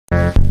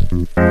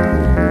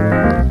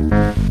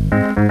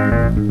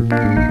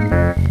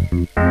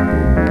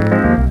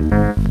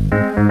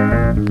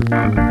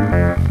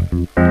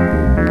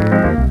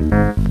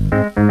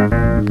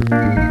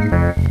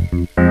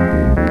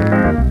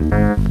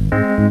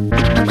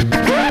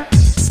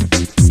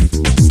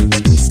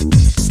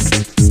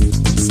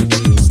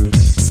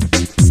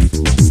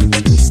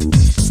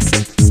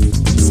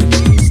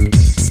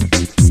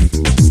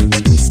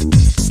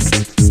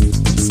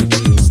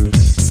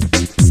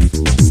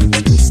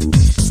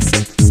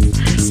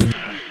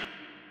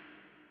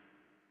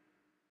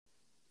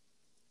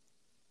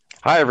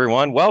Hi,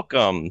 everyone.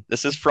 Welcome.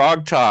 This is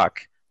Frog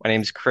Talk. My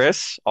name is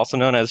Chris, also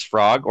known as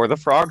Frog or the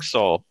Frog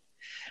Soul.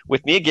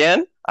 With me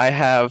again, I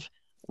have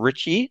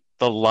Richie,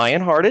 the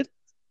Lionhearted,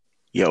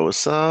 Yo,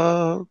 what's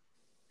up?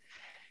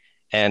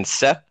 and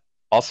Seth,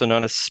 also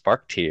known as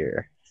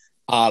Sparktier.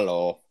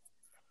 Hello.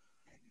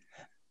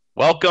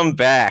 Welcome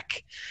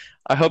back.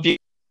 I hope you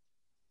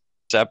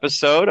this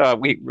episode.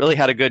 We really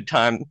had a good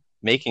time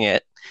making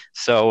it.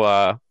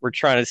 So we're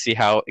trying to see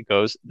how it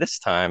goes this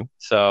time.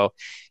 So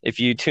if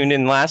you tuned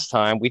in last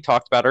time, we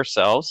talked about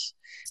ourselves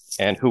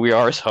and who we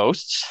are as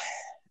hosts.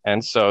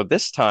 And so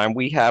this time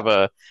we have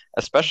a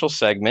special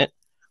segment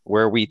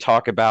where we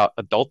talk about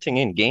adulting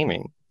in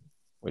gaming,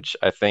 which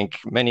I think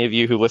many of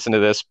you who listen to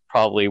this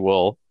probably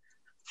will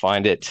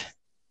find it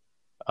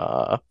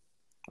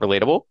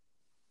relatable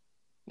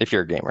if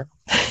you're a gamer.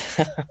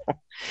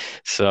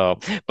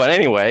 But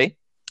anyway,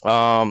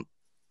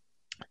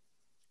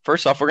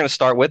 first off, we're going to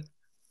start with,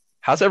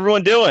 how's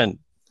everyone doing?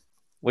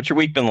 What's your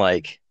week been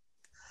like?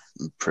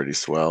 Pretty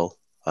swell.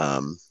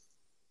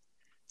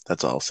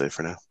 That's all I'll say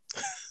for now.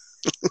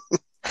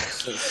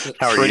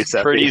 How are you,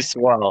 Seth? Pretty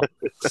swell.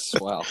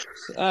 Swell.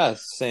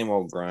 Same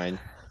old grind,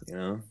 you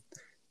know.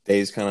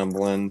 Days kind of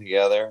blend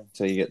together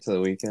until you get to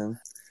the weekend.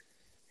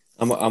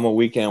 I'm a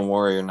weekend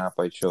warrior, not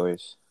by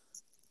choice.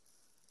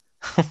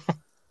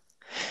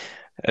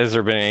 Has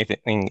there been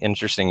anything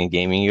interesting in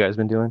gaming you guys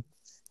been doing?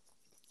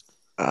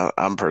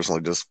 I'm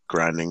personally just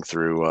grinding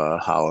through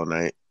Hollow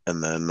Knight,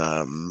 and then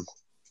I'm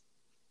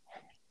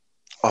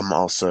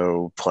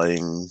also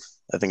playing,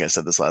 I think I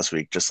said this last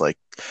week, just like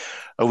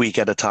a week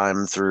at a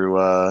time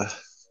through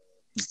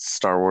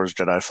Star Wars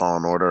Jedi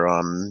Fallen Order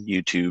on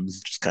YouTube,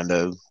 just kind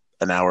of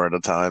an hour at a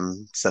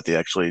time. Sethy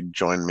actually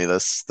joined me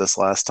this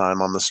last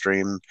time on the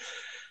stream,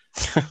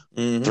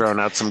 throwing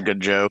out some good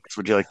jokes.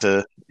 Would you like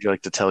to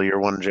tell your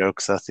one joke,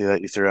 Sethy,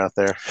 that you threw out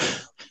there?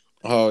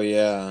 Oh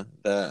yeah,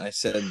 I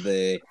said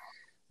the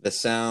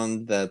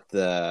sound that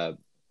the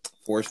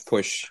force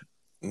push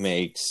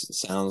makes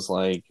sounds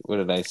like, what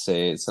did I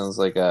say? It sounds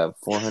like a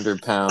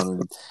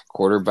 400-pound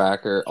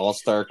quarterbacker,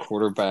 all-star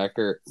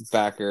quarterbacker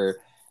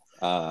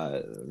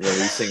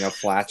releasing a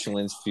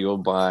flatulence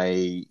fueled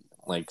by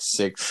like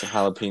 6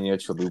 jalapeno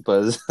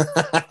chalupas.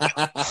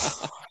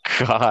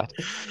 God.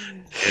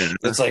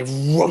 It's like,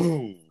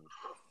 whoa.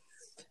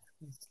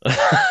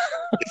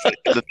 If it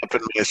ended up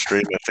in my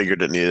stream, I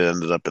figured it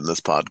ended up in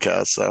this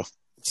podcast, so.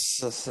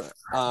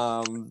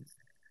 Oh,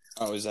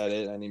 is that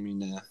it? I didn't mean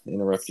to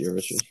interrupt you,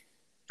 Richard.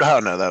 Oh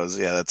no,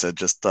 that's it.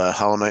 Just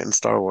Hollow Knight and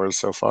Star Wars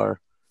so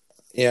far.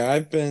 Yeah,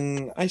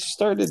 I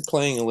started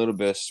playing a little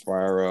bit of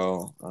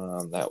Spyro.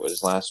 That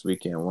was last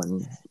weekend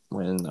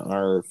when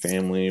our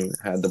family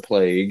had the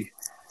plague.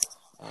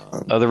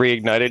 The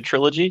Reignited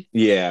trilogy?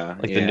 Yeah.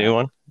 The new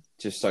one?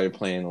 Just started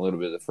playing a little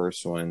bit of the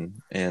first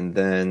one. And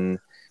then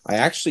I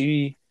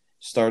actually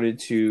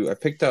I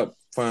picked up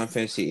Final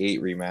Fantasy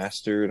VIII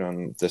Remastered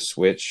on the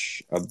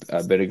Switch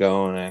a bit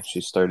ago, and I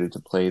actually started to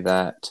play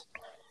that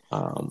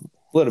a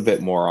little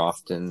bit more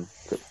often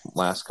the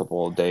last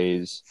couple of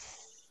days.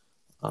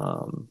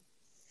 And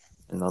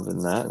other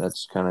than that,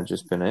 that's kind of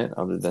just been it,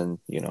 other than,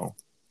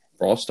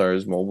 Brawl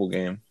Stars mobile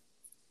game.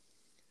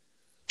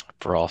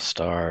 Brawl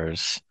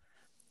Stars.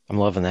 I'm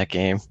loving that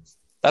game.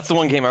 That's the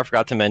one game I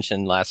forgot to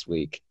mention last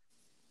week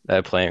that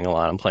I'm playing a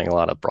lot. I'm playing a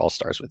lot of Brawl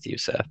Stars with you,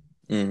 Seth.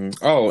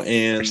 Mm-hmm. Oh,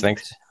 and First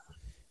things.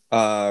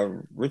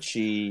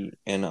 Richie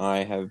and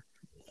I have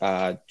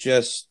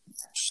just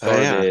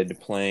started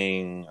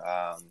playing.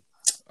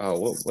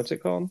 What's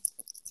it called?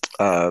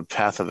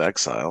 Path of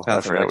Exile. I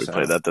forgot we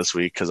played that this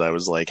week because I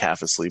was like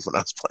half asleep when I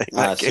was playing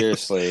that game.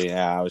 Seriously,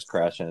 yeah, I was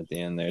crashing at the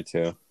end there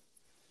too.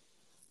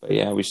 But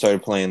yeah, we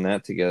started playing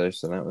that together,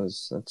 so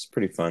that's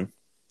pretty fun.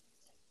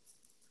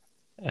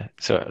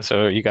 So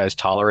are you guys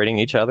tolerating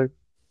each other?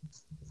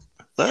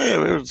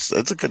 It's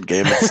a good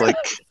game.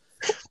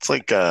 It's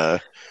like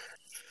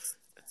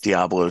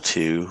Diablo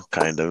 2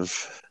 kind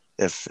of.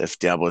 If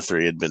Diablo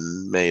 3 had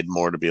been made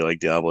more to be like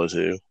Diablo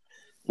 2.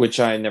 Which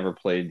I never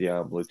played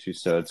Diablo 2,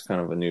 so it's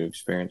kind of a new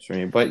experience for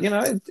me. But,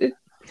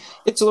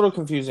 it's a little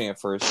confusing at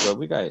first, but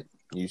we got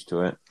used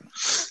to it.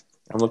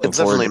 I'm looking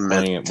forward to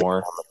playing it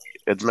more.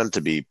 It's meant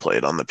to be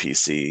played on the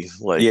PC.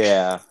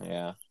 Yeah.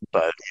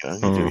 But,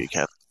 you do what you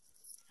can.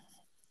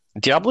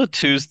 Diablo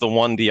 2 is the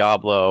one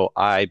Diablo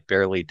I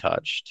barely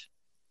touched.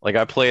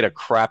 I played a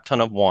crap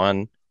ton of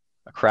 1,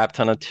 a crap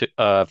ton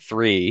of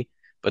 3,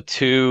 but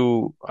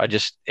 2, and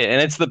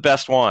it's the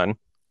best one,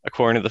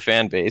 according to the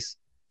fan base.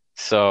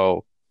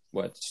 So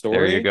What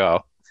There you story?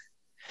 go.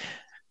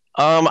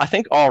 I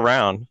think all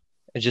around,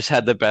 it just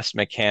had the best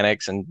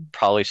mechanics and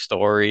probably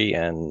story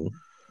and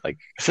like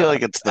I feel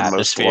like it's the most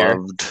atmosphere.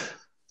 loved.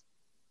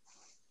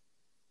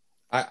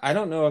 I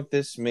don't know if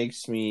this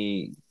makes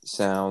me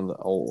sound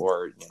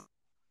or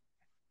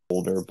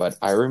older, but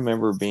I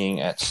remember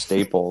being at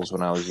Staples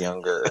when I was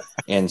younger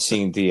and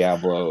seeing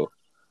Diablo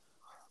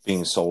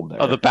being sold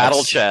Oh, the there battle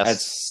at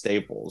chest.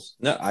 Staples.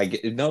 No,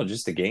 no,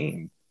 just the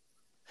game.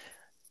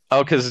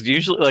 Oh, because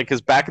usually, like,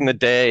 because back in the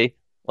day,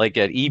 like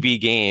at EB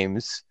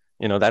Games,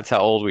 that's how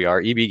old we are.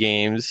 EB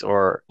Games,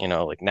 or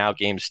like now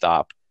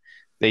GameStop,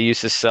 they used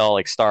to sell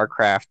like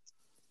StarCraft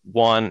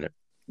one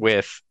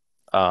with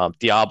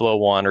Diablo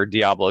one or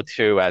Diablo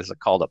two as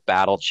called a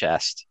battle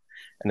chest,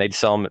 and they'd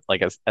sell them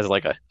like as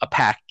like a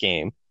pack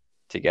game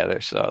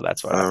together. So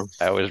that's why Uh,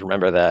 I always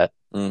remember that.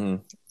 Hmm.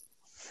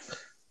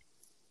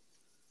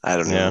 I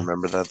don't even Yeah,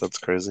 remember that. That's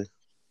crazy.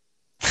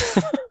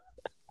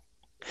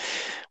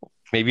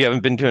 maybe you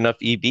haven't been to enough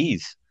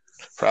EBs.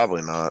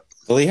 Probably not.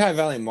 The Lehigh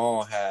Valley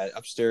Mall had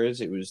upstairs.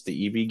 It was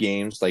the EB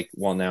Games, like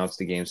well now it's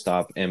the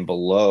GameStop, and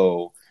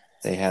below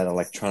they had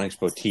Electronics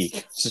Boutique,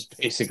 which is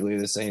basically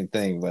the same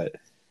thing, but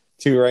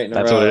two right in a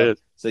That's what it row. is.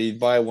 So you'd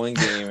buy one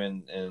game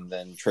and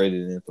then trade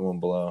it in at the one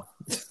below.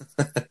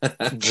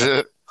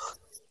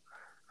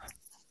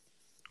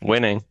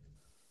 Winning.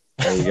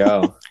 There you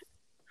go.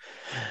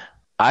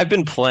 I've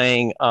been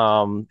playing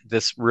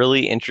this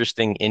really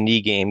interesting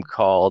indie game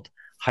called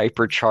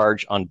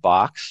Hypercharge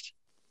Unboxed.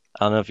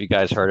 I don't know if you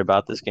guys heard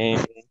about this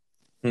game.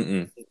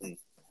 Mm-mm.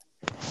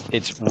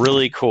 It's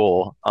really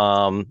cool.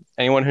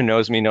 Anyone who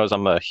knows me knows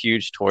I'm a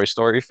huge Toy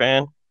Story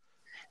fan,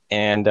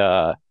 and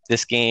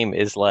this game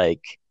is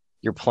like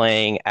you're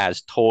playing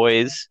as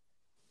toys,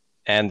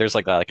 and there's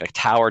like a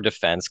tower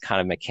defense kind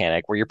of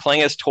mechanic where you're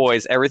playing as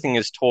toys. Everything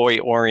is toy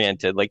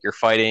oriented, like you're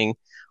fighting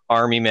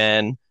army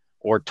men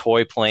or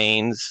toy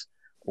planes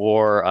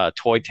or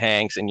toy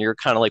tanks, and you're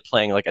kind of like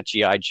playing like a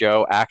GI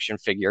Joe action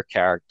figure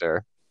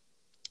character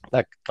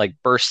that like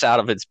bursts out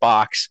of its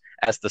box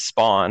as the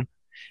spawn,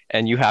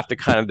 and you have to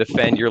kind of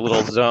defend your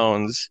little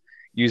zones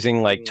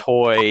using like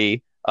toy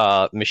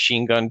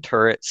machine gun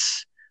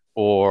turrets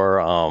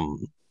or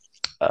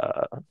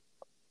uh,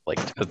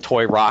 like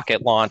toy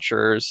rocket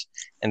launchers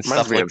and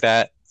Reminds stuff me like of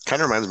that.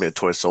 kind of reminds me of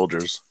Toy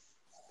Soldiers.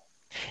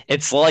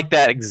 It's like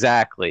that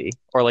exactly,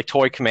 or like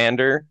Toy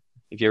Commander.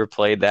 If you ever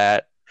played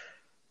that,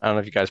 I don't know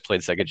if you guys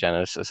played Sega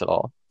Genesis at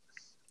all.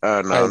 No, I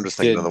I'm just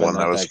thinking of did, the but one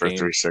that not was that for game.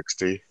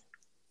 360.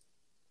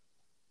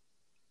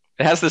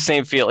 It has the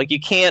same feel. Like you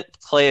can't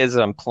play as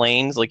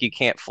planes, like you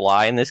can't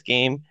fly in this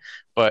game,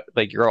 but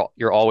like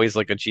you're always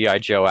like a GI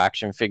Joe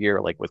action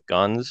figure, like with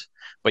guns.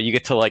 But you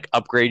get to like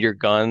upgrade your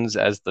guns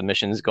as the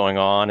mission's going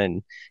on,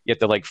 and you have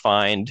to like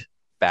find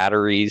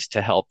batteries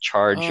to help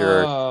charge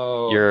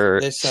Oh, your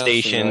this sounds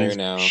familiar station's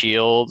now.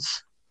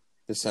 shields.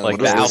 This sounds Like What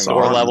the is very this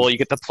outdoor familiar. on? level,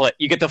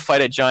 you get to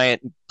fight a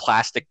giant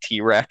plastic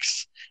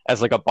T-Rex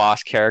as like a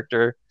boss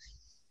character.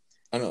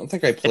 I don't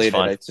think I It's played it.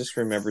 fun. I just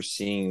remember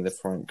seeing the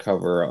front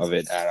cover of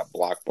it at a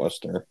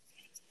Blockbuster.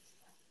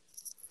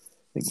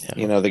 Yeah.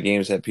 You know, the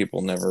games that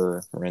people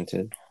never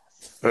rented.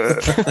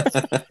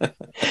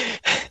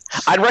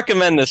 I'd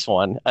recommend this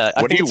one. I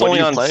think it's What are only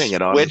you on playing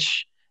it on?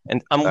 Switch,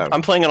 and I'm Oh.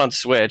 I'm playing it on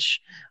Switch,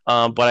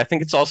 but I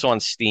think it's also on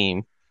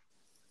Steam.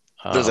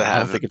 Does it I don't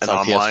have think it's an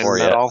on PS4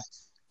 online at yet. all?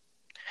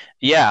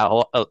 Yeah,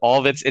 all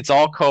of it's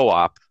all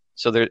co-op.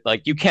 So there,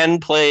 like, you can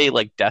play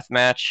like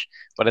deathmatch,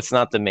 but it's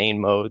not the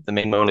main mode. The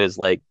main mode is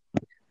like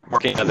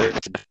working together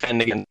to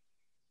defend against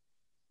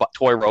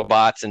toy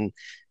robots and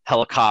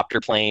helicopter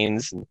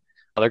planes and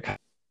other kinds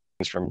of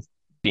things from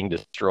being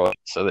destroyed.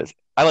 So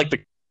I like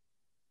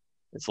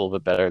it's a little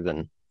bit better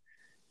than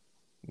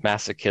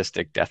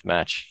masochistic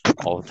deathmatch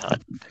all the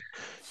time.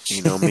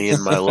 You know me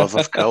and my love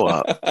of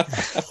co-op.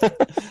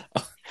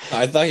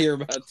 I thought you were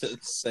about to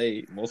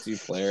say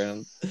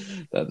multiplayer.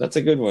 That's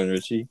a good one,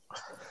 Richie.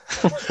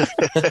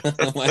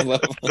 My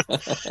love.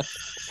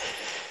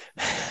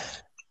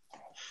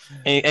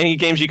 Any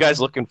games you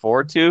guys looking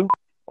forward to,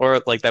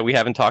 or like that we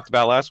haven't talked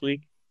about last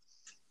week?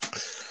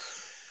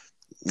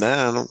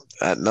 Nah,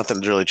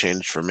 nothing's really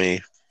changed for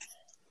me.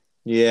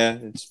 Yeah,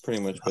 it's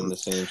pretty much been the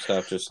same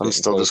stuff. Just I'm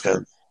getting still just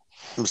closer.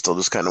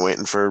 kind of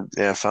waiting for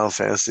Final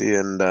Fantasy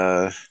and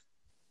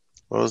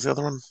what was the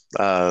other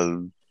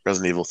one?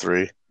 Resident Evil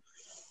 3.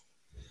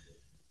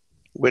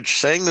 Which,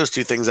 saying those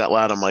two things out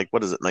loud, I'm like,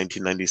 what is it,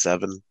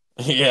 1997?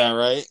 Yeah,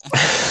 right.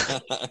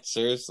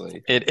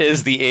 Seriously. It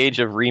is the age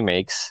of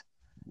remakes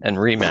and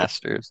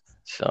remasters.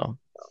 So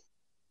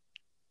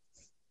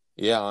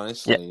Yeah,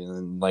 honestly,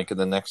 and like in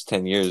the next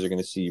 10 years, you're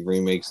going to see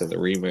remakes of the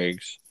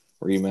remakes,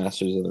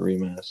 remasters of the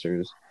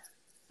remasters.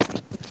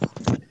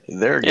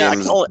 There are yeah,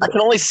 games. I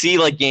can only see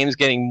like games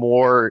getting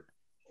more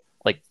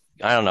like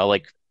I don't know,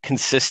 like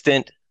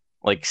consistent,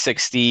 like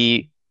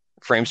 60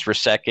 frames per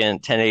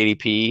second,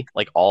 1080p,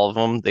 like all of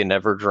them. They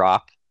never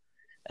drop,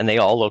 and they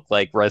all look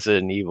like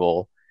Resident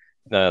Evil,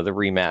 the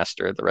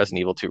remaster, the Resident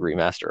Evil 2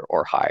 remaster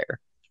or higher.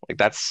 Like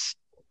that's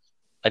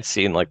I'd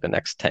see in like the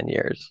next 10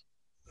 years.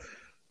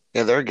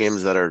 Yeah, there are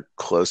games that are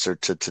closer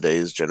to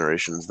today's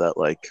generations that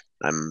like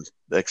I'm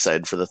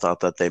excited for the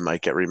thought that they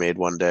might get remade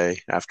one day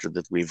after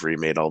that we've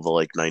remade all the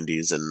like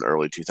 90s and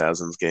early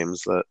 2000s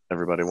games that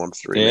everybody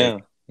wants to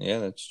remake. Yeah, yeah,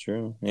 that's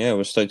true. Yeah,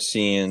 we'll start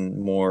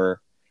seeing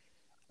more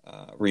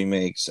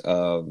remakes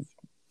of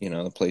the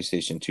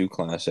PlayStation 2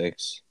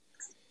 classics.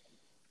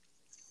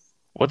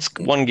 What's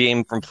one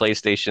game from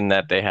PlayStation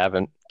that they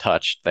haven't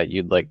touched that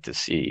you'd like to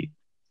see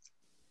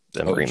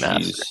them Oh,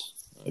 remaster? jeez.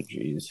 Oh,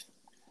 jeez.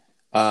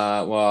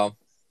 Well,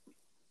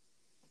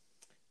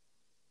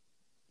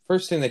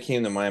 first thing that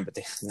came to mind, but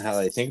now that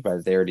I think about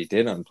it, they already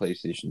did on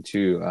PlayStation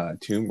 2,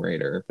 Tomb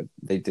Raider, but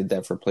they did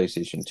that for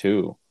PlayStation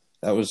 2.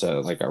 That was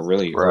like a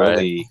really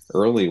Right.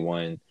 early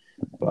one,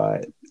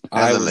 but And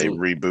I then was they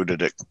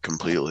rebooted it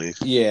completely.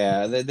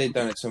 yeah, they've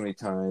done it so many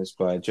times,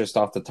 but just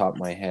off the top of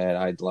my head,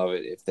 I'd love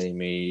it if they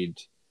made,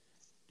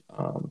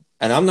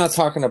 and I'm not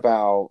talking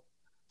about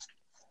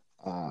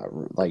uh,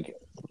 like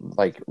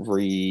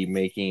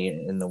remaking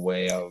it in the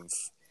way of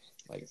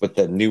like with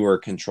the newer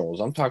controls.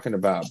 I'm talking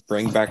about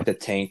bring back the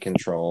tank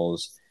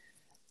controls.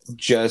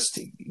 Just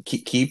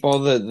keep all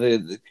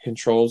the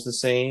controls the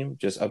same.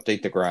 Just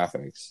update the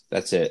graphics.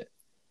 That's it.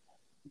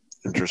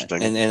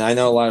 Interesting. And I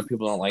know a lot of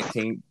people don't like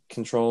tank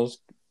controls.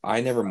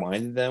 I never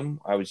minded them.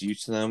 I was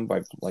used to them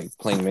by like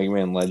playing Mega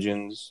Man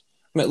Legends.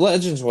 I mean,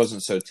 Legends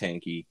wasn't so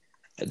tanky.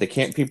 The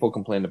can't people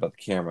complained about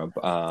the camera.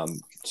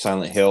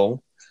 Silent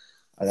Hill,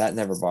 that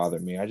never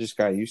bothered me. I just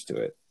got used to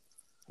it.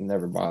 It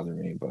never bothered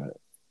me, but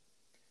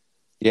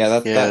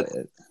yeah, Yeah,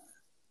 that.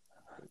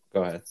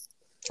 Go ahead.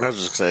 I was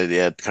just gonna say,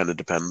 yeah, it kind of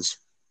depends.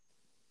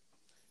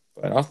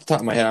 But off the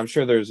top of my head, I'm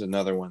sure there's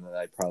another one that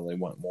I probably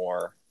want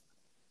more.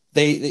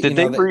 Did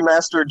they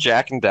remaster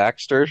Jack and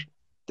Daxter?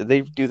 Did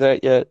they do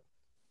that yet?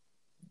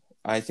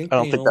 I think I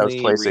don't they think that was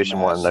only PlayStation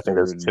 1. I think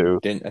that was remastered. 2.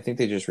 Didn't I think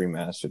they just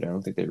remastered? I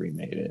don't think they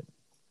remade it.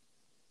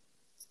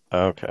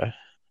 Okay.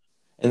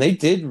 And they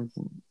did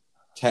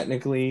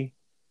technically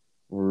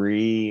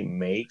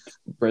remake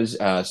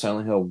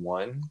Silent Hill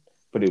 1,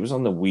 but it was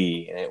on the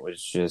Wii, and it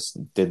was just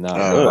did not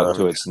live up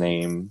to its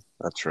name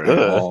That's at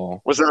right.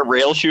 all. Was that a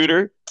rail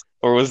shooter?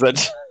 Or was that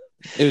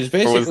It was was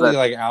basically that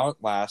like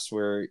Outlast,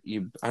 where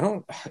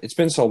it's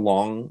been so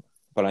long,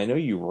 but I know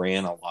you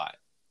ran a lot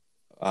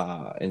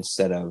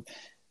instead of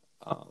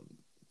um,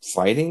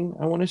 fighting,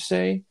 I want to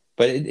say.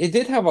 But it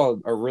did have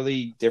a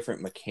really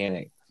different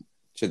mechanic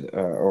to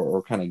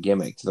or kind of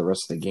gimmick to the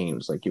rest of the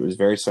games. Like it was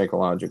very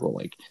psychological.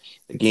 Like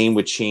the game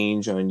would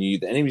change on you.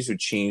 The enemies would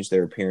change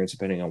their appearance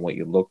depending on what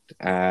you looked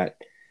at,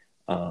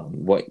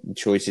 what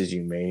choices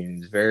you made. It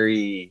was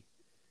very,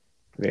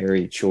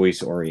 very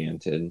choice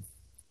oriented.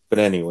 But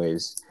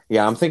anyways,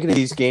 yeah, I'm thinking of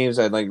these games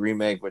I'd like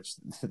remake, which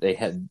they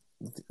had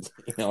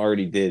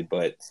already did,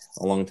 but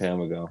a long time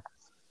ago.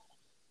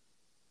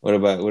 I'm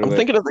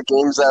thinking of the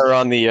games that are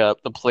on the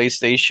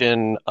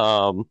PlayStation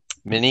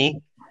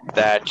Mini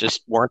that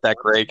just weren't that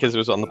great because it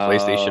was on the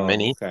PlayStation Oh,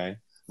 Mini. okay.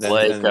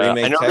 Like Then I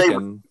remake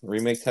know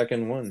remake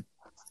Tekken 1.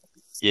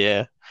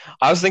 yeah.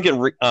 I was thinking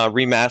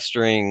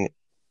remastering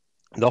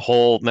the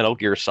whole Metal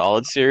Gear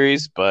Solid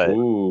series, but I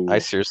Ooh,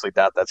 seriously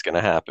doubt that's going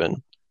to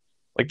happen.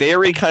 Like they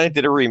already kind of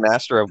did a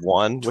remaster of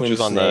one, which Twin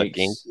was on the Snakes.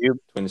 GameCube.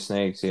 Twin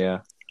Snakes, yeah.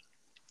 Well,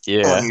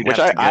 Yeah, and you'd which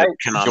have to I get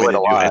Konami enjoyed to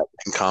a do lot. it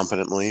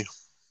incompetently.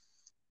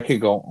 I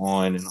could go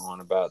on and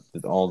on about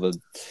all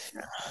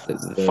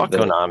Fuck the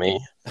Konami.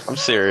 I'm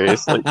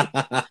serious. Like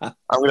I'm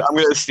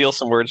gonna steal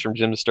some words from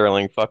Jim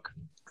Sterling. Fuck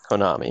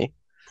Konami.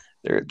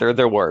 They're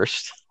their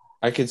worst.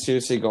 I could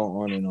seriously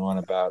go on and on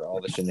about all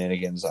the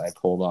shenanigans I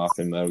pulled off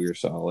in Metal Gear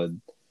Solid,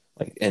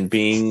 like and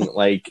being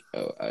like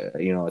a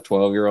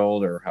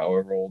 12-year-old or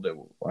however old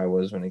I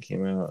was when it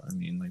came out. I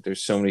mean, like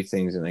there's so many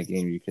things in that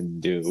game you can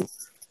do,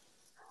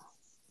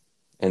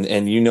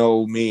 and you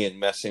know me and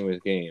messing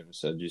with games,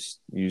 so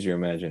just use your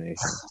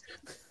imagination.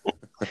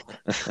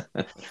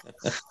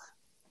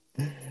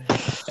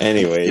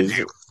 Anyways,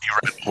 You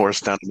ride a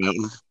horse down a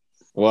mountain.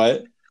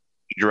 what?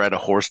 You ride a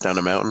horse down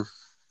a mountain.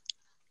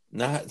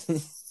 Not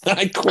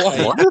not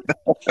quite.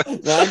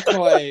 What? Not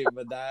quite,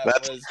 but that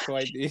That's was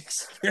quite the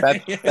that's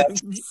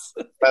experience.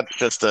 that's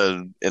just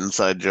a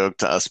inside joke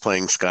to us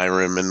playing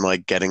Skyrim and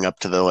like getting up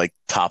to the like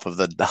top of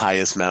the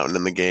highest mountain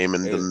in the game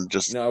and then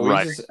just No,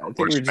 riding I a think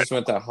we horse. just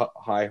went to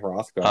High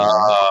Hrothgar.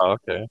 Oh,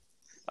 okay.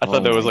 I Oh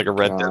thought that was my like a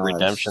Red Dead gosh.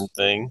 Redemption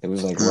thing. It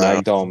was like No,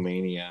 Ragdoll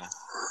Mania.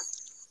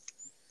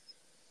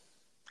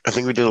 I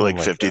think we did it Oh like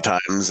my 50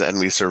 god. times and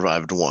we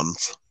survived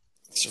once.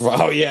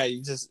 Oh yeah,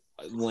 you just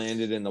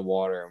landed in the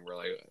water and we're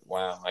like,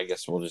 wow, I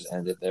guess we'll just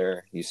end it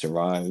there. You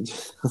survived.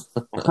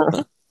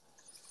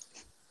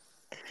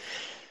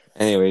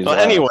 Anyways, Well,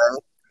 anyway,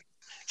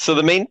 so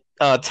the main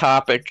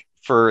topic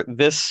for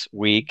this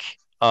week,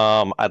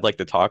 I'd like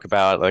to talk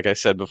about, like I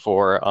said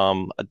before,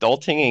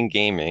 adulting and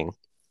gaming.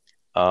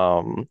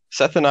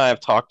 Seth and I have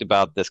talked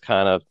about this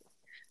kind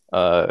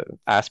of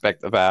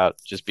aspect about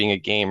just being a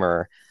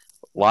gamer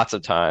lots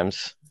of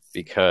times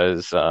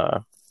because,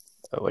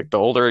 like, the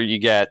older you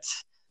get,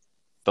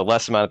 the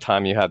less amount of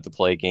time you have to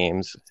play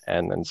games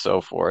and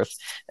so forth.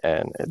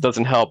 And it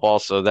doesn't help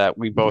also that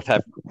we both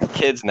have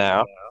kids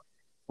now.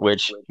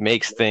 which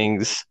makes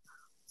things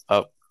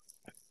up.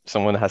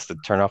 Someone has to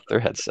turn off their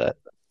headset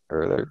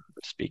or their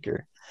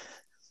speaker.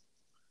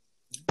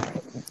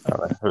 I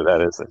don't know who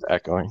that is that's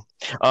echoing.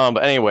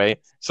 But anyway,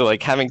 so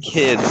like having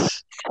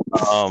kids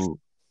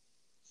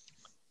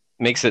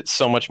makes it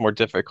so much more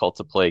difficult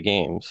to play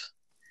games.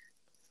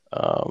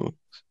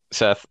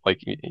 Seth,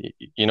 like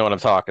you know what I'm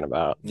talking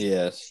about.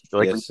 Yes.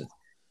 Like, yes.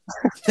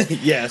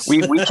 Yes.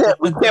 we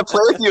can't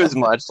play with you as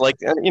much. Like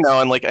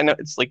and like I know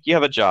it's like you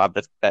have a job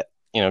that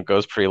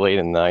goes pretty late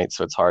in the night,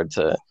 so it's hard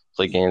to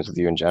play games with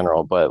you in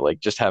general. But like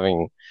just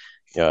having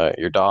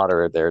your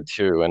daughter there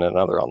too, and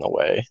another on the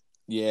way.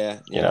 Yeah,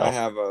 I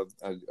have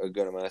a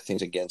good amount of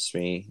things against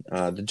me.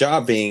 The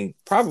job being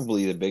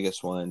probably the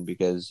biggest one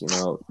because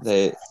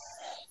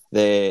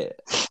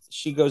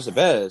she goes to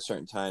bed at a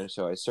certain time,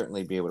 so I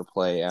certainly be able to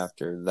play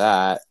after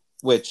that.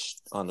 Which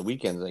on the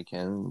weekends I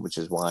can, which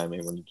is why I'm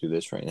able to do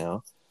this right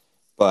now.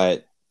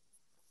 But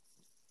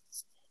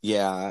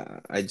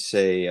yeah, I'd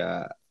say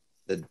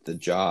the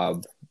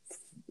job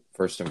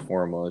first and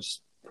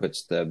foremost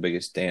puts the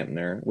biggest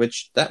dampener.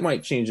 Which that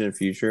might change in the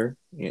future.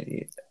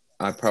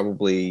 I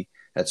probably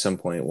at some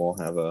point will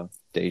have a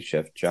day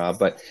shift job,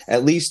 but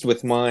at least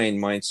with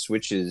mine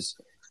switches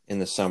in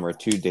the summer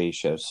to day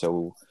shifts,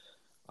 so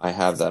I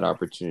have that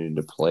opportunity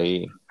to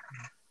play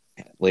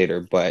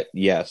later. But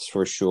yes,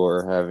 for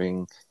sure,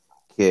 having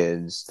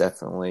kids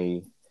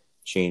definitely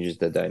changes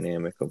the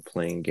dynamic of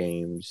playing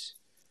games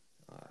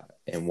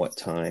and what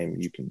time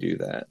you can do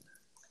that.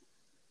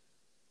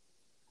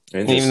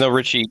 And even though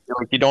Richie,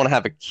 like you don't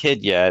have a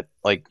kid yet,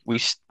 like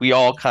we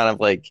all kind of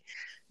like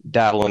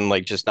dabble in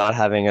like just not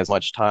having as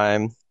much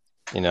time,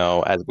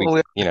 as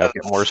we get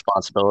more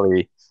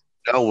responsibility.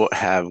 I'll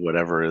have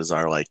whatever is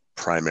our like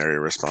primary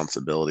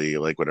responsibility,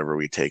 like whatever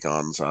we take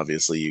on. So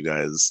obviously, you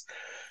guys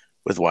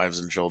with wives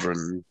and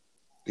children,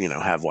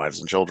 have wives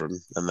and children,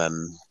 and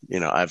then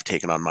I've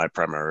taken on my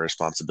primary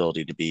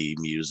responsibility to be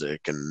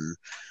music and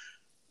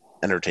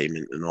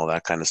entertainment and all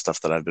that kind of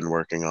stuff that I've been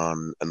working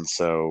on. And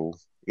so,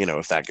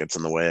 if that gets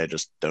in the way, I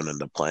just don't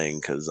end up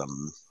playing because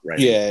I'm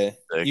writing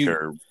music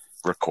or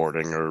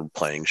recording or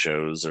playing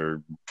shows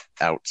or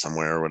out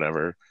somewhere or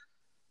whatever.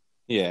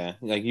 Yeah,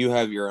 like you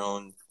have your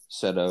own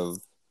set of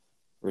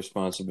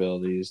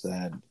responsibilities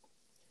that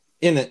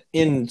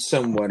in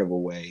somewhat of a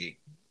way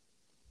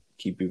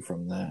keep you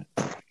from that.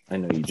 I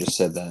know you just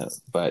said that,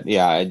 but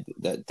yeah,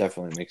 that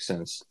definitely makes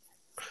sense.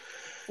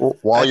 Well,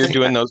 while you're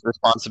doing those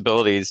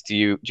responsibilities, do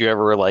you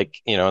ever like,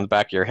 in the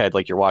back of your head,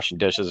 like you're washing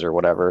dishes or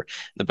whatever,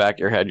 in the back of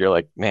your head, you're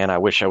like, man, I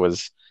wish I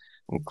was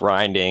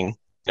grinding,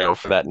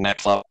 for that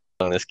next level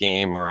in this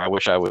game, or I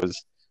wish I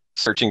was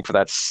searching for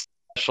that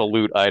special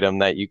loot item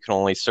that you can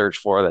only search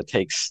for that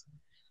takes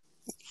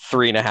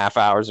 3.5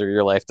 hours of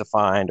your life to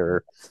find,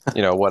 or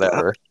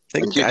whatever. I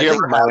think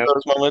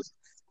those moments?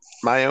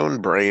 My own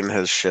brain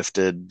has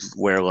shifted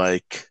where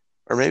like,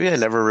 or maybe I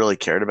never really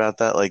cared about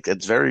that. Like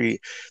there's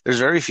very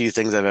few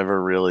things I've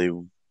ever really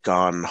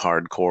gone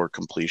hardcore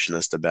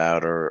completionist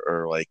about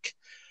or like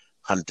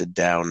hunted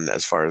down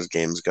as far as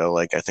games go.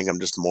 Like I think I'm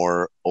just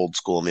more old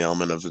school in the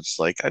element of it's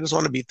like I just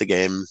want to beat the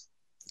game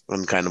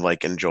and kind of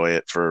like enjoy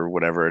it for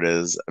whatever it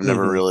is. I've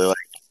never really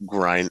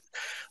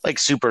like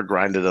super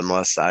grinded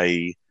unless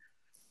I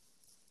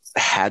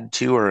had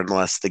to or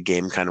unless the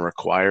game kind of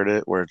required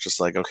it, where it's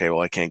just like, okay,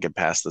 well I can't get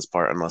past this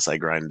part unless I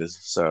grind it,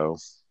 so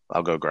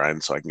I'll go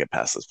grind so I can get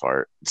past this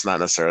part. It's not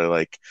necessarily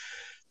like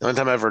the only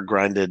time I ever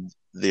grinded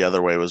the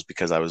other way was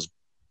because I was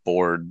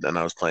bored and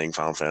I was playing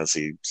Final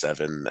Fantasy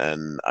VII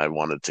and I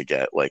wanted to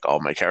get like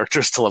all my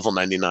characters to level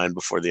 99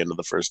 before the end of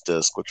the first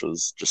disc, which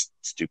was just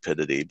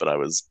stupidity, but I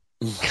was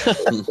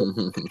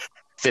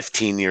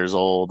 15 years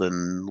old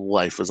and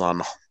life was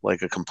on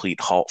like a complete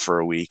halt for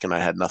a week and I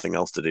had nothing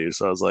else to do.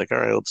 So I was like, all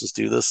right, let's just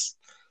do this.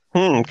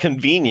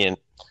 Convenient.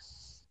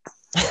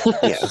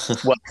 Yeah.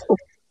 Well,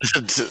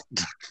 except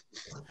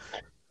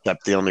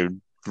the only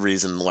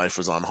reason life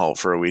was on halt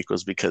for a week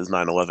was because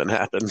 9/11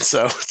 happened.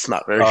 So it's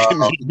not very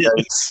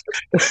convenient.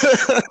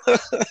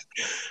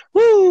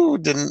 Woo!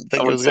 Didn't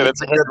think it was going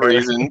to be a good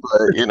reason,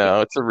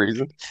 but it's a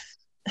reason.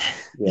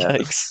 Yeah.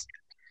 Yikes.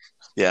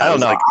 Yeah, I don't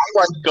know. Like, I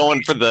like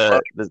going for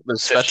the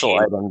special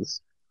items.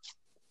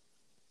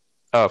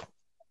 Oh.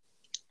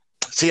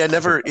 See, I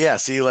never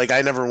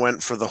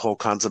went for the whole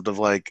concept of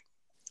like,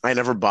 I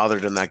never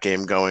bothered in that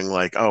game going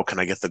like, oh, can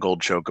I get the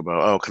gold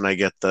chocobo? Oh, can I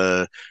get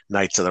the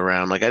Knights of the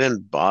Round? Like, I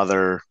didn't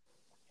bother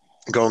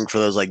going for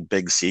those like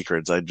big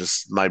secrets.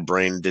 My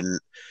brain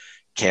didn't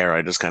care.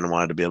 I just kind of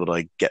wanted to be able to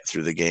like get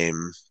through the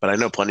game. But I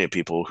know plenty of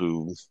people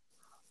who,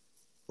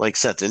 like,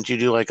 Seth, didn't you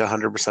do like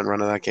 100%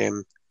 run of that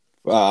game?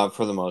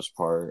 For the most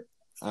part,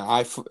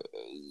 like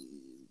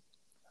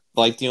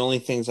the only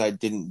things I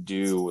didn't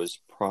do was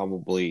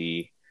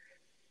probably,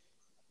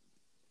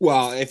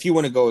 well, if you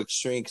want to go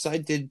extreme, because I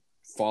did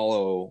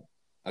follow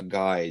a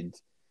guide,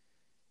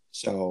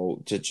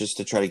 so to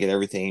try to get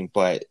everything.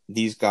 But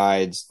these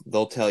guides,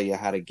 they'll tell you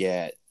how to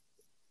get,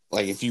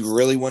 like, if you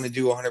really want to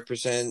do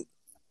 100%,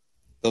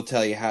 they'll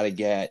tell you how to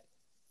get.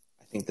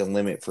 I think the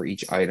limit for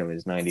each item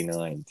is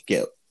 99 to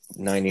get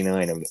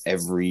 $99 of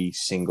every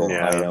single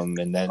item,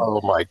 and then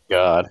Oh my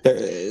god, with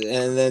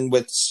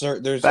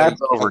there's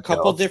that's a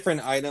couple overkill.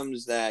 different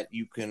items that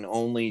you can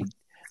only.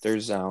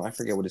 There's I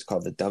forget what it's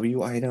called, the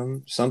W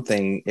item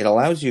something. It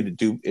allows you to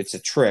do. It's a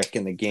trick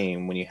in the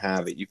game when you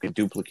have it. You could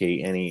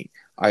duplicate any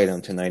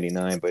item to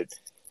 99, but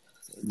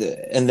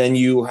and then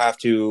you have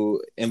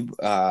to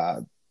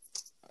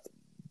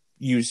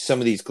use some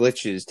of these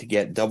glitches to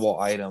get double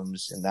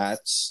items, and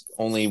that's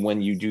only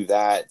when you do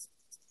that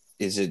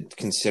is it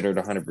considered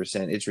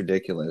 100%. It's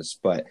ridiculous,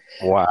 but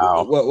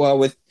Wow. well,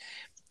 with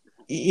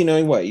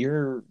what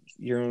you're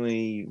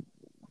only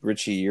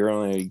Richie, you're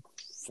only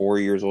 4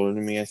 years older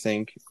than me, I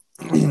think.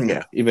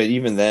 Yeah. But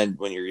even then,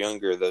 when you're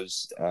younger,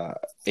 those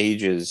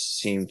ages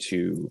seems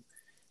to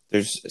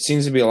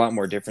be a lot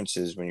more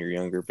differences when you're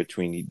younger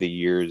between the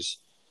years.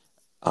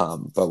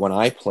 But when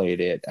I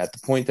played it, at the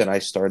point that I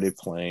started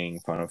playing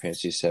Final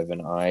Fantasy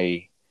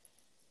VII,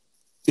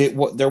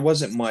 there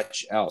wasn't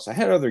much else. I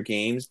had other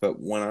games, but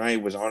when I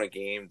was on a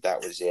game,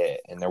 that was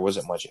it, and there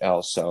wasn't much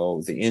else.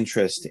 So the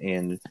interest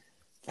in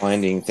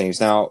finding things.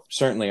 Now,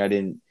 certainly, I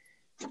didn't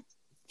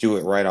do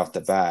it right off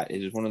the bat.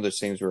 It is one of those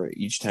things where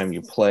each time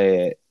you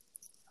play it,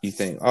 you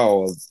think,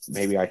 "Oh,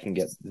 maybe I can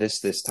get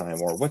this time,"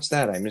 or "What's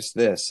that? I missed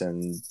this,"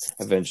 and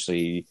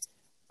eventually,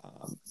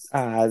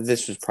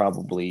 this was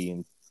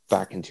probably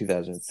back in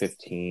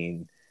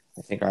 2015.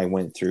 I think I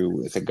went through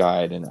with a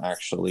guide and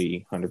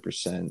actually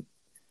 100%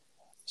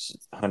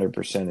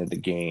 of the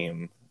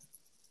game.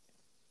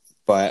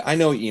 But I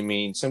know what you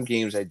mean. Some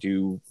games I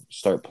do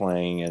start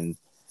playing and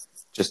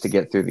just to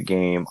get through the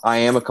game. I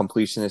am a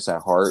completionist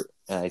at heart,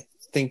 and I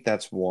think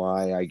that's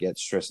why I get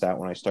stressed out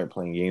when I start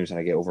playing games and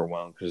I get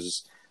overwhelmed,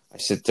 because I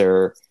sit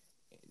there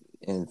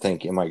and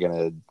think, am I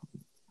going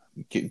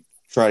to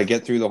try to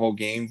get through the whole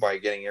game by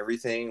getting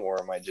everything, or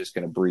am I just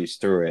going to breeze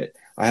through it?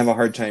 I have a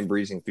hard time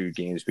breezing through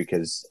games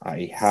because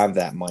I have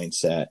that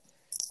mindset,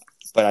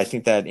 but I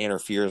think that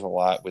interferes a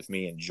lot with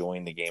me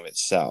enjoying the game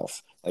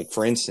itself. Like,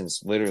 for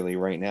instance, literally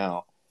right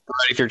now,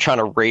 If you're trying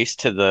to race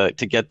to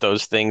get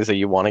those things that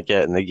you want to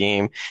get in the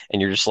game,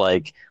 and you're just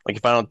like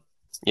if I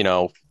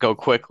don't, go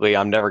quickly,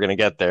 I'm never gonna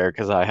get there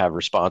because I have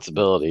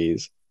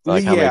responsibilities.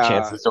 Like, how many yeah,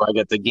 chances do I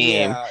get the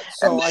game? yeah.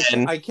 And So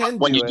then I can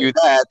when do you do it,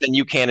 that, then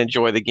you can't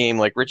enjoy the game,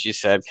 like Richie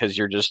said, because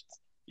you're just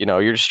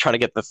trying to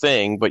get the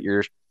thing, but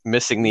you're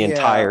missing the yeah.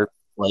 entire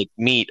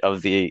meat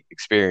of the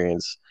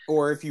experience.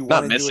 Or if you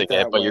Not want to do missing it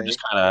it, that but you're just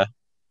way,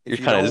 you're if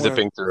you kind don't of want to,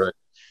 zipping through it.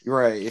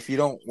 right? If you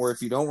don't, or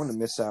if you don't want to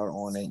miss out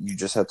on it, you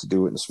just have to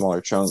do it in smaller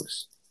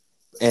chunks,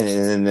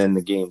 and then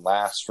the game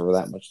lasts for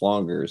that much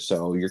longer.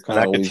 So you're And kind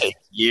of that could always take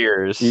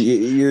years.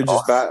 you're Oh,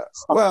 just about.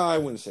 Well, I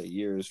wouldn't say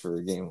years for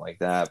a game like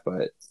that,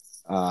 but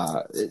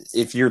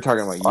if you're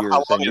talking about how years,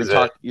 long then is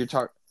it? you're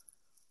talking.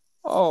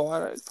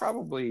 Oh,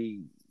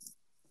 probably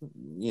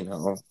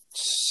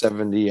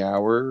 70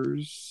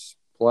 hours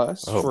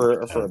plus Oh my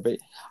for god. a bit.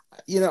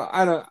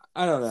 I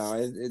don't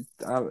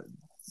know.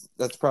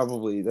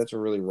 That's a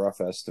really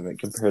rough estimate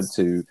compared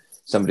to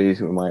somebody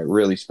who might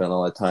really spend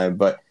all that time.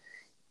 But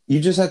you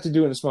just have to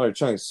do it in smaller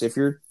chunks. If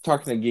you're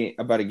talking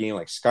about a game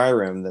like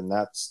Skyrim, then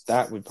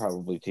that would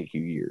probably take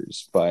you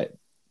years. But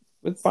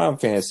with Final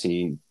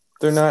Fantasy,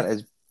 they're not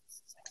as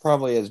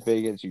probably as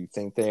big as you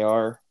think they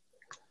are,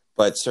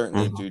 but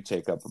certainly Mhm. do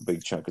take up a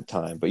big chunk of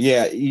time. But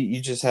yeah, you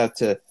just have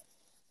to.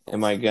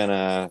 Am I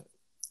gonna,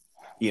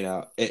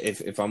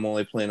 if I'm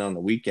only playing on the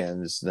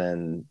weekends,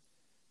 then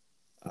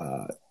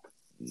uh,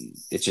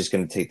 it's just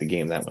going to take the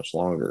game that much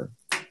longer.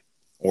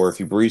 Or if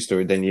you breeze through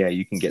it, then yeah,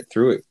 you can get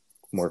through it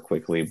more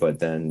quickly, but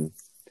then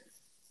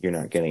you're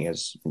not getting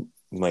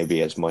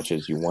maybe as much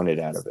as you wanted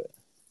out of it.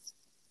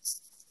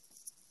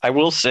 I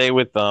will say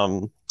with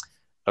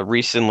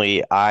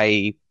recently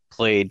I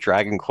played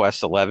Dragon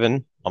Quest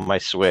 11 on my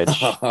Switch,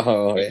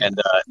 Oh yeah. and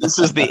this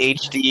is the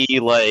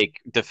HD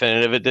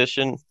definitive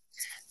edition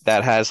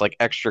that has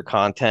extra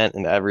content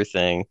and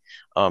everything.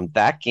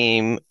 That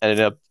game ended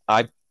up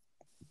I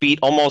beat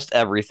almost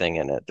everything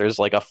in it. There's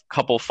a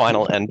couple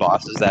final end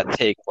bosses that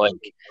take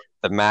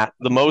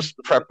the most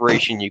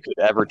preparation you could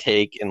ever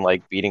take in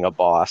beating a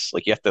boss.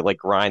 You have to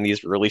grind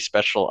these really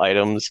special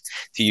items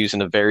to use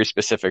in a very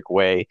specific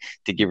way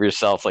to give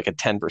yourself a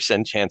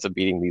 10% chance of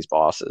beating these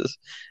bosses.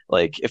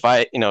 If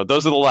I,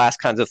 those are the last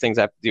kinds of things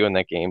I have to do in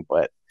that game.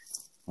 But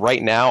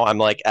right now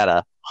I'm at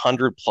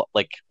 100,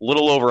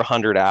 little over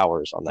 100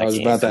 hours on I that was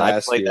game, about to and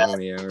ask you how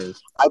many hours.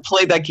 I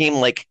played that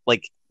game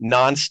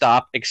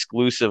nonstop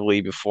exclusively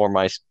before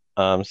my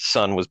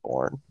son was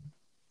born,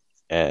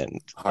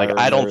 and I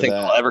I don't remember think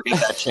I'll that. ever get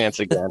that chance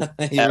again,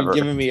 You're ever.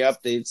 giving me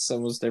updates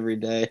almost every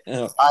day. I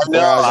Where I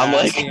know. was I'm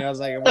asking, I was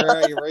like, "Where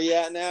are you? Where are you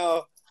at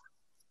now?"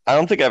 I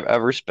don't think I've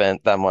ever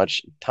spent that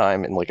much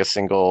time in a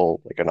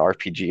single an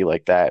RPG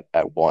like that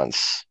at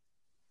once,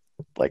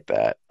 like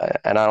that.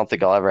 And I don't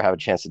think I'll ever have a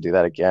chance to do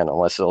that again,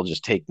 unless it'll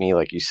just take me,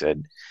 like you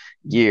said,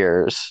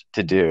 years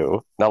to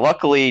do. Now,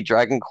 luckily,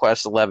 Dragon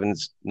Quest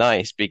XI's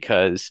nice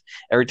because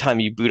every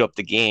time you boot up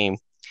the game,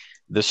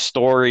 the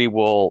story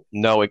will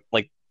know it,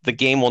 the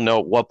game will know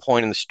at what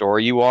point in the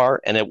story you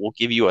are, and it will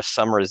give you a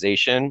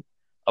summarization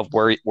of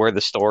where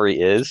the story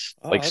is.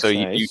 Oh, Like, so that's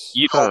you nice.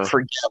 you don't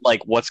forget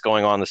like what's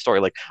going on in the story.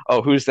 Like,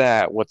 oh, who's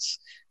that?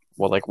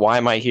 Like, why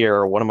am I here?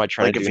 Or what am I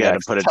trying Like to if do you had to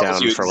next? put It it tells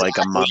down you for like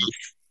a exactly. month.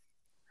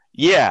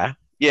 Yeah,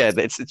 yeah,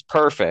 it's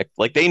perfect.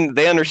 Like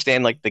they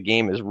understand like the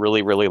game is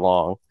really really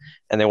long,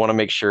 and they want to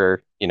make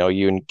sure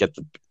you get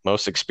the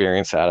most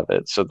experience out of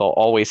it. So they'll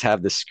always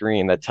have this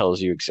screen that tells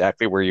you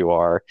exactly where you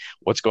are,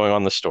 what's going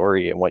on in the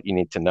story, and what you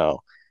need to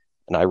know.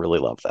 And I really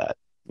love that.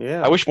 I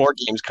Yeah. wish more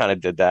games kind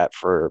of did that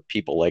for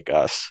people like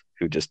us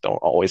who just don't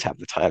always have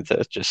the time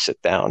to just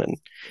sit down and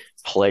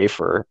play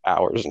for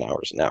hours and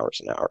hours and hours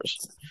and hours.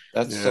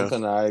 That's Yeah.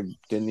 something I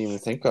didn't even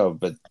think of,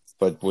 but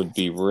would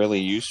be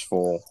really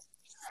useful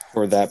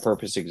for that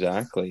purpose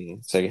exactly.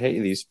 It's like,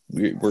 hey,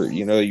 we're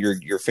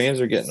your fans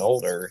are getting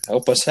older.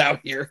 Help us out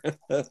here.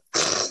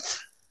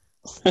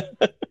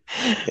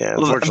 Yeah,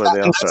 Well, unfortunately,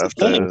 they also that's have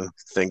the thing. to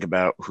think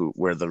about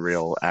where the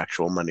real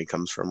actual money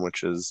comes from,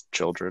 which is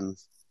children.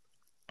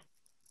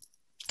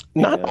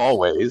 Not Yeah,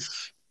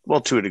 always.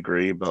 Well, to a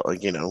degree, but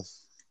like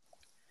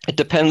It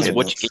depends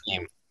which kids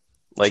game.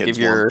 Like if kids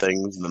want you're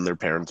things, and then their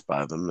parents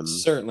buy them, and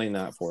certainly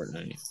not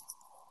Fortnite.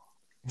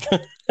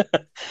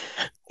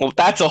 well,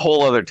 that's a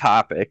whole other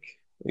topic.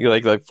 You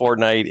like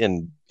Fortnite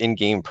and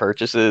in-game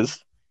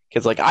purchases.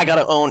 Because like I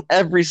gotta own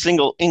every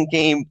single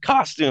in-game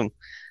costume.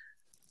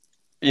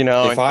 If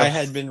And, I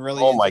had been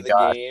really oh into my the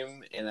god.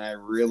 game and I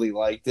really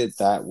liked it,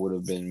 that would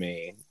have been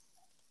me.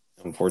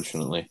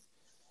 Unfortunately,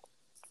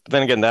 But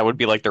then again, that would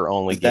be like their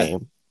only but that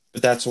game.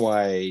 but that's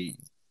why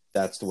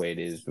that's the way it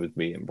is with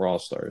me in Brawl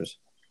Stars.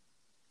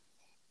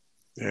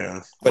 yeah,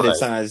 But Right.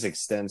 it's not as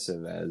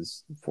extensive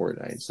as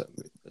Fortnite, so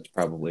that's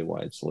probably why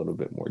it's a little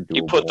bit more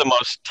You put the doable.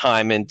 most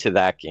time into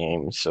that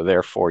game, so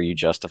therefore you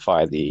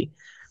justify the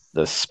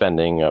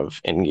spending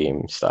of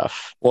in-game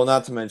stuff. Well,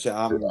 not to mention,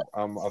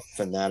 I'm a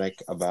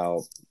fanatic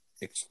about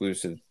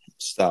exclusive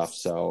stuff.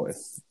 So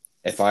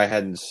if I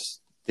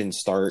didn't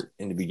start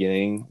in the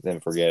beginning,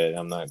 then forget it.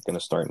 I'm not going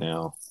to start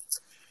now.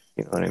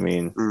 You know what I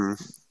mean?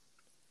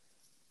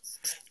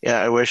 yeah.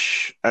 I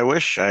wish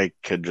I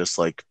could just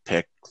like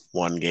pick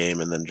one game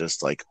and then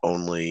just like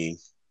only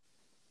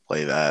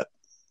play that,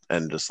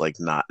 and just like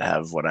not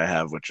have what I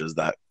have, which is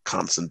that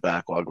constant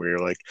backlog where you're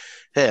like,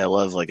 hey, I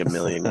love like a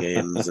million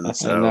games, and I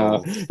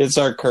know so it's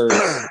our curse.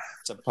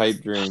 It's a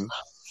pipe dream.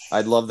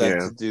 I'd love that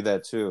yeah, to do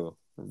that too.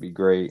 It'd be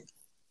great.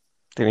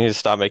 They need to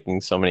stop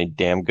making so many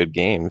damn good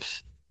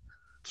games.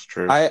 it's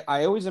true. I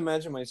always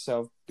imagine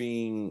myself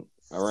being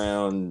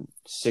around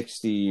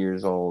 60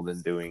 years old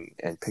and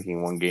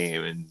picking one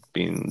game and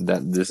being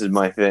that this is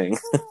my thing.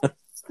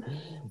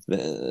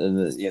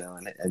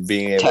 And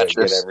being able to get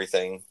Tetris.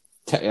 everything.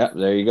 Yeah,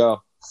 there you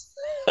go.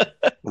 Oh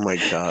my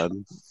god,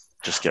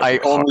 just get I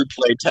rocked. only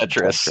play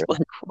Tetris. Tetris. Like,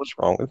 what's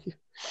wrong with you?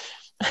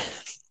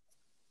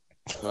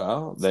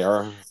 Well, they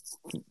are.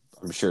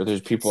 I'm sure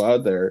there's people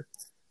out there.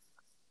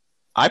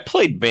 I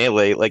played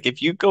Melee. Like,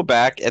 if you go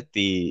back at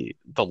the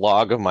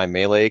log of my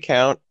Melee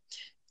account,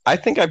 I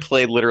think I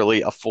played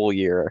literally a full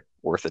year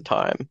worth of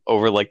time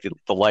over like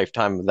the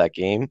lifetime of that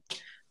game.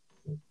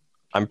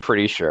 I'm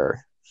pretty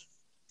sure.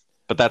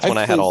 But that's I when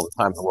I had played all the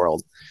time in the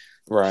world.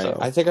 right. So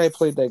I think I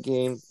played that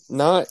game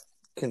not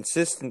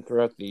consistent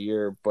throughout the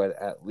year, but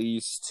at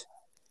least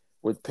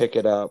would pick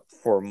it up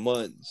for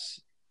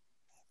months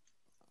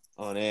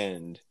on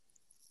end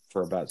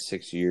for about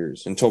 6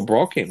 years until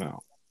Brawl came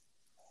out.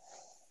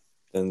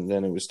 And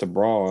then it was to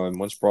Brawl, and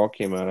once Brawl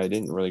came out, I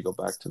didn't really go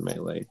back to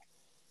Melee.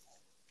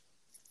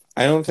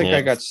 I don't think Yeah.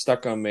 I got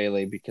stuck on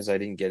Melee because I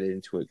didn't get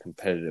into it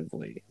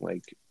competitively.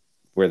 Like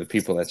where the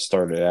people that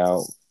started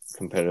out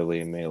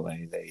competitively in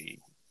Melee,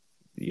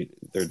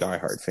 they're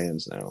diehard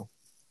fans now,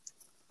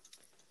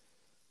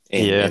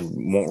 Yeah.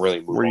 and won't really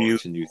move Were on you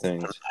to new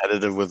things.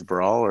 competitive with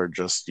Brawl, or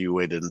just you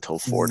waited until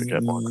 4 to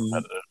get more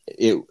competitive?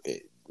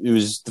 It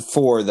was the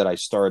 4 that I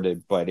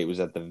started, but it was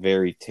at the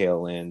very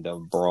tail end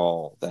of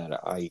Brawl that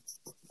I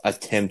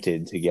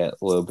attempted to get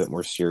a little bit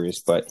more serious.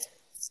 But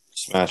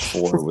Smash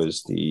 4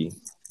 was the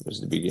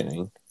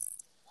beginning.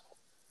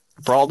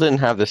 Brawl didn't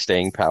have the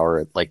staying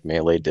power like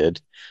Melee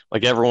did.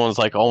 Like everyone's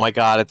like, "Oh my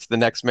God, it's the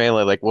next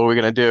Melee. Like, what are we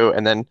gonna do?"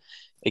 And then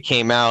it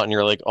came out, and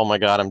you're like, "Oh my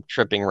God, I'm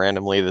tripping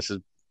randomly. This is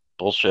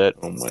bullshit."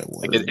 Oh my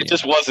Like, word! it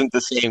just wasn't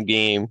the same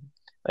game,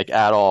 like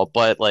at all.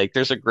 But like,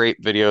 there's a great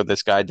video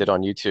this guy did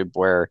on YouTube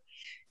where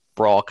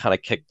Brawl kind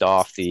of kicked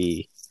off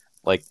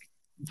like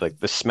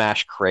the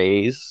Smash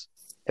craze,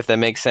 if that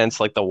makes sense.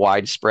 Like the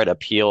widespread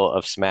appeal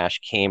of Smash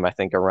came, I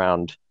think,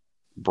 around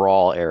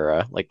Brawl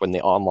era, like when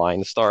the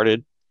online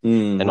started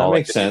and That all like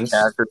makes the new sense.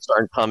 characters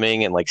started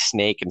coming and like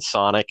Snake and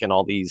Sonic and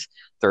all these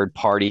third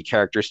party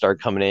characters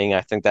started coming in.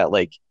 I think that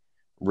like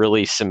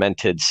really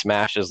cemented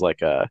Smash as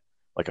like a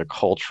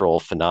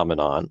cultural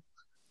phenomenon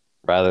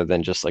rather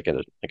than just like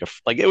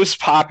it was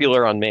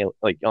popular on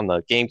like on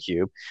the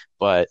GameCube,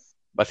 but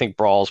I think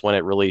Brawl's when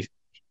it really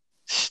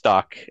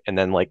stuck, and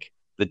then like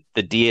the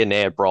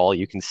DNA of Brawl,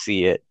 you can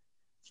see it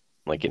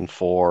like in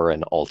 4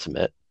 and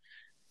Ultimate.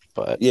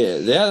 But Yeah,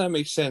 that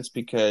makes sense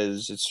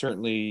because it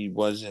certainly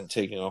wasn't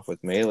taking off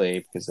with Melee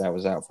because that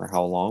was out for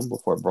how long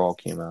before Brawl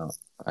came out?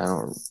 I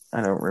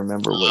don't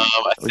remember what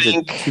I was it.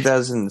 think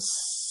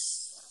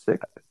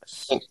 2006.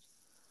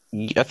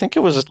 I think it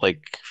was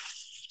like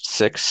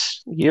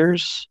 6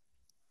 years,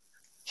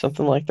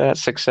 something like that,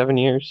 6, 7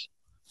 years.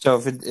 So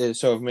if It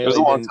was a Melee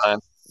long didn't time.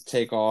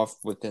 take off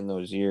within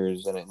those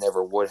years, then it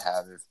never would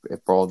have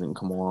if Brawl didn't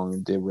come along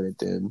and did what it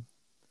did.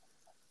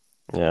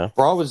 Yeah.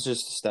 Brawl was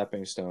just a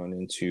stepping stone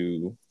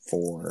into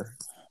 4,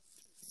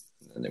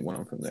 and they went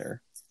on from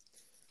there.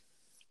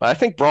 But I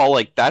think Brawl,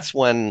 like that's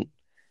when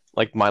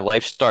like my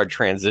life started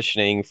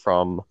transitioning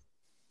from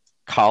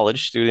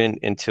college student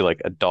into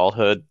like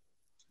adulthood.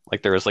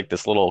 Like there was like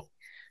this little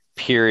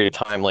period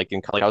of time, like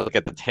I was like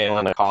at the tail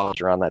end of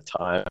college around that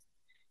time,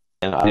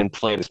 and I didn't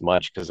play it as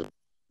much because of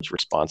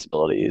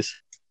responsibilities.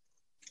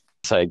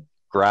 So I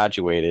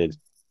graduated,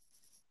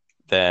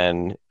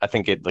 then I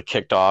think it like,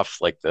 kicked off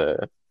like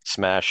the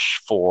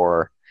Smash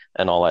 4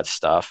 and all that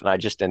stuff, and I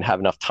just didn't have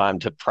enough time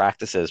to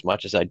practice as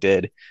much as I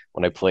did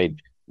when I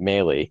played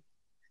Melee.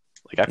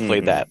 Like I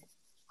played Mm-hmm. that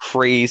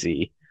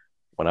crazy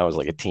when I was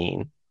like a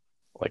teen,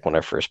 like when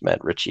I first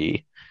met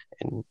Richie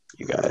and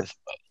you guys.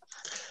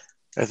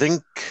 I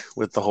think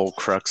with the whole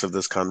crux of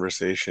this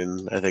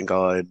conversation, I think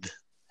all I'd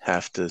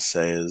have to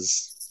say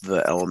is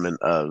the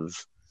element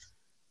of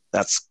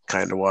that's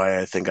kind of why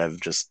I think I've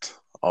just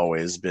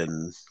always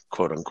been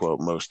quote unquote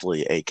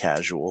mostly a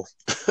casual.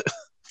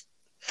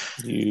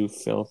 You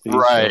filthy,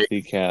 Right.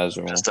 filthy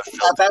casual. Just a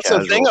filthy That's the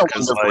thing casual I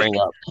because wanted to bring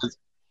up.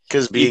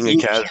 because being a You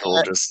casual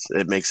can't, just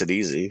it makes it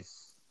easy.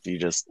 You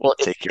just well,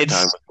 take your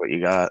time with what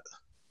you got.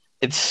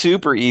 it's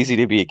super easy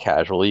to be a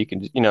casual. You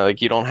can,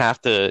 like you don't have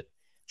to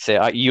say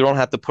you don't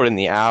have to put in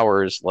the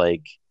hours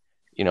like,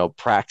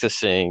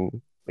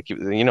 practicing. Like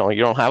you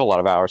don't have a lot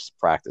of hours to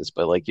practice,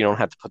 but like you don't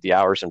have to put the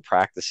hours in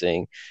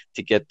practicing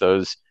to get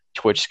those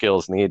Twitch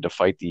skills needed to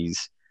fight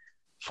these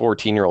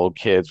 14-year-old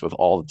kids with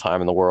all the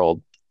time in the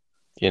world,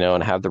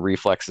 and have the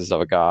reflexes of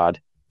a god.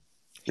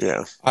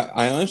 Yeah.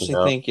 I honestly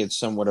Yeah. think it's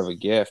somewhat of a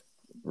gift,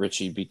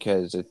 Richie,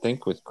 because I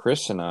think with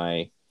Chris and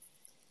I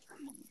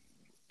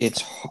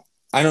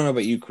don't know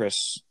about you,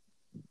 Chris,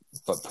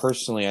 but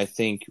personally, I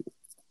think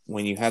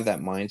when you have that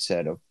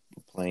mindset of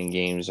playing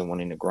games and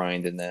wanting to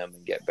grind in them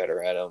and get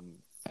better at them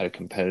at a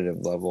competitive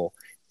level,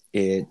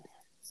 it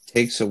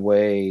takes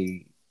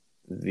away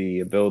the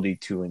ability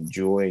to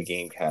enjoy a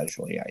game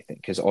casually, I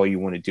think, because all you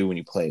want to do when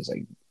you play is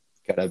like,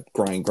 gotta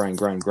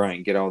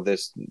grind, get all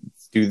this,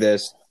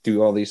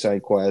 do all these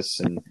side quests.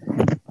 And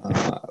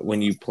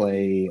when you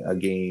play a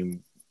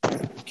game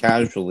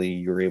casually,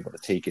 you're able to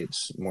take it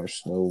more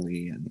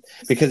slowly, and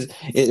because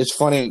it's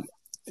funny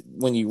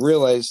when you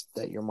realize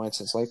that your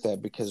mindset's like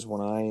that. Because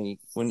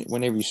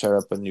whenever you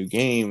start up a new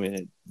game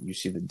and you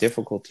see the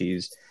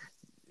difficulties,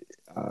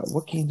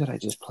 what game did I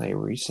just play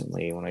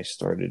recently when I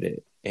started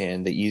it?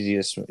 And the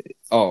easiest,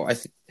 I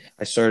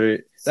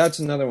started. That's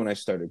another one I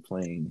started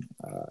playing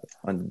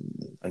on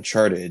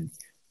Uncharted,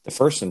 the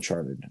first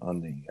Uncharted on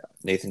the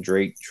Nathan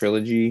Drake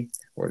trilogy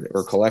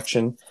or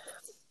collection.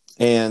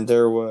 And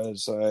there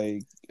was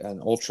like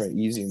an ultra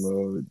easy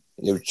mode.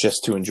 It was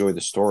just to enjoy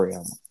the story.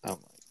 I'm like,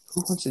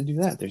 who wants to do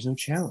that? There's no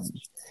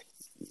challenge.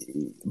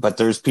 But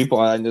there's people,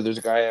 I know there's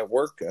a guy at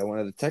work, one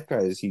of the tech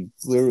guys, he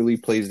literally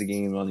plays the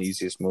game on the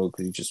easiest mode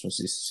because he just wants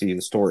to see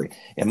the story.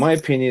 In my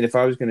opinion, if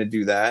I was going to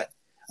do that,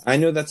 I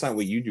know that's not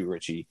what you do,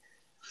 Richie.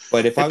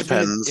 But if I was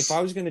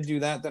going to do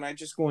that, then I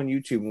just go on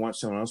YouTube and watch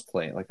someone else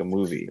play it like a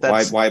movie.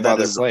 Why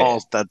bother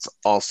playing? That's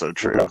also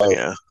true. Right.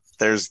 Yeah.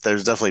 There's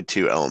definitely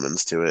two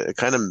elements to it. It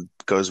kind of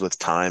goes with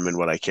time and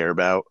what I care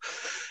about.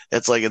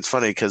 It's like it's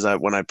funny because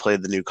when I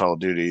played the new Call of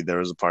Duty, there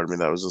was a part of me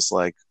that was just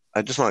like,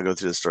 I just want to go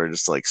through the story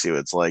just to like see what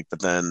it's like.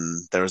 But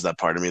then there was that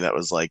part of me that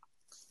was like,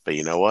 but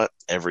you know what?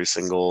 Every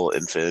single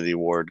Infinity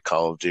Ward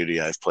Call of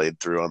Duty I've played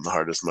through on the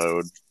hardest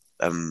mode,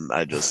 and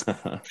I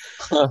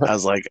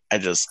was like,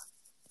 this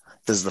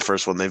is the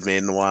first one they've made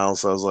in a while,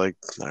 so I was like,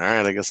 all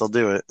right, I guess I'll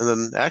do it. And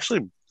then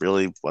actually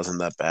really wasn't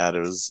that bad.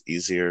 It was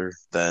easier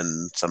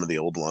than some of the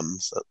old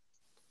ones.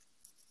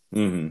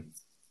 Mm-hmm.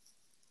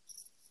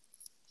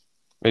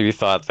 Maybe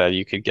thought that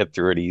you could get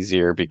through it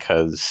easier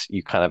because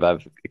you kind of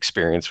have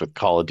experience with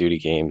Call of Duty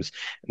games,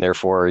 and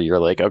therefore you're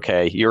like,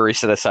 okay, you already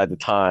set aside the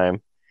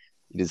time.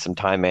 You did some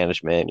time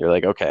management. You're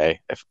like, okay,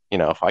 if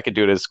I could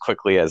do it as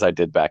quickly as I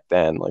did back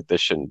then, like this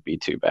shouldn't be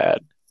too bad,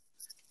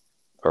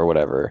 or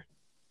whatever.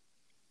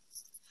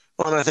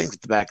 Well, and I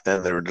think back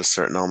then there were just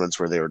certain elements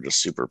where they were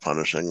just super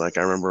punishing. Like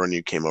I remember when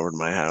you came over to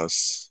my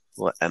house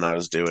and I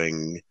was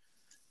doing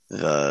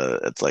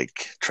it's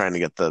like trying to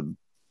get the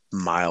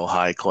Mile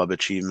High Club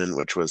achievement,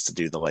 which was to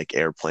do the like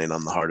airplane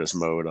on the hardest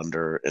mode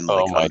under a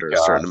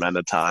certain amount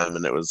of time,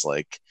 and it was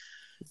like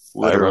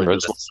literally I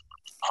the most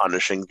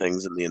punishing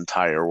things in the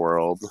entire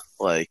world.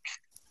 Like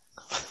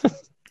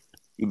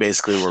you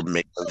basically were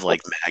made of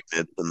like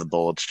magnets, and the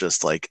bullets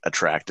just like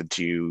attracted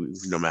to you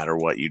no matter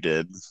what you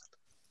did.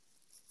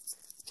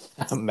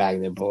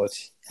 Magnet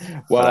bullets.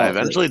 Well, but I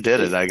eventually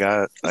did it. I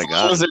got as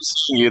long as they're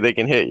seeing you, they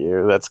can hit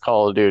you. That's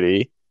Call of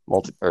Duty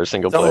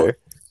single Don't player.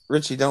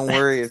 Richie, don't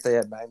worry if they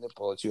have magnet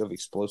bullets. You have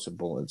explosive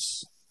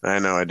bullets. I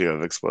know I do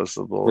have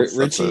explosive bullets.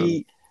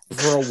 Richie,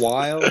 for a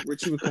while,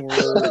 Richie would come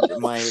over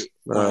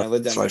when I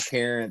lived at my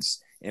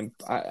parents, and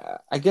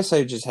I guess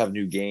I just have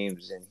new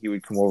games, and he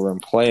would come over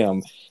and play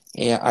them.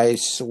 And I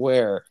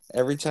swear,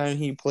 every time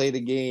he played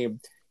a game,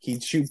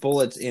 he'd shoot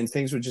bullets, and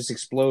things would just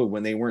explode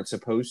when they weren't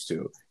supposed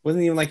to. It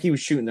wasn't even like he was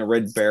shooting a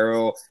red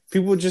barrel.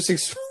 People would just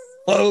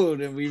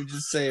explode, and we would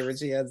just say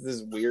Richie has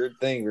this weird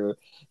thing where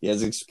he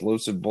has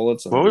explosive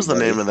bullets. What was the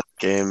name of that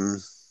game?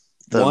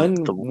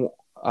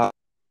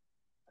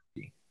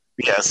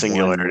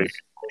 Singularity.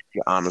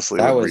 Honestly,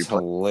 that was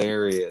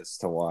hilarious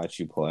to watch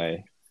you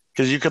play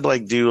because you could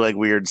like do like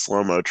weird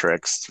slow-mo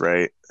tricks,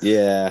 right?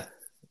 Yeah.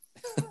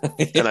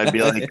 And I'd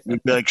be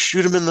like,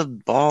 shoot him in the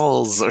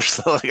balls or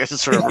something. I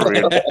just remember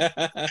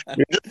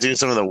we just do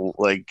some of the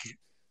like.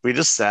 We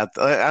just sat.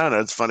 I don't know.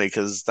 It's funny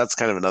because that's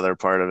kind of another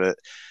part of it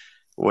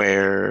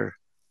where.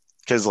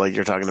 Because like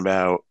you're talking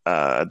about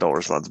adult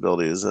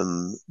responsibilities,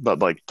 but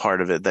like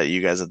part of it that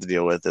you guys have to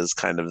deal with is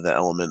kind of the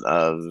element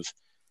of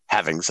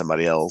having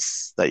somebody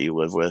else that you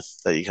live with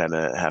that you kind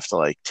of have to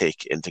like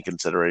take into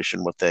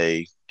consideration what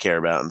they care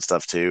about and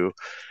stuff too.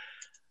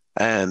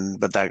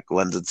 But that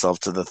lends itself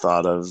to the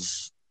thought of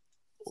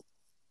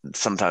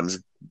sometimes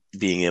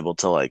being able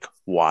to like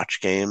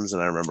watch games.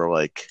 And I remember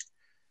like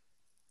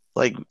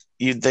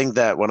you'd think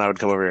that when I would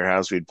come over to your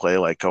house we'd play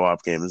like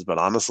co-op games, but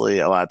honestly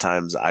a lot of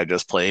times I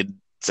just played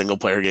single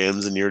player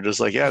games and you're just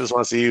like, yeah, I just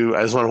want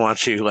to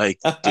watch you like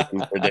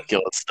doing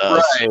ridiculous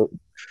stuff. Right.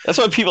 That's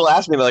why people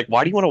ask me, like,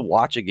 why do you want to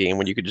watch a game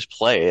when you could just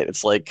play it?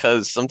 It's like,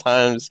 because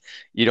sometimes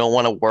you don't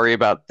want to worry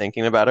about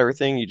thinking about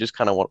everything. You just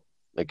kind of want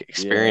like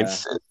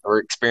experience it or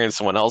experience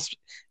someone else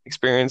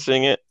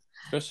experiencing it.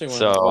 Especially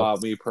when,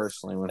 me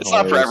personally, when it's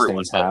not for everyone,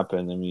 things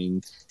happen. I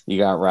mean, you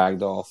got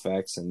ragdoll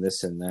effects and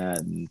this and that.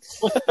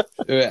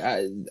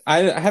 And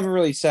I haven't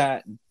really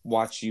sat and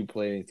watched you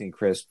play anything,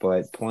 Chris,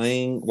 but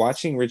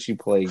watching Richie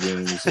play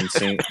games and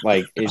seeing,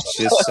 like, it's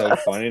just so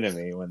funny to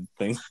me when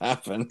things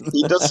happen.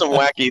 He does some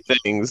wacky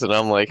things, and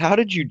I'm like, how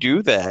did you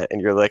do that?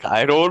 And you're like,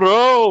 I don't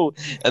know.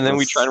 And then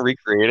we try and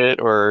recreate it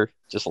or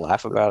just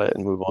laugh about it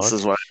and move on. This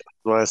is why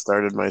I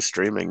started my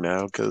streaming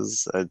now,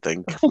 because I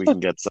think we can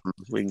get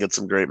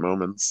some great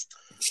moments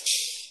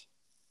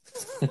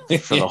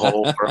for the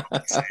whole world.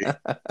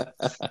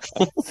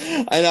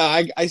 I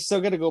know. I still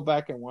got to go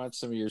back and watch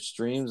some of your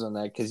streams on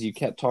that because you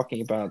kept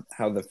talking about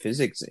how the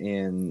physics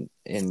in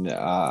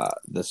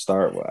the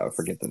Star. I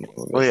forget the name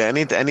of it. Well, yeah.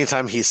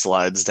 Anytime he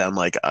slides down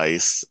like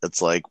ice,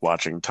 it's like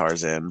watching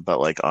Tarzan, but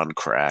like on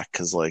crack,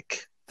 because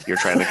like you're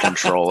trying to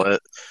control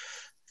it.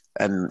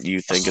 And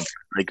you think it's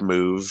like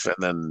move, and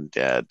then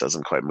it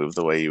doesn't quite move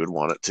the way you would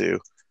want it to.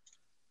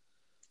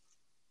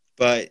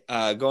 But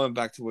going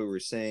back to what we were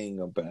saying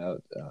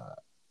about,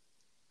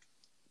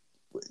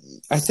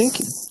 I think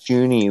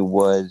Junie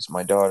was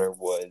my daughter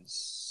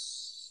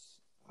was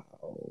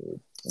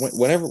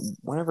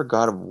whenever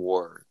God of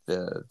War,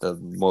 the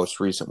most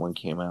recent one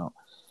came out.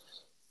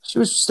 She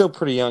was still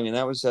pretty young, and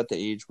that was at the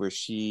age where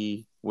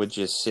she would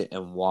just sit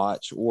and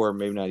watch, or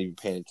maybe not even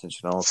paying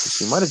attention at all, because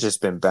she might have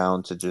just been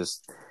bound to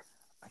just.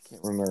 I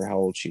can't remember how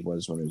old she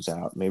was when it was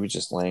out. Maybe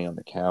just laying on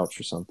the couch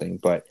or something.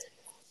 But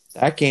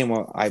that game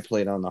I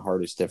played on the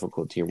hardest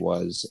difficulty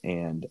was,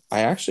 and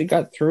I actually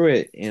got through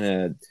it in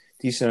a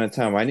decent amount of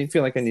time. I didn't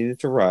feel like I needed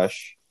to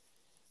rush.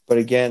 But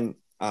again,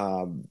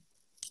 I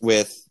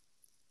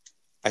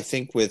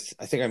think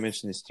I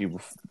mentioned this to you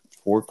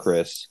before,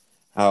 Chris,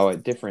 how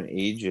at different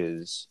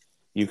ages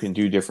you can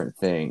do different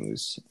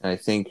things. And I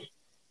think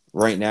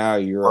right now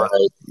you're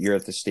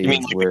at the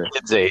stage where the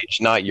kid's age,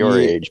 not your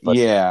age. But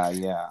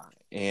yeah.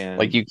 And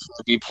like you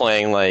could be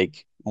playing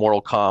like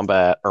Mortal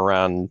Kombat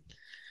around,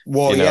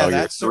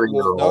 that's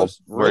 3-year-old,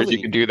 whereas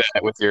you could do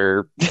that with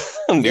your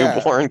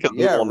newborn because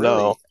people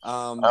know.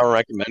 I don't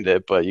recommend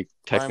it, but you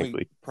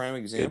technically. Prime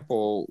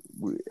example,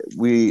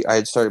 I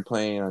had started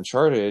playing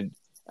Uncharted.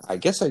 I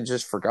guess I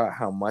just forgot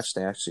how much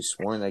they actually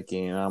swore in that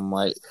game. I'm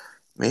like,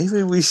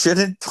 maybe we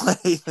shouldn't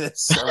play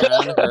this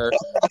around her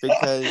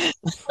because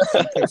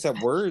she picks up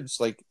words.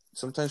 Like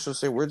sometimes she'll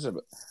say words. I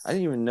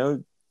didn't even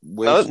know.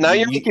 Now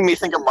you're making me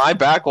think of my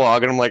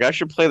backlog, and I'm like, I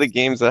should play the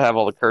games that have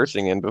all the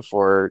cursing in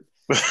before.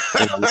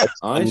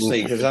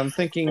 Honestly, because I'm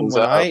thinking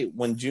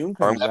when June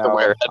comes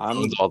out,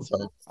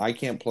 I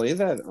can't play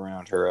that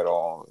around her at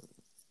all,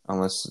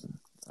 unless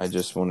I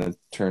just want to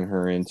turn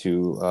her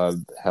into a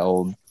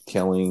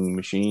hell-killing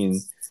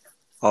machine.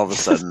 All of a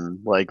sudden,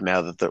 like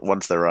now that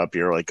once they're up,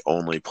 you're like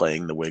only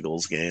playing the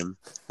Wiggles game.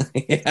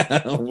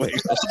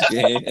 Wiggles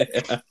game.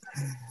 Yeah.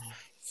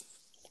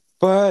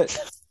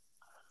 But.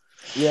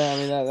 Yeah, I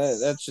mean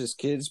that's just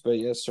kids, but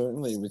yeah,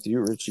 certainly with you,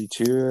 Richie,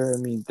 too. I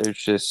mean, there's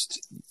just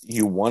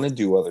you want to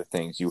do other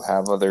things, you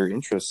have other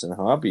interests and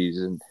hobbies,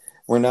 and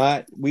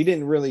we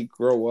didn't really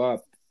grow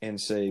up and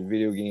say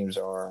video games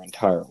are our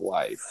entire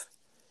life.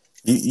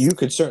 You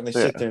could certainly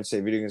sit there and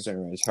say video games are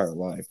our entire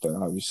life, but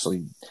obviously,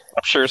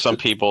 I'm sure some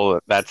people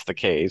that's the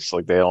case.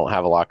 Like they don't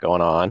have a lot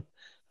going on.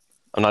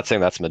 I'm not saying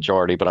that's the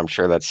majority, but I'm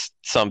sure that's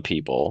some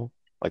people.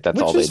 Like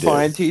that's all Which they is do.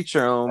 fine. Teach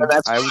your And own.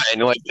 that's I would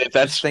fine. Like if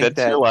just think that's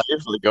that. your life,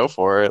 like, go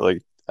for it.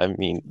 Like I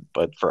mean,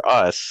 but for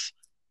us,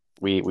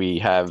 we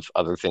have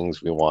other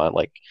things we want,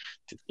 like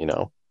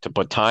to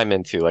put time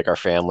into, like our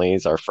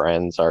families, our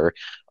friends, our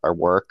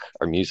work,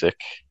 our music.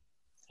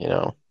 You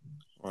know,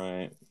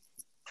 Right. it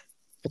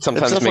It's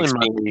sometimes definitely makes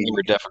being a my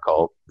gamer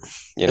difficult.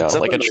 it's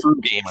Like a definitely true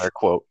gamer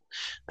quote.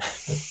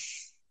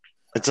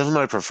 it's definitely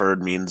my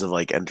preferred means of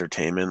like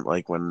entertainment.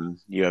 Like when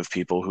you have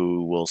people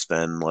who will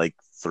spend like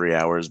 3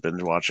 hours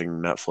binge watching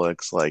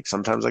Netflix. Like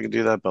sometimes I could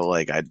do that, but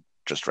like I'd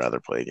just rather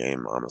play a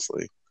game,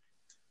 honestly.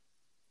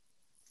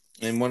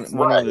 And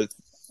Right.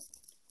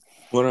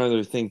 one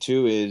other thing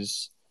too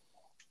is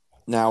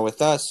now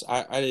with us,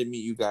 I didn't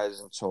meet you guys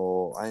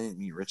until I didn't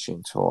meet Richie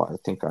until I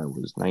think I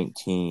was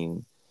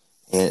 19.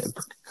 And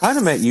kind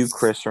of met you,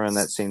 Chris, around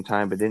that same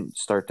time, but didn't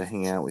start to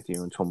hang out with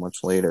you until much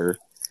later.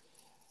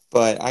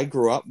 But I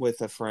grew up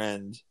with a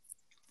friend,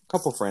 a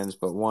couple friends,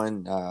 but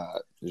one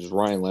is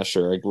Ryan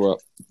Lesher. I grew up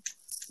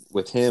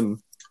with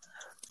him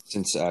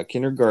since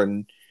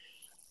kindergarten.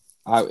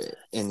 I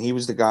and he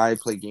was the guy I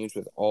played games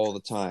with all the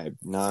time,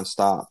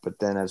 nonstop. But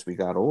then as we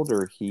got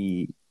older,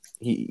 he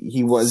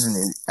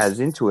wasn't as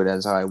into it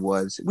as I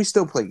was. We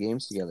still play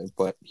games together,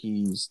 but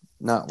he's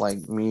not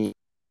like me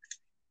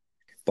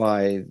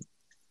by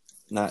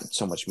not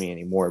so much me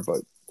anymore,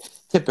 but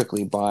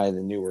typically by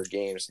the newer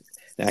games.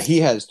 Now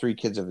he has 3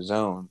 kids of his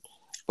own,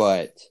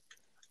 but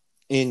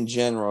in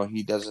general,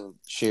 he doesn't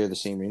share the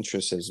same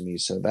interests as me.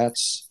 So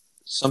that's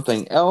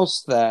something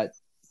else that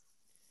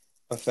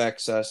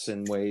affects us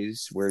in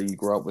ways where you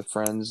grow up with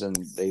friends and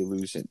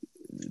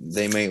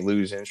they may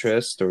lose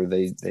interest or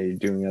they're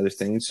doing other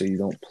things, so you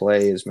don't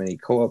play as many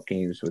co-op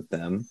games with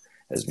them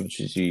as much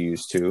as you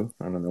used to.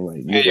 I don't know what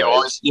Yeah, you you guys.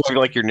 always you have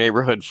like your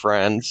neighborhood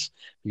friends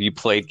you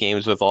played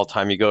games with all the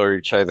time. You go to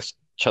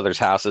each other's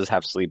houses,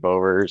 have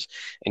sleepovers,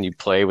 and you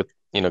play with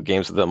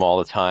games with them all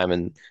the time.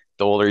 And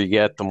the older you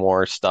get, the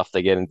more stuff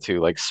they get into,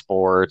 like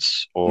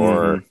sports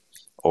Mm-hmm.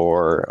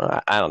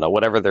 or I don't know,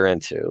 whatever they're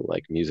into,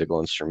 like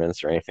musical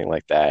instruments or anything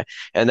like that.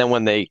 And then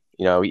when they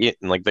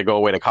like they go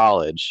away to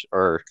college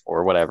or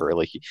whatever,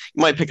 like you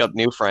might pick up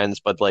new friends,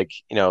 but like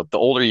the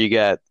older you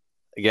get,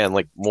 again,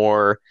 like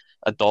more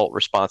adult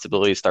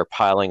responsibilities start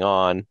piling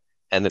on,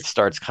 and it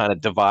starts kind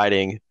of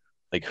dividing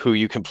like who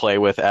you can play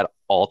with at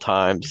all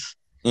times.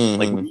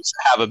 Like we Mm-hmm. used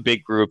to have a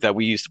big group that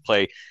we used to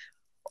play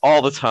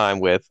all the time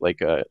with, like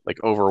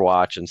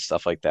Overwatch and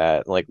stuff like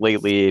that. Like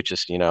lately, it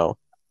just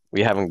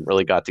we haven't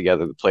really got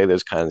together to play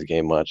those kinds of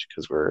game much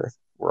because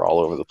we're all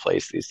over the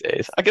place these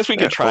days. I guess we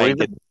Yeah, could try well,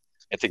 and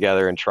get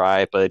together and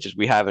try it, but it just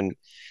we haven't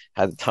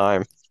had the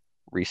time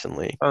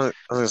recently. I was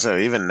gonna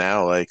say even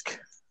now,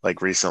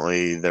 like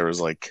recently there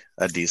was like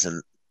a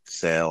decent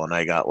sale, and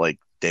I got like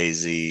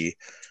Daisy,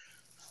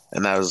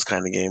 and that was the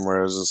kind of game where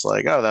I was just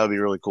like, oh, that would be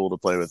really cool to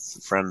play with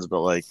friends,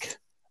 but like,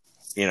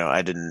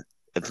 I didn't.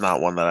 It's not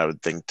one that I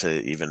would think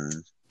to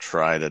even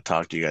try to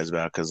talk to you guys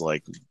about because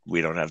like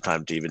we don't have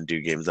time to even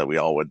do games that we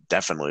all would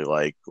definitely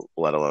like,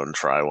 let alone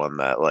try one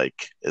that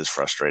like is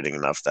frustrating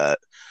enough that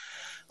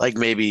like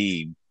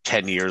maybe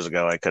 10 years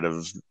ago I could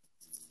have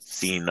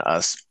seen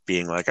us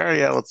being like, oh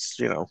yeah, let's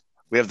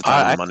we have the time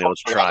and I the money, totally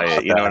let's forgot try it.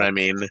 about You know what that. I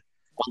mean? Like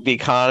the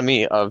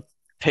economy of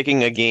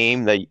picking a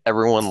game that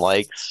everyone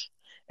likes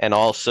and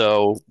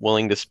also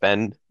willing to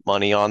spend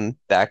money on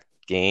that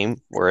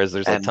game, whereas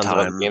there's like And tons of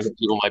other time. games that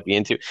people might be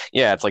into.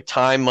 Yeah, it's like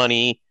time,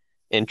 money,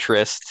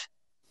 interest.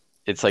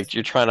 It's like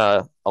you're trying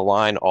to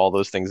align all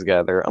those things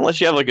together, unless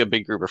you have like a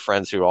big group of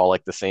friends who all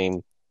like the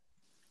same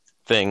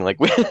thing. Like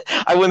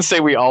I wouldn't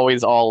say we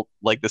always all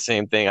like the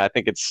same thing. I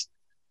think it's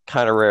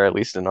kind of rare, at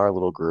least in our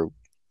little group,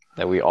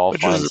 that we all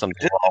Which is find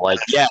something we're all like,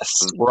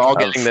 yes, we're all of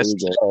getting this free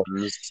today.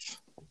 games.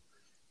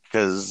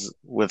 Because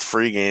with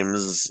free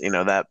games,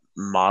 that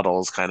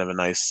model is kind of a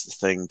nice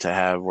thing to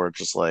have where it's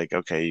just like,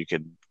 okay, you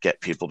could get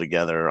people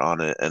together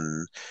on it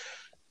and,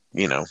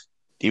 you know,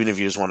 even if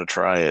you just want to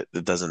try it,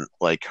 it doesn't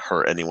like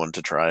hurt anyone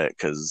to try it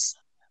because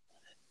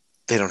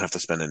they don't have to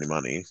spend any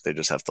money. They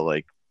just have to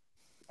like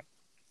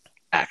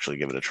actually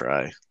give it a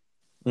try.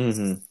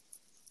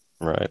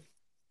 Mm-hmm. Right.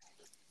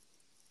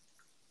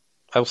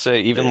 I will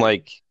say But even yeah.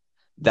 like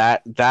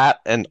that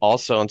and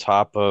also on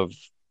top of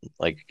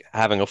like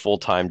having a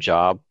full-time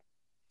job,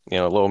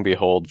 lo and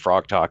behold,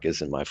 Frog Talk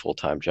isn't my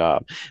full-time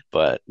job,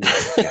 but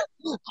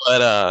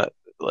but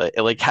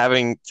like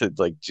having to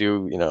like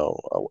do,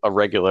 a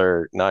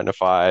regular 9 to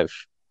 5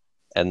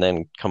 and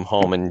then come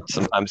home and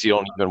sometimes you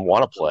don't even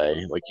want to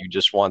play. Like you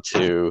just want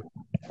to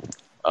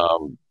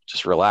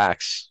just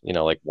relax,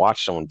 like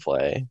watch someone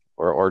play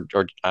or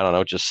I don't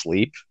know, just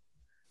sleep.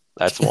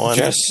 That's one.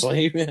 Just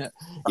sleep.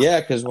 Yeah,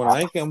 because when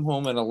I come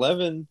home at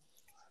 11,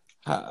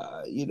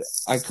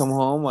 I come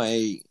home.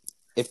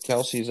 If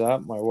Kelsey's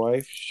up, my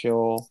wife,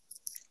 she'll.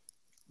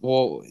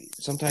 Well,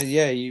 sometimes,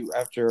 yeah, you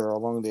after a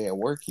long day at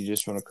work, you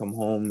just want to come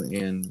home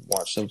and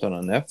watch something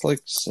on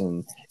Netflix.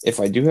 And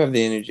if I do have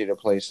the energy to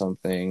play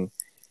something,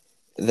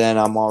 then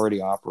I'm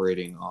already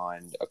operating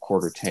on a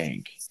quarter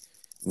tank.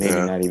 maybe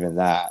Yeah. not even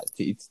that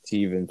to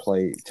even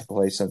play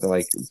something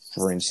like,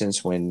 for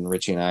instance, when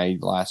Richie and I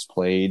last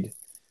played,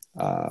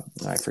 I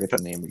forget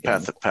the name again.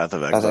 Path of Path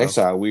of Exile.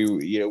 Exile.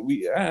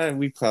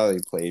 We probably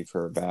played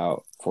for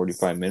about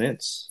 45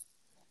 minutes,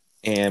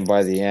 and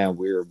by the end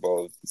we were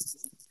both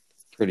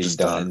pretty Just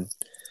done.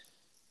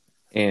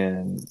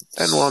 And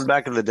well,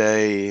 back in the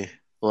day,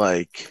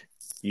 like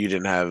you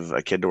didn't have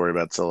a kid to worry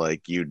about, so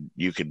like you'd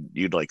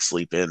like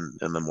sleep in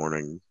the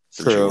morning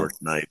since you True.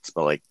 worked nights,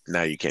 but like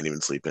now you can't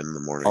even sleep in the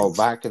morning. Oh,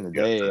 back in the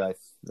day,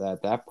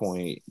 at that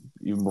point,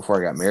 even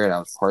before I got married, I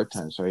was part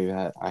time, so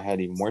I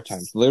had even more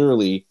time.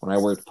 Literally, when I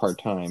worked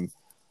part time,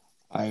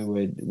 I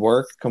would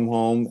work, come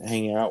home,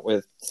 hang out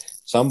with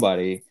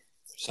somebody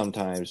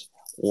sometimes,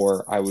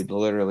 or I would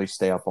literally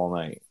stay up all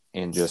night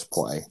and just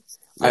play.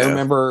 Yeah. I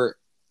remember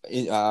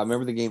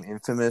the game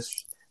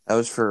Infamous. That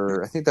was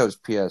I think that was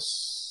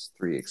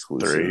PS3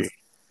 exclusive.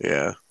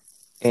 Yeah.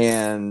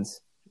 And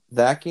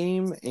that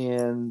game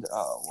and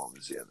what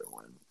was the other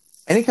one?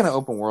 Any kind of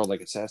open world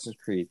like Assassin's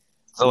Creed.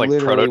 So like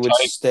literally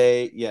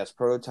Prototype?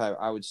 Prototype.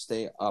 I would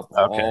stay up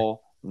Okay.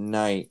 all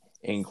night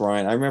and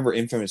grind. I remember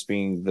Infamous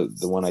being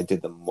the one I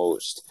did the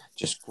most.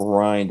 Just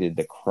grinded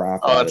the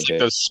crap out It's of like it.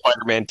 those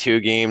Spider-Man 2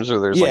 games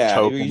where there's like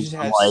tokens you just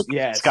had,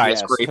 and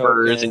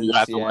skyscrapers, and you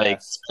have to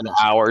like spend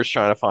hours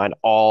trying to find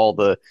all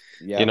the,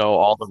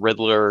 all the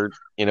Riddler,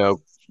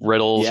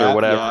 riddles or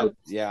whatever.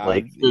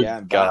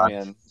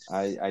 Batman.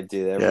 I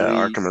did every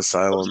Arkham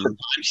Asylum.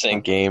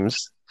 Sync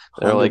games.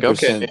 They're like,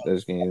 okay,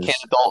 those games. I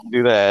can't adult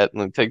do that,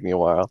 and it'd take me a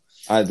while.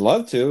 I'd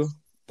love to,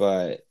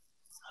 but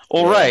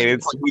right,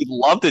 it's like we'd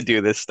love to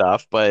do this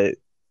stuff, but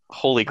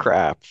holy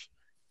crap!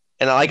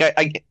 And like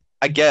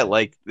I get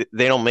like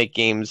they don't make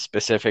games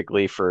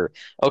specifically for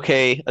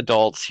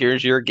adults.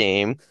 Here's your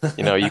game.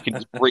 You can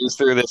just breeze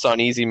through this on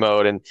easy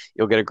mode and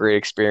you'll get a great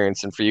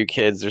experience. And for you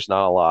kids, there's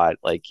not a lot.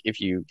 Like if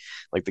you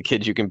like the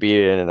kids, you can beat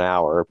it in an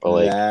hour. But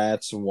like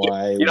that's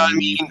why you know what I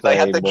mean. They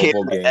have the kids,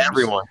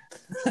 everyone.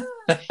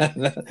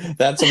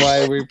 That's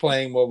why we're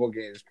playing mobile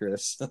games,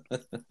 Chris.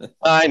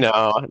 I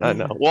know.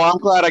 Well, I'm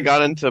glad I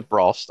got into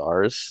Brawl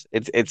Stars.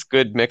 It's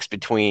good mix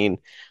between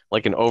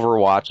like an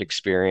Overwatch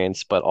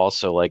experience, but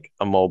also like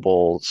a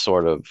mobile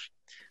sort of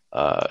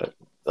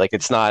like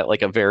it's not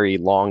like a very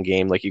long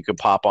game. Like you could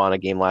pop on a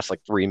game lasts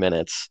like 3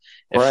 minutes,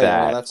 if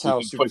that. Well, that's how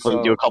you can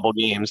quickly do a couple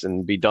games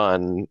and be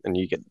done, and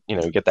you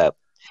get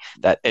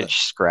that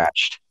itch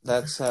scratched.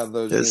 That's how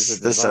those games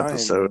are this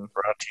episode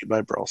brought to you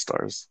by Brawl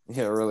Stars.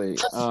 Yeah, really.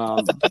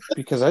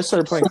 Because I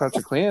started playing Clash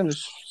of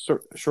Clans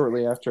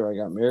shortly after I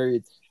got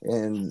married,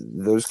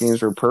 and those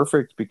games were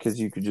perfect because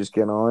you could just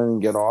get on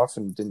and get off,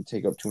 and it didn't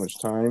take up too much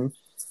time.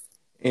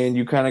 And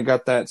you kind of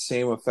got that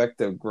same effect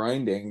of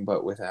grinding,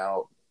 but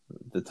without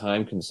the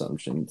time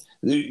consumption.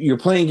 You're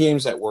playing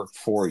games that work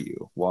for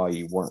you while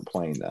you weren't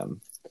playing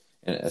them,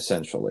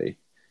 essentially.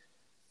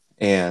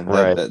 And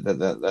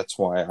that's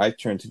why I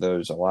turned to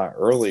those a lot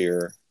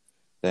earlier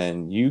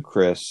than you,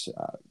 Chris,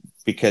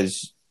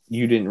 because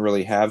you didn't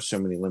really have so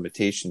many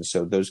limitations.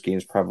 So those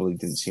games probably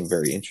didn't seem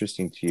very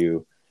interesting to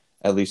you,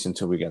 at least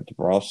until we got to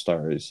Brawl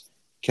Stars,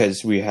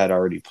 because we had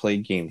already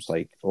played games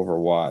like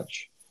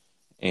Overwatch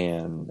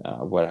and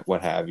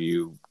what have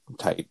you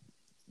type,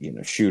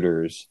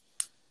 shooters,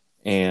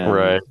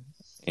 and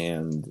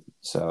and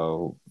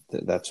so.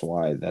 That's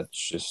why that's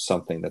just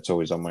something that's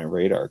always on my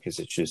radar because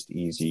it's just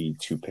easy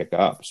to pick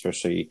up,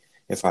 especially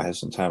if I have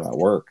some time at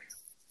work.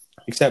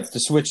 Except the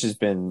Switch has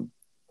been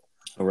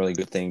a really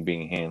good thing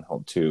being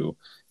handheld too,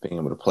 being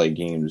able to play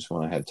games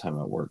when I have time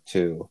at work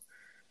too.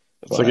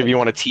 It's like if you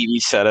want a TV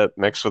setup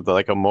mixed with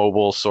like a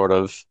mobile sort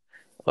of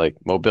like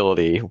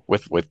mobility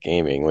with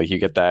gaming, like you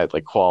get that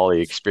like quality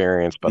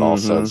experience, but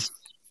also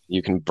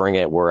you can bring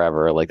it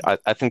wherever. Like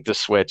I think the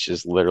Switch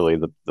is literally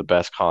the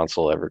best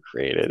console ever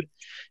created.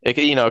 It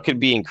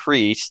could be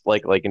increased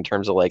like in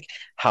terms of like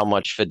how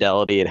much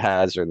fidelity it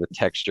has or the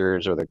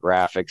textures or the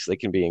graphics, they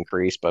can be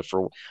increased, but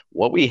for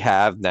what we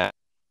have now,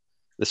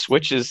 the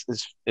Switch is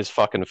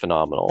fucking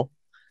phenomenal.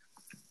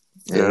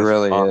 It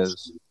really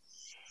is.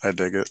 I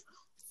dig it.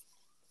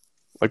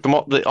 Like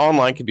the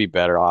online could be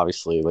better,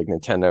 obviously. Like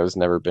Nintendo's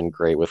never been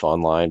great with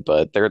online,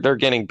 but they're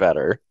getting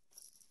better.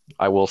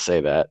 I will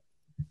say that.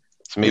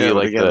 So maybe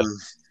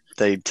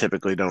they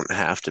typically don't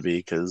have to be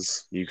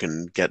because you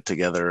can get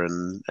together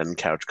and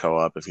couch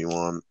co-op if you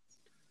want.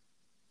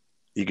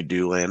 You could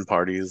do LAN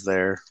parties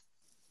there.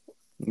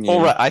 Yeah.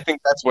 Well, right. I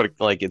think that's what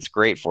it's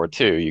great for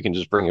too. You can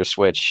just bring your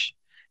Switch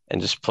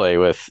and just play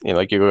with,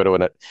 like you go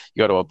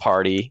to a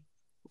party,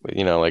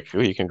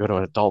 you can go to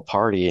an adult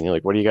party and you're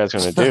like, what are you guys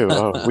going to do?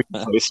 Oh, we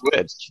can play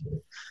Switch.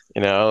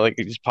 Like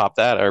you just pop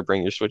that or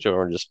bring your Switch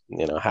over and just,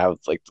 have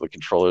like the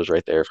controllers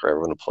right there for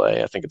everyone to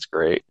play. I think it's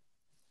great.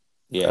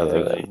 Yeah,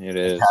 it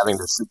is. Having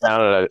to sit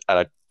down at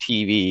a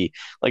TV,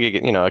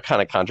 it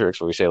kind of contradicts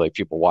what we say, like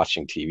people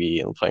watching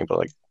TV and playing, but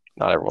like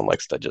not everyone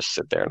likes to just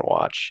sit there and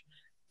watch,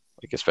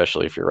 like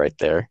especially if you're right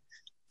there.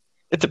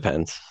 It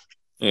depends.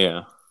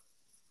 Yeah.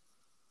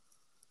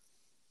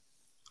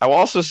 I will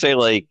also say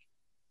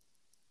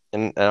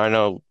and I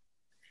know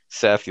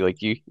Seth,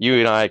 like you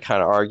and I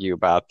kind of argue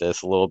about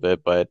this a little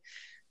bit, but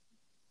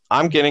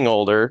I'm getting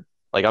older.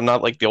 Like I'm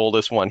not like the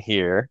oldest one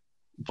here,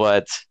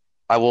 but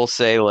I will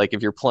say like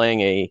if you're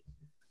playing a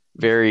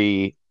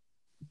very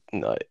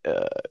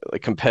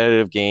like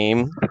competitive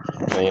game,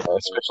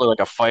 especially like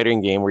a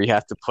fighting game where you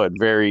have to put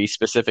very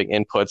specific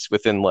inputs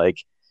within like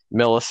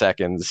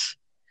milliseconds.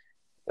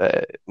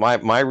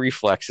 My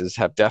reflexes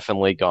have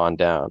definitely gone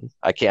down.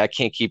 I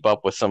can't keep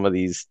up with some of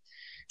these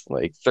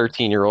like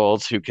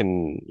 13-year-olds who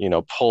can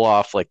pull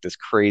off like this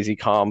crazy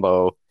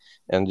combo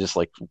and just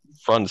like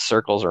run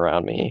circles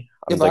around me.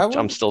 Yeah, I'm but like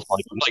I'm still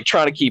like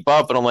trying to keep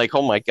up, but I'm like,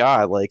 oh my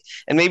god, like,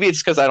 and maybe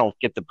it's because I don't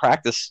get to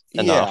practice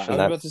yeah, enough, I and was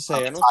that about to say,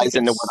 I don't ties think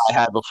into it's. what I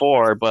had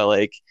before. But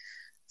like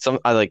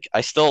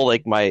I still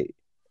like my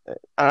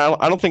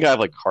I don't think I have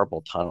like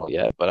carpal tunnel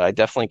yet, but I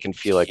definitely can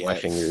feel like my Yeah.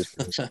 fingers.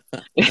 It's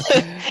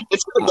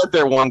gonna get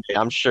there one day,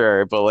 I'm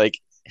sure. But like,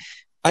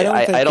 I don't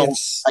I think don't,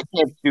 it's. I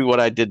can't do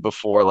what I did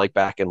before, like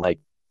back in like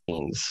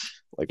teens,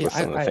 like Yeah, with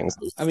some of the things.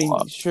 I mean,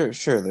 sure,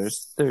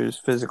 There's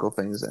physical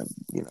things that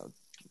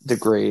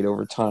degrade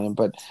over time,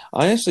 but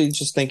I honestly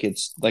just think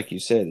it's like you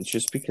said. It's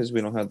just because we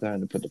don't have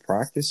time to put the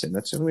practice in.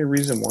 That's the only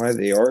reason why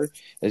they are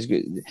as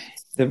good.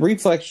 The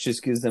reflex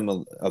just gives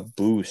them a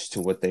boost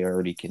to what they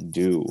already can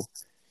do.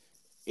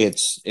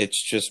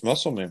 It's just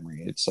muscle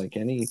memory. It's like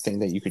anything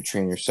that you could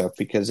train yourself.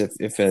 Because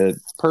if a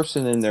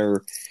person in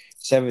their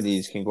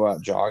 70s can go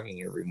out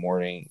jogging every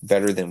morning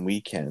better than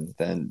we can,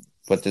 then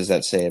what does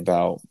that say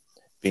about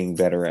being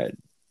better at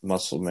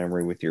muscle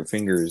memory with your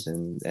fingers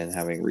and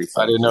having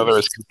I didn't know there reflexes?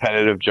 was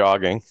competitive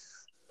jogging.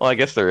 Well, I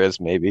guess there is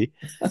maybe.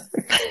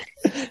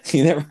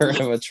 You never heard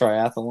of a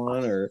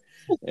triathlon or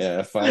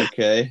a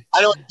 5K?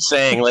 I know what you're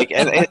saying. Like,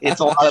 and it's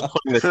a lot of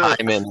putting the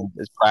time in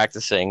is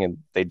practicing, and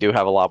they do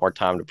have a lot more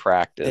time to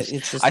practice.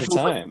 It's just I the think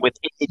time. with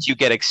age you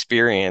get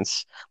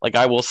experience. Like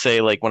I will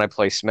say, like when I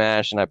play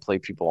Smash and I play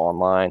people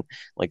online,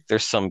 like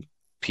there's some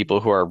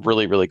people who are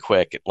really really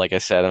quick. Like I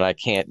said, and I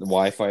can't The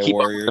Wi-Fi keep up with them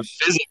warriors.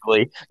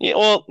 physically. Yeah,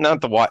 well,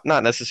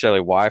 not necessarily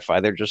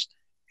Wi-Fi. They're just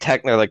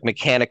they're like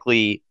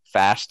mechanically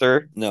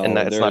faster, and No,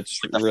 it's there not it's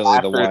just like the really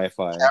the faster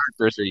Wi-Fi.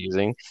 characters are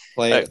using.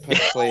 Uh,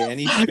 Play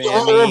any Liverpool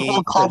spammy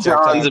Johns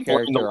projectile and blame the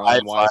character on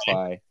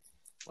Wi-Fi.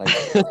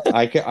 Wi-Fi.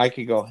 Like I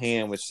could go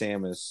ham with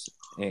Samus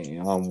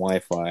on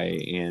Wi-Fi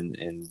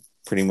and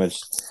pretty much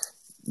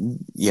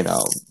you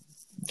know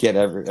get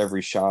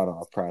every shot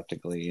off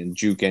practically and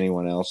juke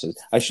anyone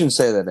else's. I shouldn't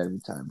say that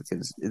every time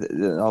because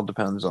it all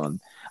depends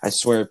on. I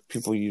swear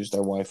people use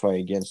their Wi-Fi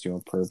against you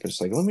on purpose.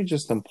 Like, let me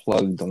just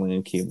unplug the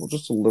LAN cable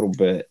just a little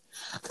bit.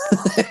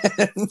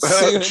 Just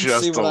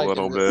a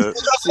little bit.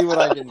 See what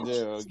I can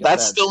do.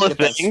 That's still a get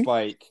that thing?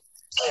 spike.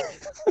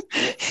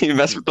 You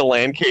mess with the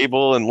LAN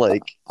cable and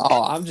like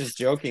Oh, I'm just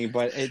joking,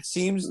 but it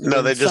seems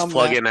No, they just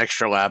plug in. in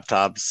extra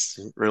laptops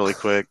really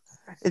quick.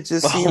 It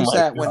just Oh seems my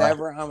that God.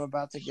 whenever I'm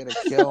about to get a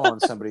kill on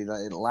somebody,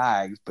 that it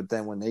lags. But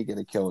then when they get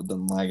a kill, it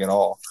doesn't lag at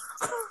all.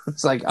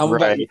 It's like I'm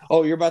about. Right.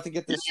 Oh, you're about to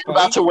get this You're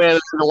about spike. to win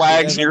the You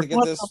lags. guys You're about to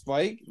get this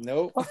spike?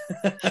 Nope.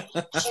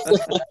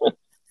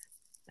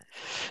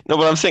 no,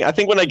 but I'm saying I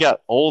think when I get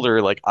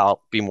older, like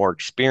I'll be more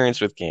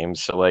experienced with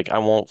games, so like I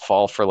won't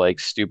fall for like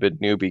stupid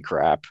newbie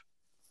crap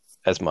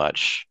as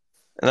much.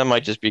 And that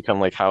might just become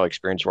like how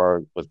experienced you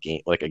are with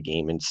game, like a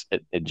game in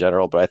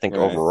general. But I think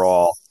Right.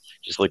 overall,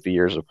 just like the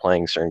years of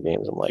playing certain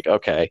games, I'm like,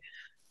 okay,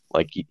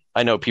 like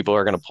I know people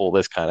are going to pull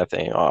this kind of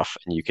thing off,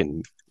 and you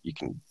can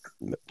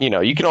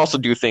also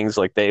do things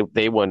like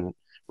they wouldn't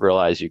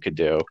realize you could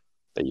do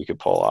that you could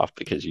pull off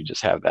because you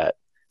just have that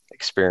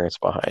experience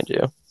behind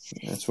you.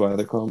 That's why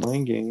they're called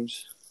mind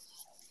games.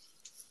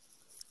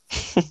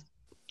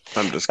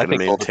 I'm just I going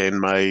to think maintain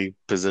my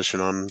position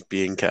on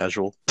being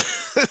casual.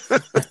 I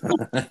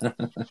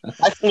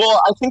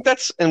think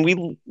that's, and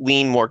we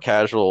lean more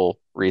casual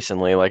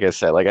recently. Like I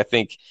said, like I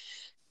think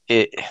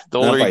the Not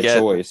older by you get,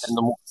 choice. and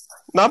the more,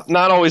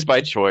 not always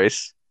by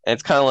choice. And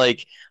it's kind of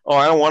like, oh,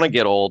 I don't want to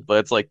get old, but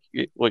it's like,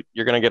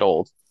 you're gonna get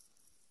old.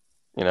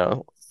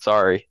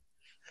 Sorry,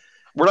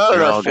 we're not in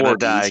You're our all gonna 40s,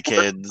 die,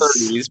 we're in kids. our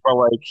 30s, but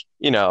like,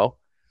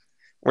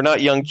 we're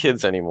not young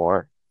kids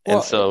anymore.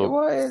 And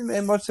so,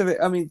 and much of it,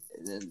 I mean,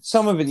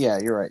 some of it, yeah,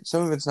 you're right.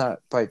 Some of it's not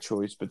by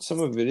choice, but some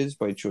of it is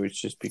by choice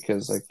just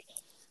because, like,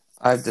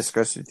 I've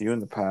discussed with you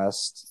in the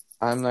past.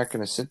 I'm not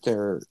going to sit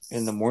there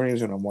in the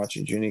mornings when I'm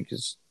watching Junie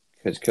because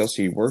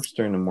Kelsey works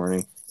during the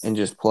morning and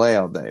just play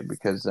all day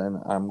because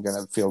then I'm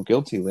going to feel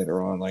guilty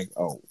later on. Like,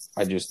 oh,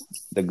 I just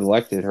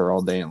neglected her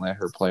all day and let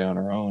her play on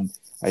her own.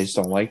 I just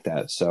don't like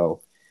that. So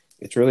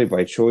it's really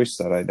by choice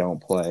that I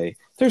don't play.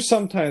 There's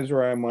some times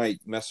where I might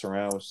mess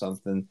around with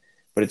something,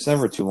 but it's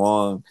never too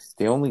long.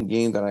 The only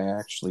game that I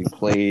actually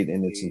played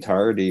in its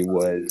entirety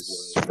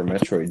was Super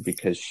Metroid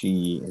because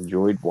she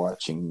enjoyed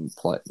watching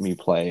me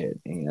play it,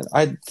 and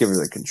I'd give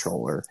her the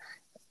controller,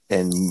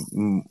 and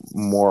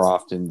more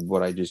often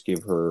would I just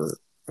give her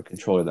a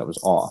controller that was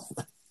off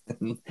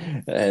and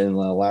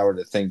allow her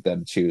to think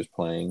that she was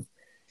playing.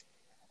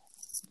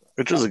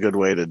 Which is a good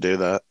way to do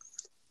that.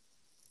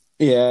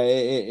 Yeah,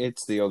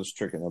 it's the oldest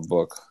trick in the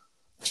book.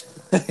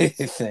 I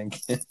think.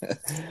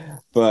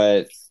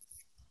 But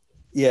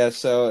yeah,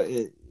 so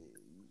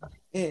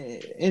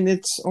and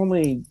it's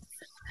only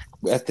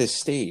at this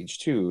stage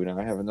too. Now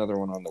I have another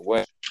one on the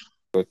way.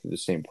 Go through the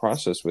same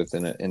process with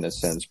in a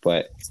sense,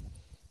 but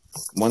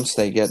once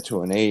they get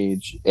to an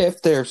age,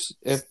 if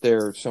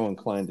they're so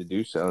inclined to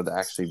do so, to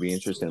actually be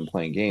interested in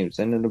playing games,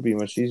 then it'll be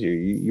much easier.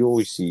 You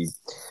always see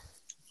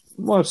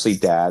mostly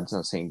dads,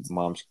 not saying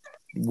moms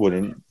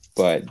wouldn't,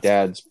 but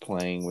dads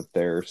playing with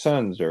their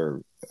sons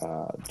or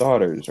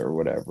daughters or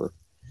whatever.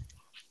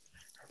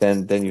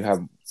 Then you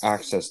have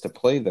access to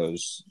play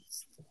those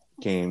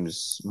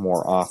games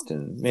more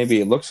often.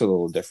 Maybe it looks a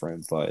little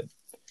different, but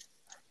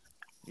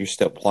you're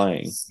still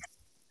playing.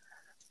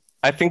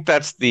 I think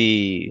that's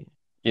the,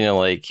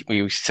 like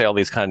we say all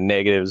these kind of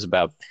negatives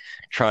about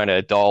trying to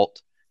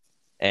adult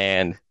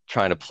and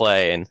trying to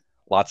play, and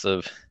lots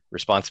of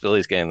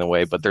responsibilities get in the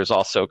way. But there's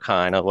also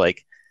kind of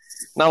like,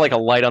 not like a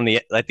light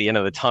at the end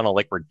of the tunnel,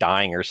 like we're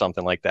dying or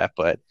something like that.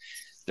 But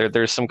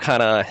there's some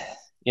kind of,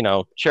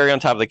 cherry on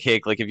top of the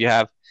cake. Like if you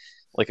have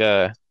like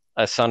a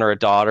son or a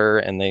daughter,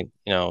 and they,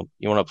 you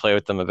want to play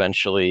with them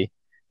eventually,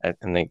 and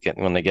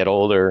when they get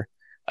older,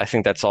 I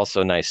think that's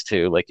also nice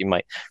too. Like you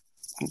might,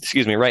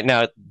 excuse me, right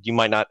now you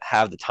might not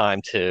have the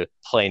time to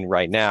play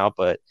right now,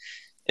 but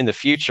in the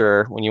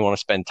future, when you want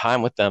to spend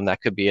time with them,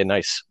 that could be a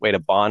nice way to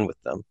bond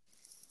with them.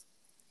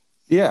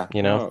 Yeah,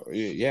 You know? no,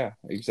 yeah,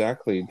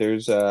 exactly.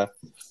 There's at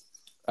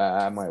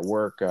my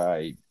work,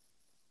 I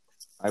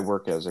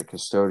work as a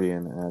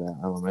custodian at an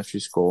elementary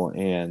school,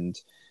 and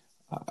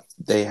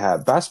they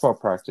have basketball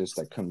practice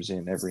that comes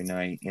in every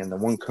night. And the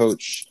one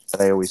coach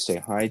that I always say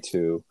hi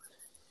to,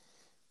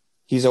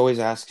 he's always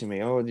asking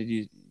me, "Oh, did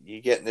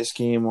you get this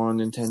game on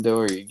Nintendo?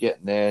 Or are you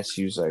getting this?"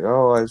 He was like,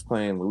 "Oh, I was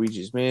playing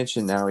Luigi's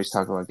Mansion." Now he's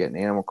talking about getting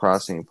Animal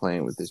Crossing and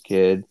playing with his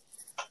kid,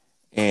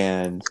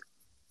 and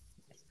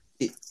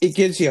it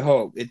gives you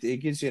hope.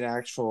 It gives you an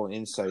actual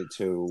insight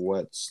to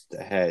what's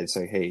ahead. It's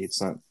like, hey, it's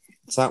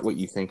not what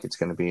you think it's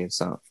going to be. It's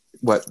not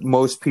what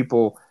most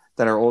people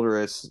that are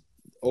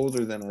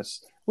older than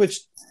us,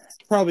 which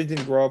probably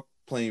didn't grow up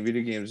playing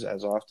video games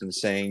as often,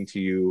 saying to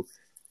you,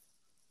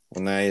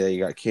 "Well, now that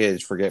you got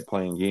kids, forget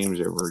playing games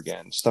ever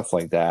again." Stuff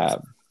like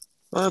that.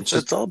 Well, It's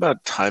just it's all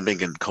about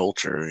timing and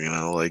culture,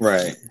 like,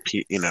 right.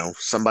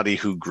 somebody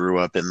who grew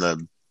up in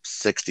the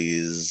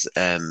 60s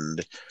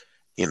and,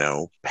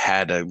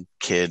 had a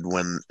kid in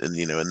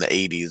the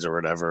 80s or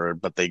whatever,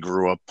 but they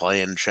grew up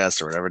playing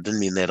chess or whatever. It didn't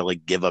mean they had to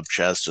like give up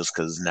chess just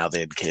because now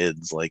they had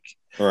kids. Like,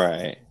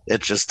 Right.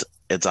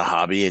 it's a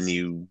hobby, and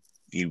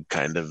you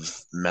kind of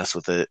mess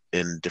with it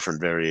in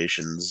different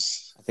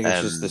variations. I think it's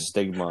And just the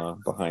stigma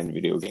behind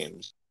video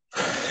games.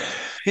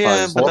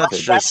 yeah, but Well,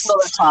 that's That's just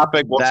another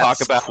topic we'll talk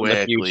that's about in the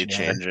quickly future.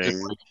 changing.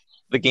 Just like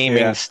the gaming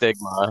Yeah.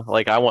 stigma.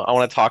 Like I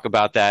want to talk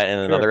about that in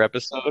Sure. another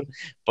episode,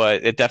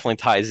 but it definitely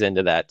ties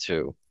into that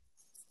too.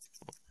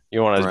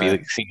 You want to be Right.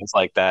 like scenes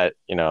like that,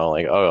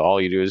 like, oh, all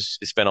you do is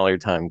spend all your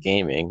time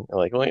gaming. You're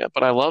like, well, yeah,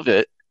 but I love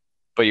it.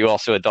 But you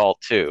also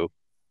adult too.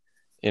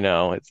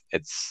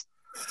 It's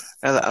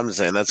And I'm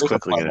saying that's there's a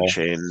quickly fun going to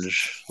way.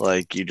 change.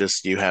 Like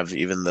you have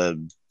even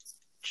the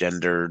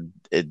gender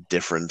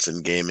difference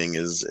in gaming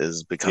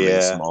is becoming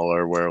Yeah.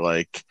 smaller. Where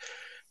like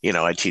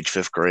I teach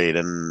fifth grade,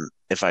 and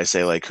if I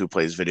say like who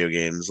plays video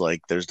games,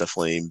 like there's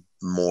definitely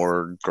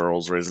more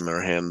girls raising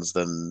their hands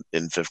than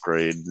in fifth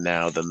grade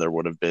now than there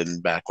would have been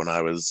back when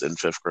I was in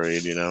fifth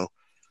grade.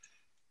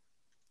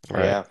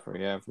 Right.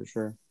 Yeah, for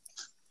sure.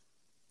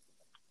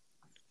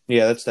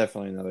 Yeah, that's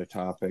definitely another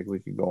topic we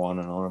could go on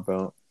and on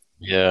about.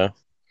 Yeah.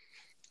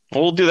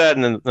 Well, we'll do that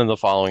in the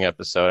following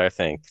episode. I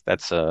think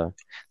that's a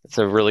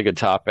really good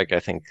topic. I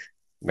think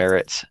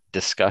merits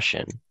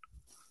discussion.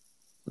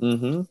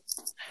 Mm-hmm.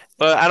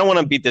 But I don't want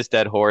to beat this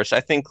dead horse.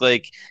 I think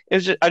like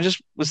I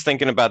just was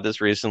thinking about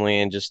this recently,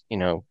 and just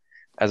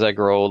as I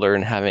grow older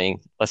and having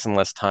less and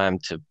less time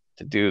to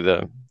do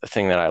the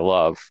thing that I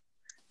love,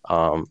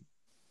 um,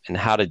 and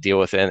how to deal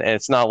with it. And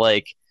it's not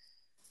like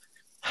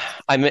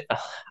I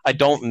I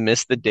don't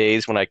miss the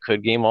days when I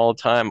could game all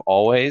the time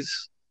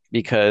always,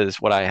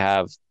 because what I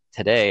have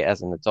today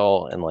as an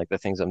adult and like the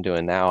things I'm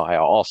doing now, I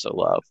also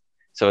love.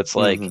 So it's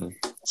like Mm-hmm.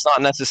 it's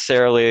not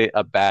necessarily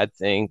a bad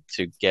thing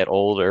to get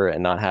older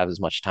and not have as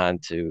much time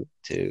to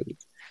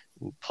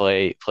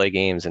play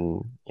games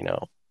and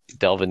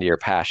delve into your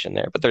passion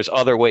there. But there's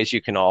other ways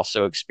you can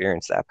also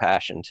experience that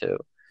passion too.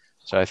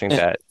 So I think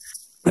And,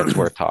 that's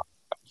worth talking.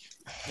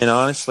 and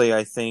honestly,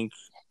 I think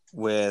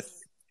with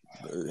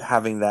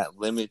having that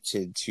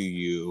limited to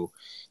you,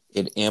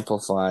 it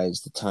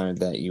amplifies the time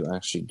that you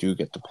actually do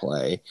get to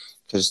play.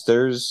 Because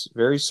there's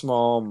very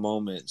small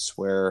moments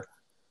where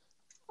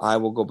I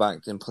will go back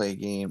and play a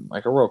game,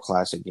 like a real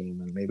classic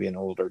game, and maybe an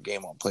older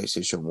game on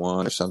PlayStation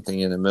 1 or something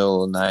in the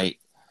middle of the night,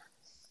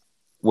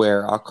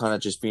 where I'll kind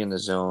of just be in the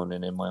zone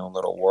and in my own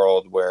little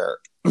world where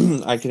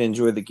I can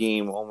enjoy the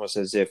game almost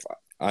as if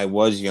I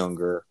was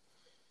younger.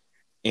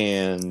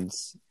 And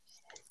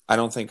I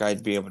don't think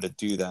I'd be able to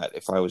do that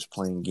if I was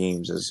playing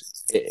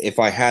games if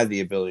I had the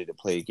ability to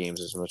play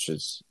games as much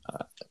as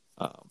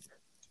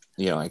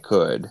I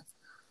could.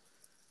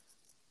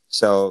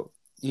 So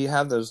you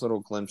have those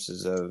little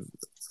glimpses of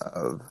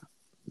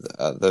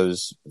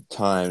those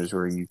times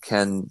where you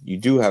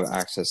do have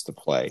access to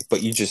play,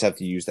 but you just have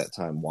to use that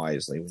time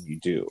wisely when you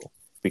do,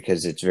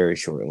 because it's very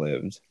short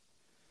lived.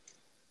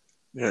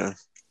 Yeah.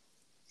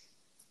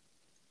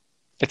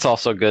 It's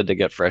also good to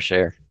get fresh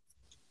air.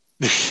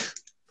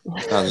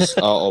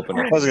 I'll open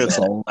up. I was gonna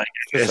say,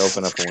 Just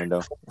open up a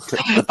window.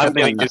 I'm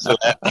getting used to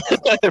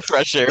that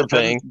fresh air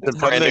thing.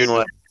 Depending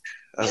what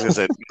I was gonna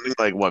say, depending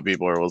like what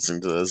people are listening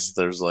to this,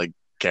 there's like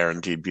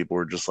guaranteed people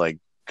who are just like,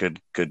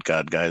 good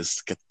God,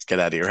 guys, get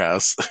out of your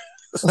house.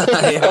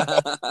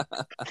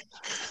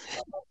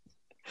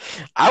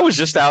 I was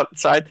just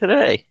outside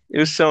today. It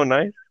was so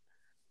nice.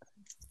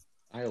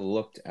 I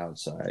looked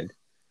outside.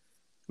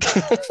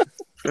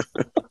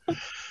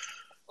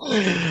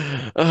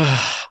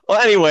 Well,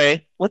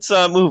 anyway, let's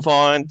move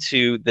on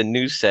to the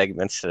news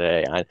segments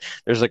today.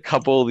 There's a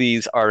couple of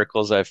these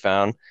articles I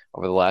found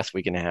over the last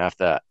week and a half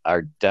that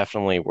are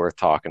definitely worth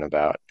talking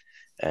about,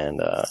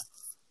 and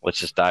let's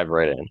just dive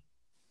right in.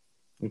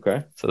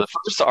 Okay. So the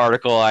first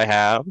article I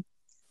have,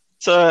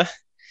 it's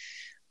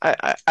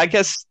I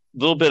guess a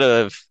little bit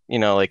of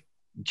like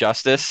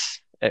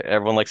justice.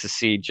 Everyone likes to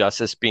see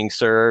justice being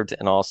served,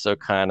 and also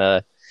kind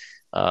of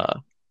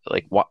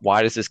like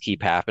why does this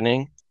keep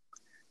happening?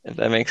 If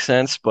that makes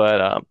sense.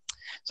 But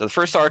so the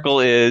first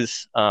article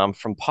is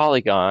from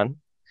Polygon.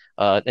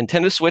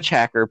 Nintendo Switch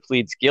hacker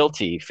pleads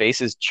guilty,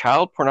 faces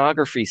child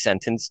pornography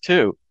sentence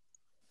too.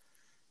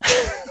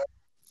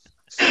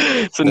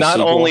 So not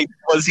only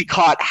was he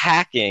caught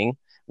hacking,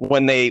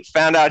 when they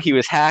found out he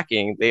was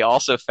hacking, they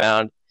also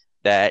found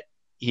that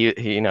he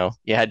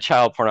had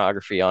child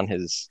pornography on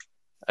his,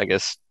 I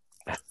guess,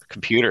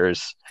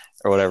 computers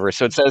or whatever.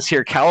 So it says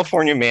here,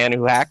 California man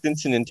who hacked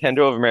into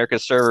Nintendo of America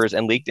servers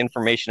and leaked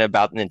information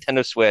about the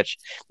Nintendo Switch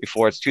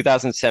before its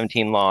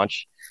 2017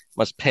 launch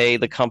must pay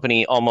the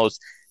company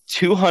almost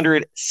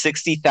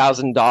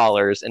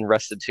 $260,000 in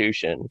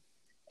restitution.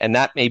 And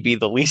that may be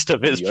the least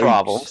of his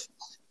problems.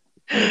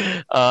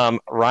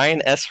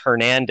 Ryan S.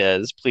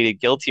 Hernandez pleaded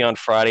guilty on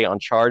Friday on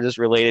charges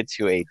related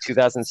to a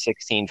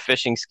 2016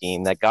 phishing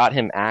scheme that got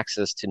him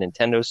access to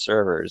Nintendo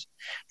servers,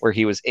 where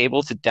he was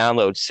able to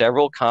download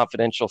several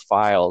confidential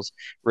files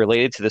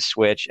related to the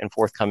Switch and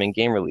forthcoming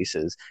game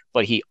releases.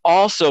 But he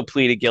also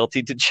pleaded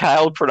guilty to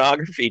child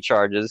pornography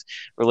charges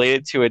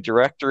related to a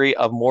directory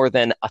of more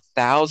than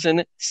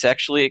 1,000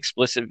 sexually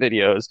explicit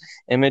videos,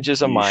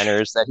 images of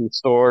minors that he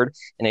stored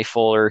in a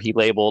folder he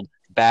labeled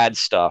 "bad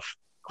stuff."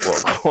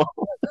 Wow.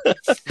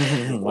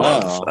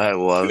 I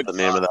love the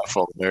name of that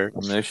folder.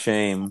 No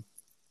shame.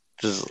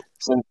 Just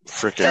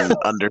freaking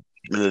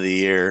understatement of the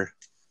year.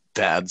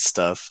 Bad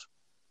stuff.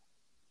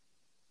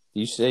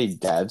 You say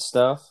dad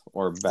stuff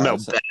or bad No,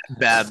 stuff?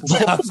 bad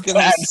I was gonna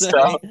bad say,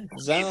 stuff.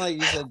 it sounded like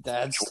you said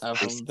dad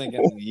stuff. I'm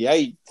thinking,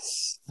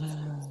 yikes.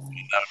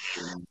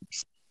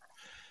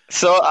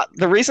 So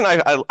the reason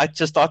I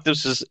just thought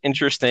this was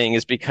interesting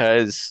is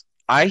because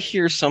I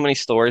hear so many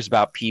stories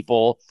about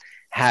people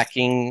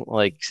hacking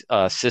like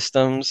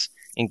systems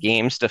in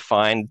games to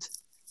find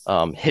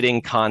hidden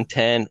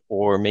content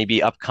or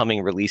maybe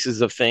upcoming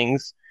releases of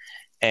things.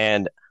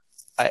 And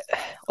I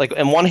like,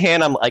 on one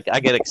hand, I'm like, I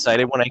get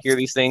excited when I hear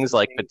these things,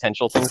 like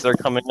potential things that are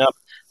coming up.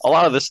 A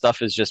lot of this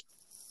stuff is just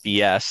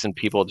BS and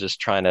people just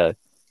trying to,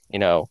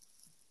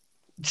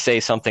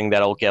 say something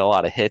that'll get a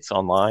lot of hits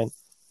online.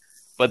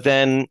 But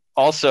then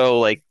also,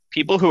 like,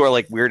 people who are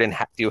like weird and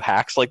do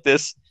hacks like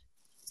this,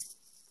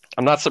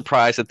 I'm not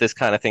surprised that this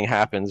kind of thing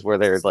happens, where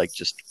they're like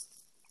just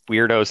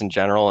weirdos in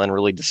general and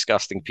really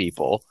disgusting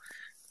people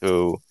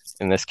who,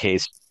 in this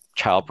case,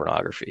 child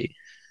pornography.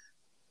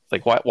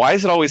 Like, why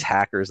is it always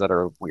hackers that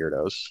are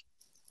weirdos?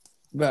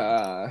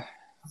 I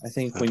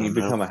think when you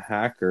become a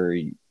hacker,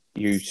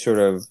 you sort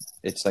of,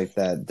 it's like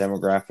that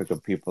demographic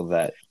of people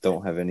that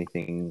don't have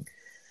anything.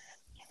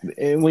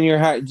 And when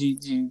you're do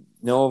you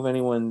know of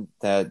anyone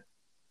that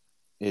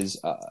is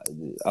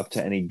up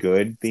to any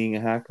good being a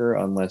hacker,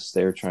 unless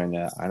they're trying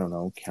to, I don't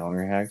know,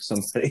 counter hack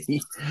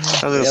somebody?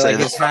 Like,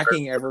 is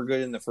hacking ever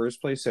good in the first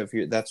place? So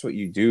if that's what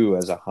you do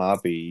as a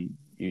hobby,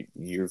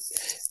 you're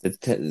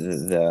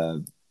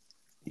the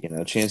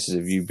chances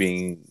of you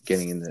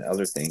getting into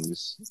other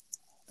things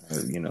are,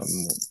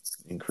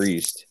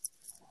 increased.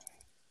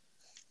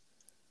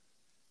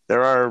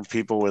 There are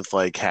people with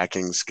like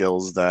hacking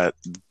skills that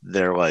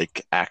their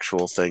like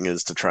actual thing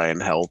is to try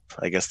and help.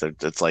 I guess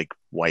it's like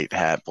white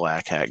hat,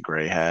 black hat,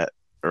 gray hat,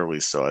 or at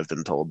least so I've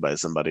been told by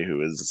somebody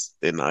who is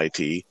in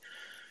IT.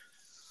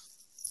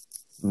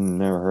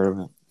 Never heard of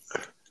it.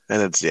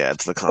 And it's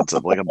the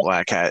concept. Like, a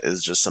black hat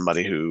is just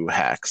somebody who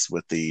hacks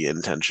with the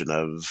intention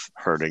of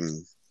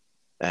hurting,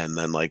 and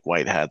then like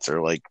white hats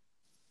are like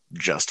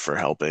just for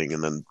helping,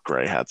 and then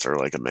gray hats are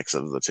like a mix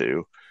of the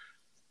two.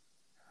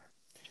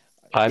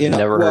 I've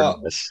never heard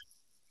of this.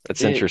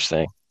 That's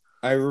interesting.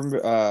 I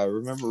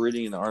remember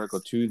reading in the article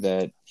too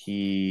that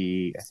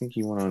I think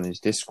he went on his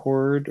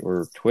Discord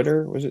or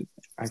Twitter, was it?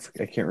 I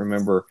can't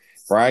remember,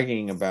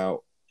 bragging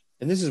about,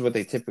 and this is what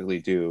they typically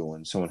do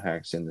when someone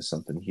hacks into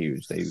something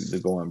huge. They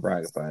go on and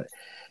brag about it.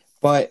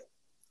 But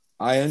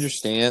I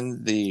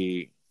understand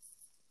the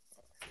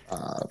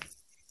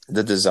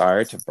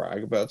desire to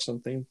brag about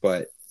something,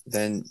 but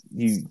then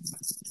you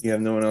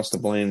have no one else to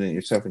blame than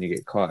yourself when you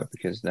get caught,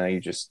 because now you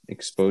just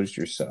exposed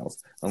yourself.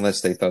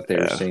 Unless they thought they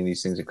were saying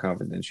these things in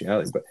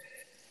confidentiality, but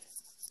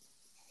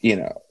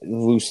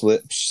loose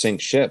lips sink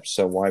ships.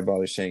 So why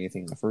bother saying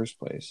anything in the first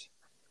place?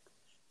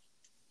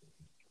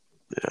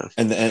 Yeah,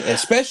 and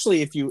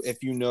especially if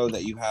you know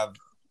that you have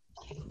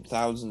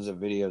thousands of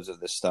videos of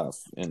this stuff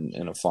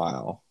in a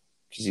file,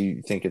 because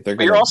you think if they're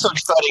But you're also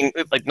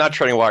not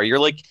treading water.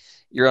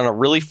 You're on a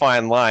really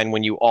fine line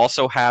when you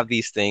also have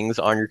these things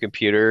on your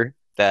computer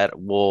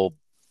that will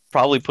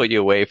probably put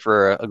you away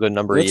for a good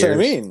number of years. That's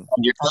what I mean.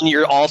 And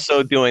you're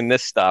also doing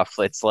this stuff.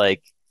 It's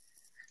like,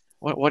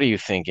 what are you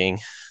thinking?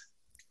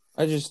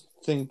 I just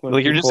think when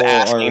you're just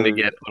asking to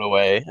get put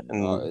away,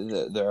 and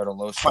they're at a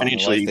low spot in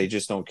life, they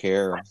just don't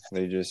care.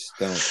 They just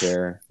don't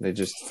care. They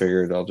just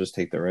figured I'll just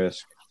take the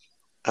risk.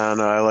 I don't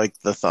know. I like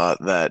the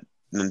thought that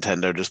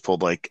Nintendo just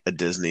pulled like a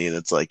Disney, and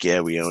it's like,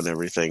 yeah, we own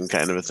everything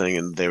kind of a thing,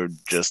 and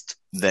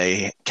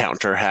they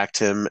counter hacked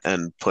him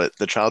and put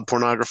the child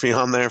pornography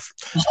on there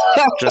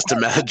just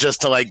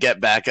to like get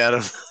back at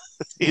him.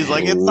 He's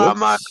like, it's not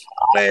my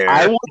fair.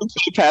 I wouldn't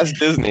pay past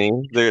Disney.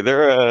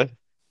 They're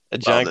a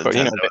giant,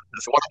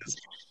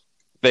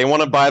 they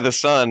want to buy the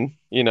sun.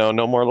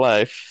 No more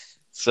life.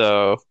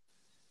 So,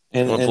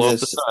 and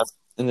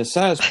the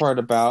saddest part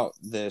about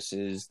this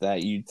is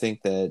that you'd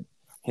think that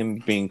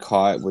him being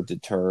caught would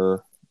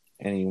deter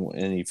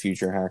any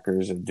future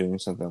hackers of doing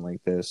something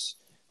like this,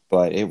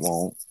 but it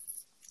won't.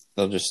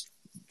 They'll just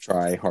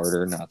try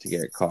harder not to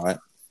get caught.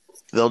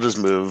 They'll just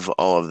move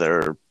all of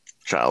their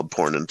child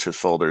porn into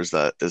folders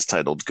that is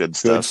titled "Good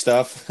Stuff." Good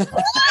stuff. I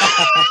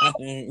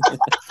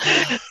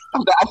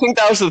think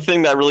that was the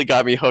thing that really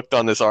got me hooked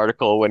on this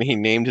article, when he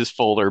named his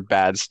folder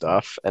 "Bad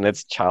Stuff" and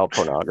it's child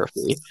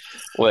pornography.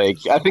 Like,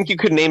 I think you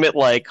could name it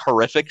like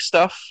horrific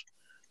stuff,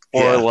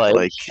 or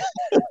like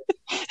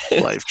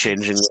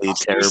life-changingly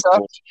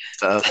terrible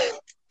stuff.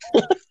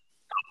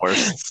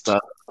 Worst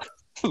stuff.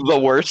 The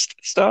worst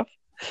stuff.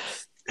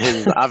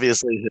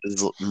 Obviously,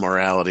 his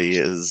morality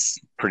is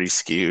pretty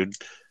skewed.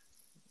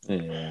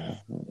 Yeah,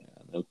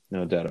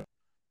 no doubt.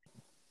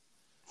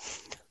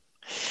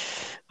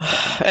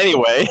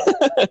 Anyway,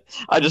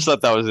 I just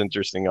thought that was an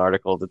interesting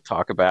article to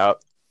talk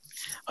about.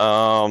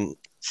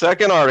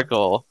 Second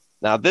article.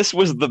 Now, this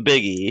was the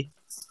biggie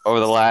over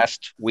the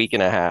last week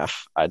and a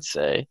half, I'd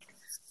say.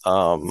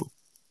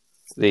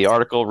 The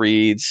article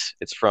reads,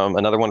 it's from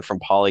another one from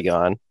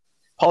Polygon.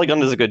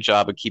 Polygon does a good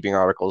job of keeping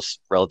articles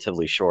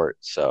relatively short,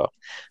 so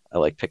I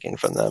like picking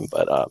from them.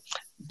 But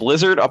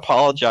Blizzard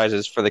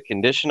apologizes for the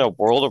condition of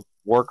Warcraft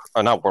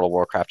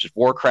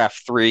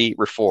 3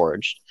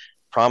 Reforged.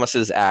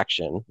 Promises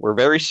action. We're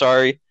very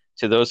sorry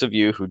to those of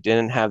you who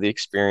didn't have the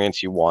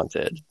experience you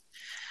wanted.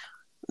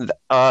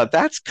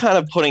 That's kind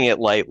of putting it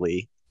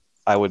lightly,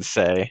 I would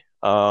say.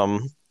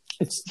 The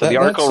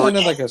article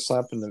sounded like a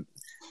slap in the...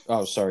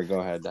 Oh, sorry.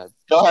 Go ahead, Dad.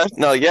 Go ahead.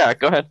 No, yeah,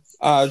 go ahead.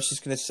 I was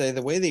just going to say,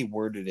 the way they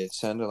worded it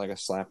sounded like a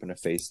slap in the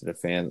face to the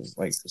fans.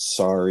 Like,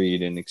 sorry you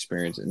didn't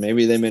experience it.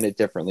 Maybe they meant it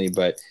differently,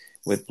 but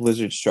with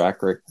Blizzard's track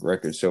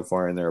record so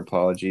far in their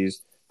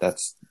apologies,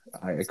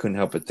 I couldn't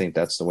help but think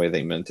that's the way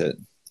they meant it.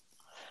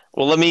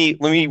 Well, let me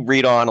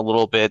read on a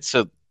little bit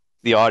so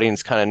the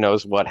audience kind of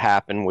knows what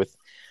happened with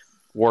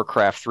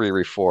Warcraft 3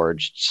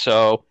 Reforged.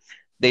 So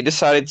they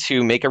decided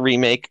to make a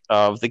remake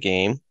of the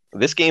game.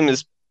 This game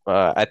is,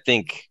 I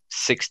think,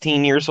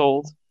 16 years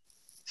old,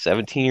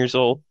 17 years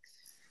old.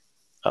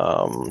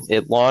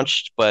 It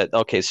launched, but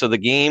okay, so the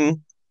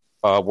game,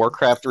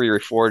 Warcraft 3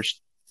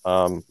 Reforged,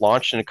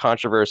 launched in a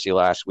controversy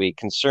last week.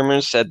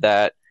 Consumers said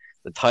that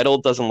the title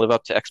doesn't live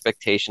up to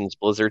expectations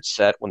Blizzard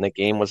set when the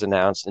game was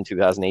announced in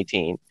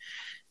 2018.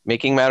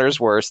 Making matters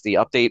worse, the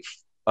update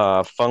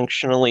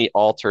functionally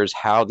alters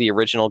how the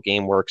original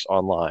game works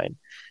online.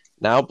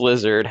 Now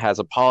Blizzard has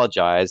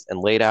apologized and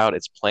laid out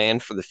its plan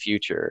for the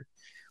future.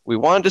 We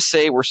wanted to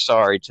say we're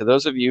sorry to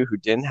those of you who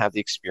didn't have the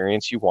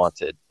experience you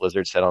wanted,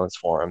 Blizzard said on its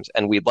forums,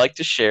 and we'd like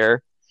to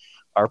share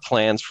our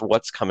plans for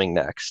what's coming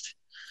next.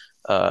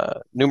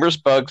 Numerous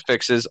bug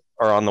fixes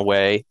are on the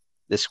way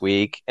this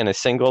week, and a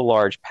single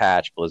large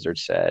patch, Blizzard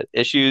said.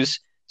 Issues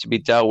to be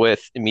dealt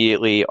with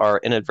immediately are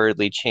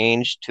inadvertently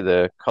changed to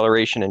the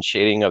coloration and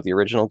shading of the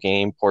original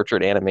game,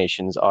 portrait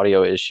animations,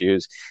 audio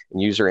issues, and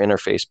user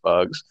interface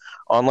bugs.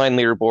 Online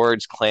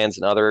leaderboards, clans,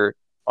 and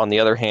on the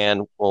other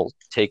hand, will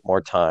take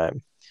more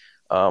time.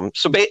 I've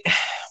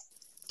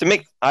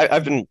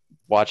been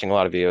watching a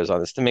lot of videos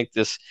on this to make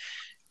this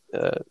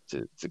to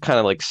kind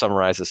of like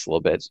summarize this a little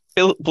bit.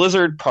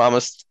 Blizzard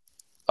promised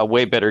a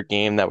way better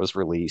game that was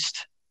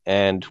released,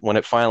 and when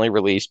it finally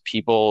released,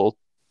 people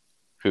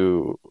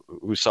who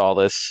saw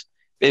this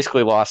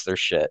basically lost their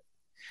shit.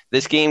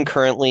 This game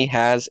currently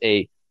has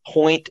a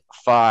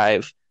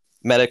 0.5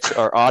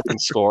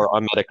 audience score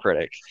on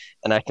Metacritic,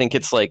 and I think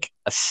it's like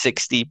a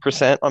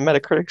 60% on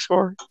Metacritic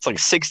score. It's like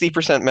 60%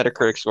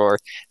 Metacritic score,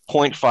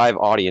 0.5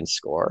 audience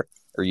score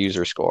or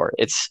user score.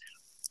 It's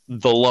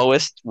the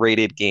lowest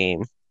rated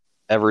game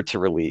ever to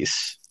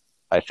release.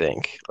 I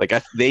think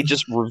they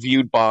just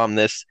reviewed bomb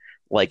this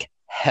like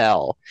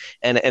hell,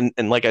 and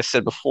like I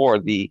said before,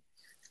 the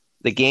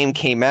game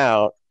came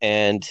out,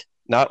 and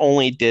not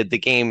only did the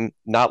game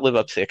not live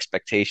up to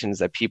expectations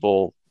that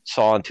people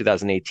saw in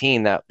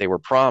 2018 that they were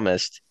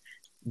promised,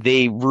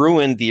 they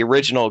ruined the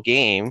original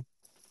game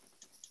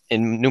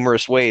in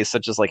numerous ways,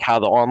 such as like how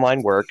the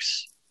online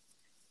works,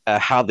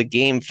 how the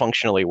game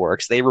functionally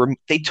works. They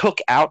took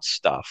out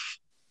stuff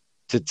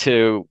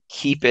to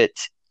keep it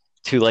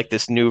to like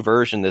this new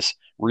version, this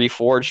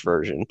reforged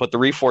version, but the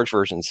reforged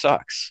version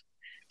sucks.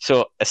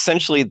 So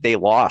essentially, they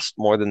lost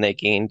more than they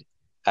gained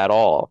at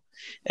all.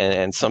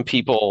 And some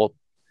people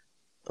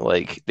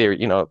like they're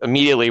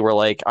immediately were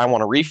like, I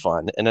want a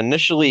refund. And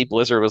initially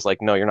Blizzard was like,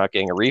 no, you're not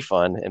getting a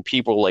refund. And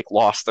people like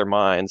lost their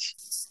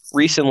minds.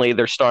 Recently,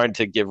 they're starting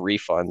to give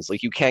refunds.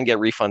 Like, you can get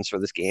refunds for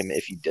this game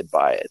if you did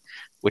buy it,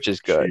 which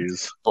is good.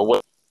 Jeez.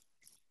 But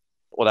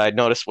what I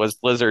noticed was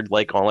Blizzard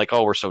like on like,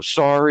 oh, we're so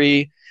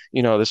sorry.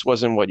 This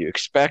wasn't what you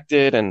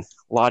expected, and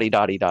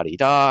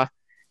la-di-da-di-da-di-da.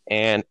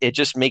 And it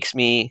just makes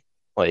me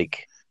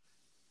like,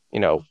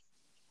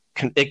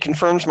 it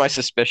confirms my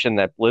suspicion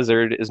that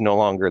Blizzard is no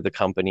longer the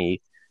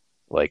company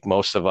like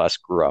most of us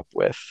grew up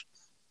with.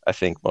 I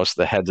think most of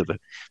the heads of the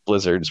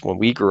Blizzards when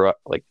we grew up,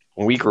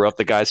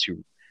 the guys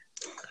who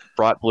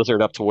brought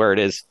Blizzard up to where it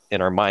is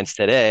in our minds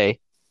today,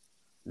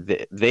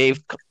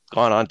 they've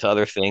gone on to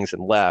other things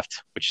and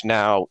left, which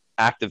now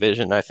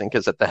Activision, I think,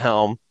 is at the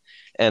helm,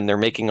 and they're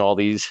making all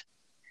these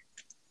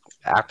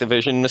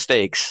Activision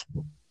mistakes.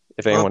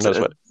 If anyone knows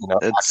what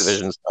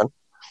Activision's done.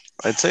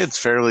 I'd say it's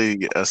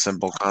fairly a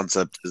simple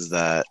concept, is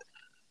that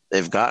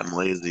they've gotten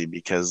lazy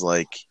because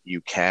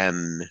you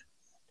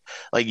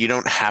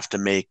don't have to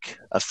make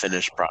a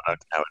finished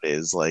product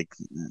nowadays.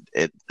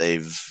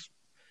 They've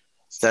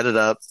set it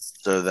up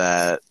so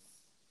that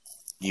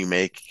you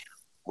make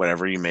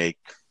whatever you make,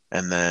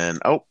 and then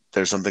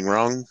there's something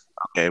wrong.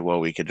 Okay, well,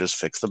 we could just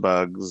fix the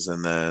bugs,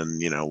 and then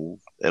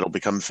it'll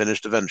become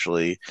finished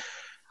eventually.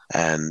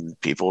 And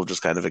people have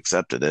just kind of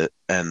accepted it,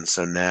 and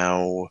so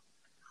now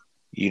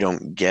you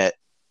don't get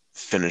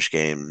finished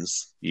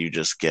games. You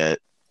just get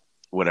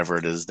whatever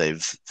it is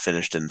they've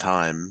finished in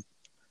time,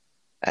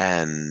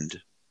 and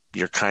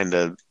you're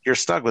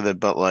stuck with it.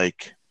 But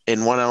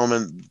in one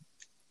element,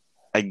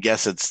 I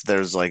guess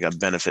there's a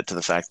benefit to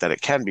the fact that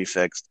it can be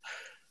fixed,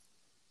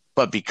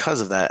 but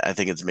because of that, I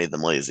think it's made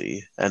them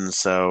lazy. And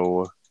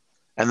so,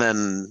 and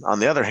then on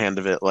the other hand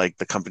of it,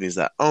 the companies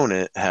that own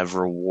it have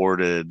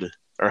rewarded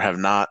or have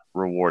not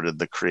rewarded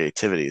the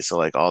creativity.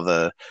 So all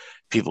the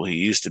people who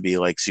used to be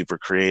super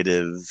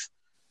creative,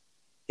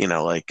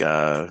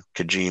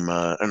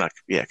 Kojima, or not,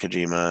 yeah,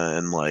 Kojima,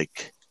 and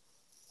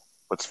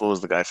what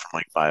was the guy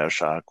from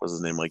BioShock? Was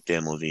his name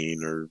Dan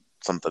Levine or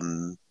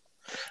something?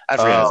 I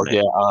forget his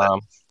name. Yeah,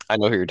 I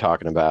know who you're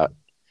talking about.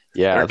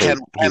 Yeah, Ken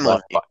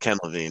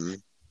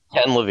Levine.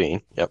 Ken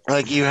Levine. Yep.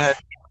 You had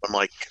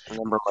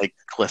remember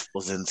Cliff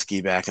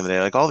Bleszinski back in the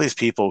day, all these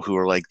people who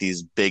were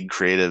these big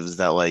creatives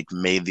that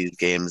made these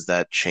games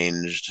that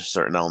changed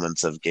certain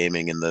elements of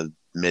gaming in the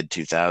mid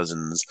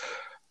 2000s,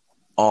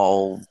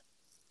 all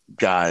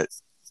got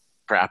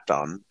crapped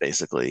on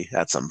basically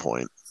at some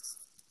point,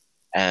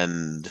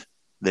 and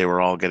they were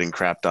all getting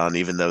crapped on,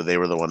 even though they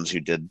were the ones who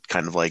did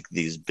kind of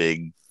these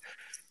big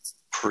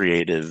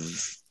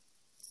creative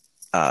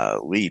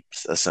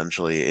leaps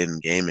essentially in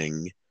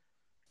gaming.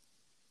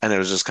 And it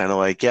was just kind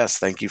of yes,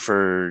 thank you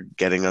for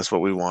getting us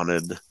what we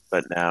wanted,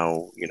 but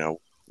now,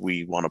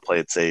 we want to play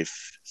it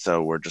safe.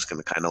 So we're just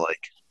going to kind of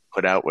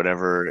put out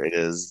whatever it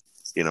is,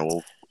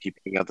 we'll keep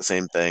putting out the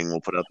same thing. We'll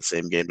put out the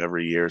same game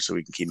every year so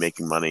we can keep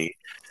making money,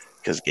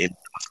 because games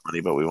cost money,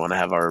 but we want to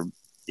have our,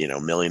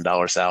 $1 million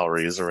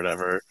salaries or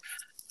whatever.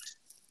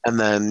 And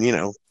then,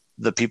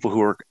 the people who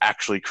were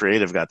actually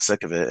creative got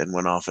sick of it and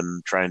went off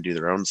and try and do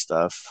their own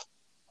stuff,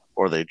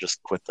 or they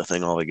just quit the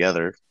thing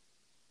altogether.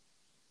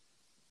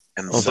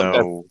 And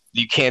so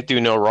you can't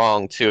do no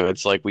wrong too.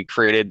 It's we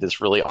created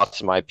this really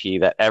awesome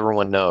IP that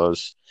everyone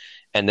knows,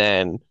 and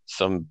then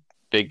some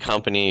big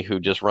company who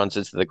just runs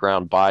into the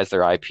ground buys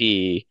their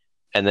IP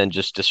and then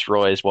just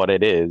destroys what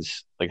it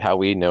is, how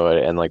we know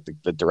it. And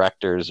the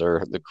directors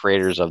or the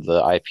creators of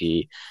the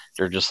IP,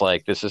 they're just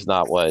this is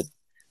not what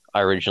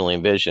I originally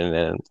envisioned,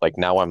 and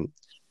now I'm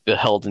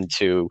beholden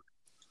to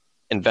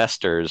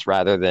investors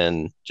rather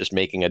than just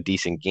making a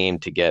decent game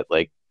to get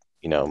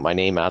my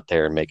name out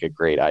there and make a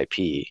great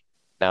IP.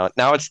 Now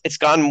it's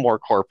gotten more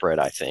corporate,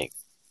 I think,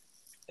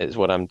 is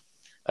what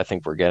I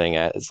think we're getting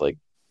at. Is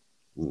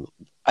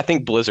I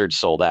think Blizzard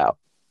sold out.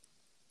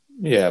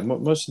 Yeah,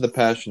 most of the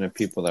passionate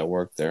people that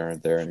work there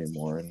aren't there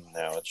anymore, and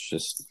now it's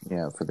just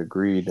for the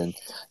greed. And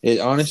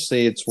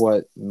it's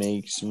what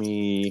makes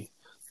me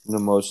the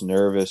most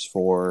nervous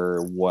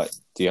for what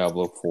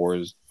Diablo 4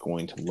 is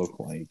going to look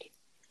like.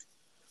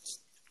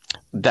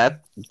 That's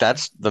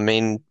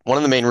one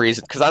of the main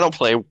reasons, because I don't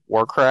play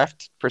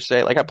Warcraft per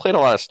se. I played a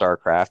lot of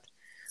StarCraft.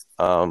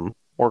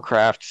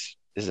 Warcraft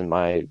isn't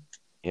my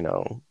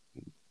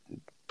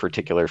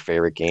particular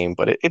favorite game,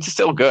 but it's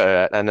still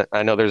good, and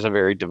I know there's a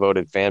very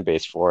devoted fan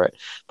base for it.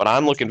 But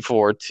I'm looking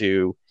forward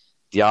to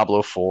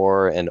Diablo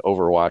 4 and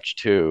Overwatch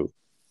 2,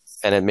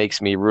 and it makes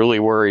me really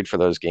worried for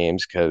those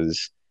games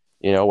because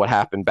what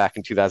happened back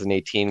in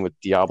 2018 with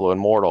Diablo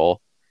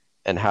Immortal,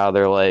 and how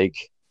they're like,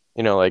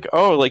 like,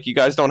 oh, like you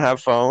guys don't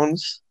have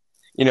phones,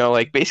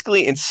 like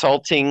basically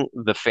insulting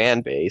the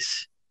fan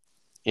base,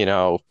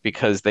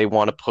 because they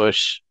want to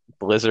push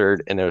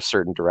Blizzard in a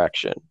certain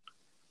direction,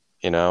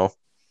 and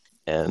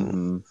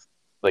Mm-hmm.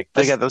 like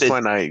Like this, at this it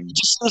point, I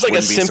just seems like a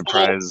wouldn't be simple.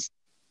 surprised.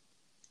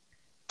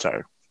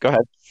 Sorry. Go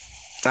ahead.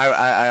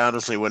 I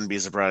honestly wouldn't be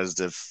surprised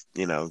if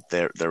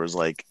there was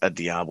like a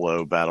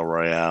Diablo battle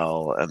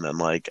royale and then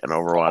like an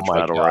Overwatch my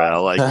battle God.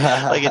 royale,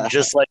 like it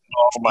just like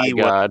Oh my see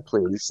what God,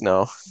 please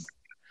no.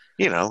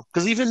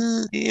 because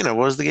even what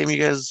was the game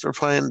you guys were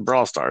playing,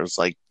 Brawl Stars,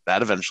 like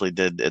that eventually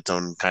did its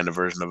own kind of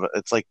version of it.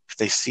 It's like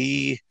they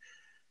see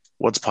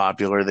what's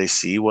popular, they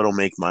see what'll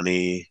make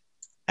money,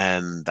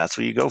 and that's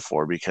what you go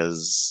for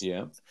because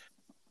Yeah.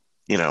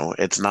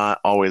 it's not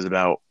always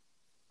about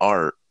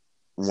art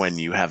when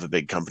you have a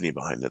big company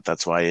behind it.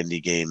 That's why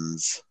indie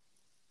games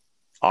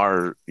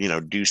are,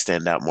 do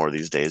stand out more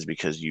these days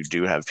because you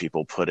do have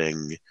people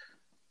putting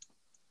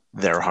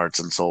their hearts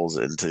and souls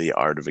into the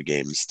art of a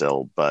game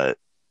still, but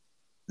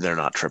they're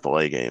not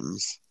AAA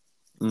games.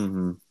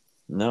 Mm-hmm.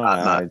 No,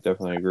 Not- I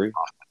definitely agree.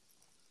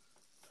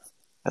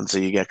 And so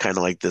you get kind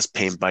of like this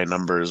paint by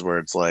numbers where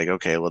it's like,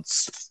 okay,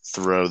 let's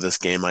throw this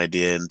game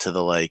idea into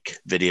the like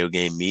video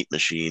game meat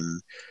machine.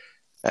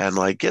 And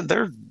like, yeah,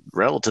 they're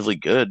relatively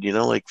good.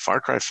 Like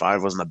Far Cry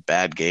 5 wasn't a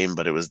bad game,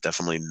 but it was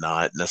definitely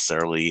not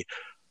necessarily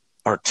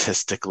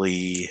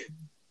artistically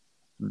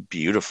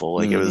beautiful.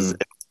 Like it was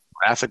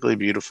graphically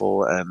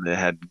beautiful, and it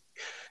had,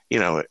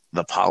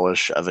 the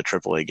polish of a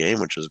AAA game,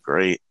 which is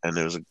great. And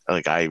it was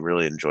like, I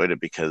really enjoyed it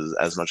because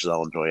as much as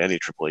I'll enjoy any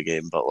AAA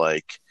game, but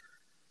like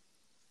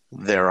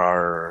there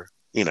are,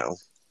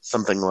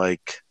 something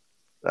like,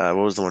 what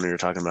was the one you were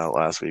talking about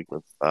last week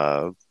with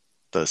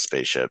the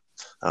spaceship?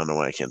 I don't know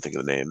why I can't think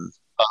of the name.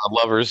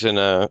 Lovers in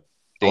a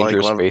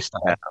dangerous space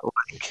time. Yeah,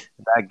 like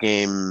that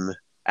game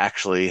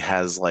actually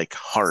has like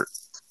heart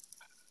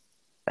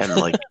and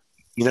like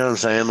you know what I'm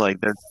saying? Like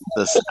there's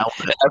this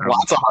element. It has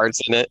lots of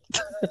hearts in it.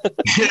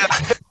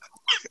 Yeah.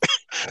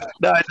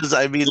 No,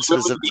 I mean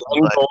specifically. The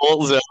end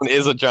goal zone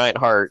is a giant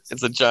heart.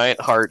 It's a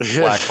giant heart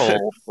black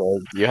hole.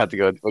 So you have to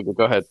go.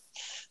 Go ahead.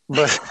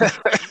 But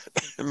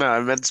no, I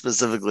meant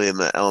specifically in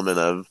the element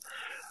of,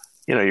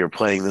 you're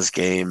playing this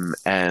game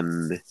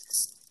and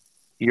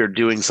you're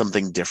doing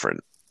something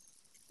different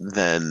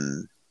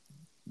than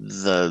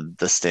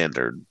the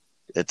standard.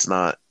 It's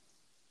not,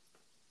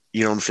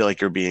 you don't feel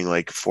like you're being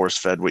like force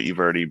fed what you've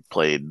already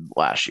played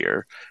last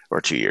year or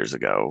 2 years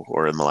ago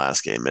or in the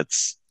last game.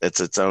 It's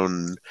its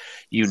own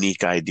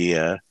unique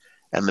idea,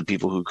 and the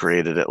people who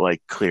created it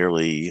like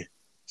clearly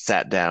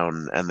sat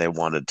down and they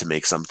wanted to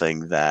make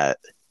something that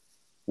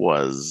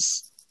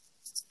was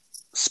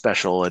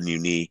special and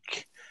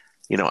unique.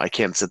 I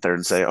can't sit there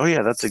and say, "Oh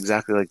yeah, that's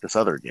exactly like this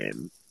other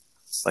game."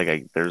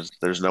 Like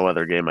there's no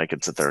other game I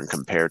could sit there and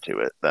compare to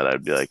it that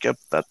I'd be like, "Yep,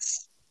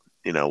 that's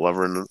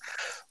Lover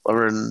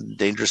in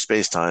Dangerous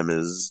Space Time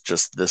is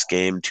just this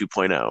game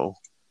 2.0."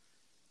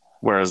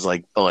 Whereas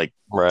like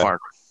right.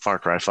 Far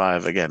Cry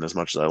 5, again, as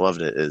much as I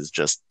loved it, is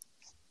just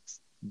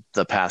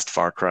the past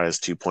Far Cry's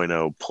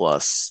 2.0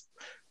 plus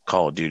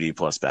Call of Duty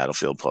plus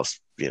Battlefield plus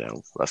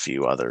a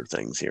few other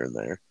things here and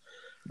there.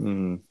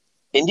 Mm-hmm.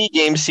 Indie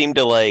games seem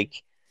to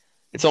like,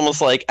 it's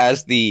almost like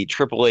as the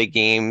AAA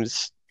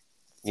games,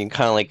 you can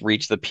kind of like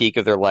reach the peak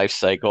of their life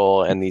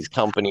cycle and these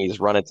companies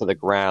run it to the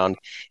ground.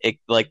 It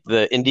like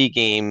the indie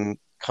game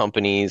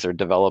companies or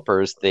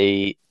developers,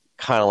 they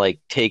kind of like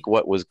take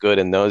what was good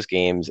in those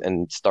games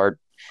and start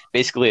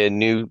basically a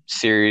new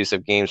series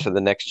of games for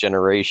the next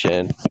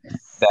generation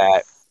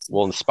that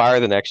will inspire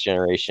the next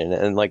generation.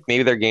 And like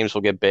maybe their games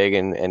will get big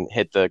and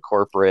hit the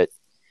corporate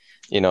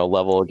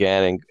level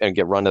again and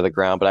get run to the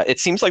ground. But it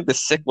seems like the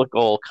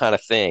cyclical kind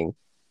of thing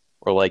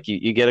where like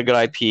you get a good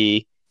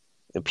IP,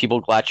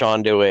 people latch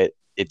onto it,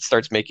 it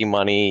starts making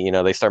money,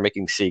 they start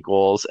making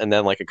sequels, and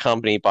then like a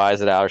company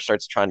buys it out or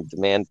starts trying to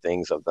demand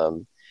things of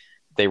them.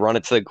 They run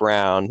it to the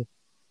ground,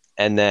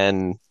 and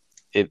then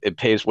it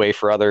paves way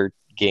for other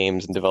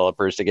games and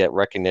developers to get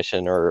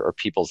recognition or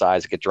people's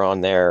eyes get drawn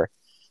there,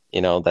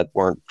 that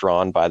weren't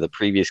drawn by the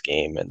previous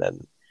game, and then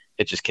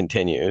it just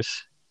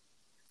continues.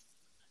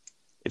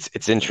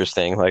 It's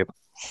interesting. Like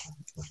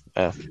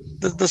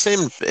the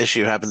same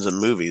issue happens in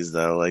movies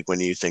though. Like when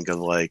you think of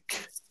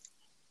like,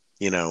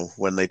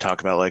 when they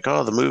talk about like,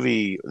 oh,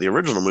 the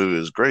original movie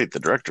was great, the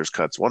director's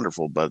cut's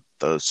wonderful, but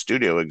the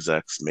studio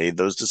execs made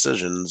those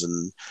decisions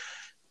and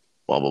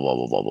blah blah blah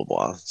blah blah blah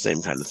blah.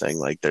 Same kind of thing.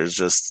 Like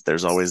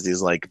there's always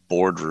these like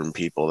boardroom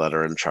people that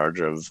are in charge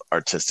of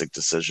artistic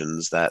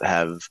decisions that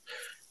have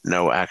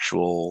no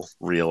actual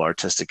real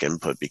artistic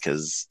input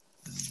because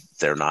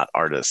they're not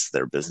artists,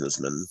 they're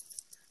businessmen.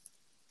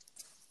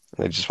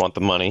 They just want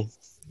the money.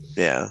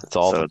 Yeah. It's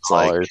all so the it's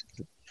dollars.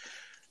 like,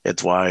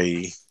 it's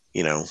why,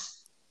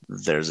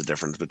 there's a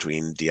difference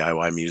between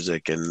DIY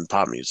music and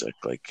pop music.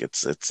 Like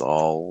it's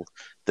all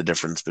the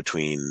difference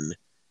between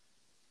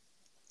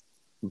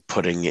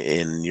putting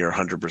in your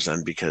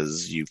 100%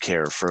 because you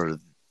care for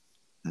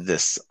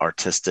this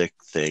artistic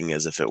thing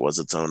as if it was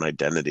its own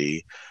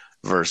identity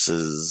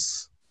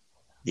versus,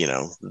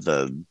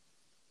 the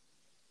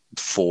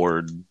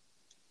Ford,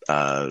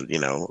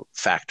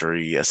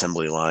 factory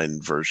assembly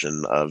line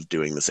version of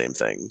doing the same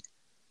thing.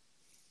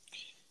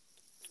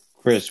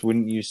 Chris,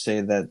 wouldn't you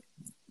say that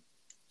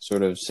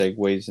sort of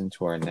segues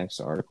into our next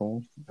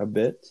article a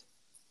bit?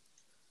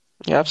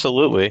 Yeah,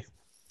 absolutely.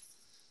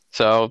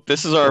 So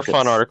this is our Okay.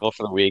 fun article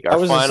for the week. Our I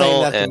wasn't final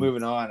saying that and to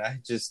moving on. I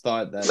just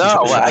thought that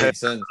No, that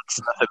makes sense.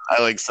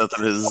 I like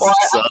something is. well,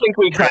 I think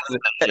we kind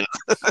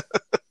of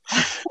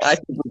I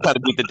think we kind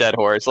of beat the dead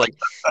horse. Like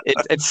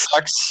it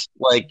sucks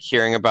like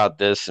hearing about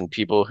this and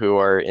people who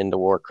are into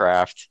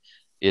Warcraft.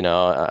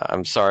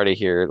 I'm sorry to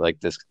hear like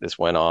this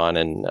went on,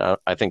 and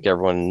I think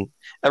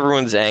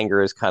everyone's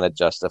anger is kind of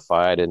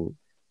justified. And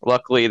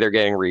luckily, they're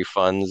getting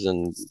refunds,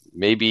 and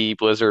maybe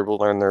Blizzard will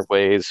learn their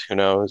ways. Who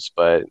knows?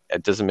 But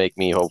it doesn't make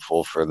me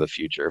hopeful for the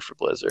future for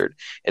Blizzard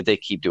if they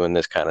keep doing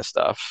this kind of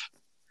stuff.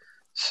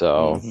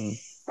 So. Mhm.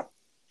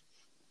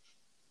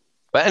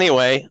 But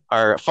anyway,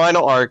 our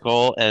final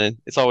article, and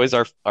it's always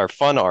our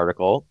fun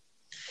article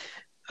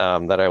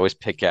that I always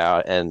pick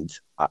out. And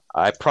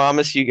I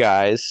promise you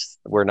guys,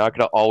 we're not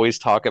going to always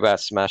talk about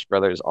Smash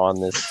Brothers on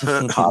this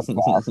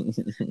podcast.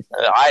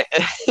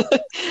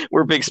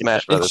 We're big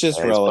Smash Brothers It's just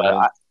fans,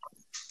 relevant.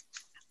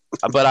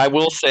 but I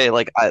will say,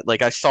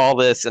 I saw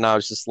this and I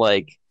was just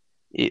like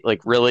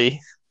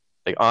really,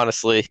 like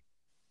honestly,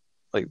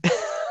 like.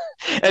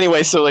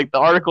 Anyway, so like the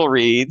article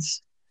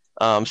reads,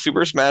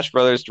 Super Smash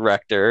Brothers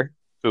director,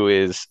 who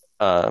is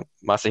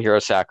Masahiro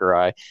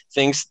Sakurai,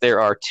 thinks there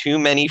are too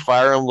many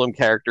Fire Emblem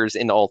characters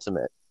in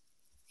Ultimate.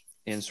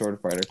 In Sword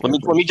Fighter.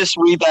 Let me just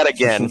read that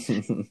again.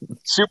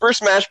 Super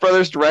Smash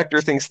Brothers director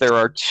thinks there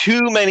are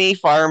too many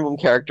Fire Emblem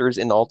characters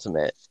in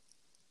Ultimate,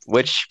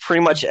 which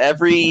pretty much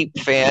every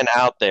fan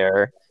out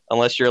there,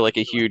 unless you're like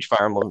a huge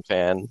Fire Emblem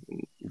fan,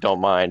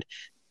 don't mind,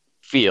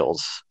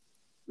 feels.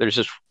 There's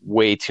just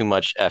way too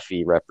much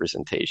FE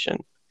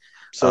representation.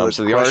 So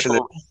the question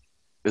article,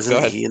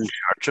 isn't he in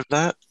charge of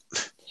that?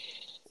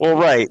 Well,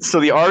 right. So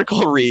the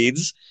article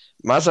reads,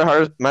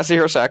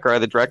 Masahiro Sakurai,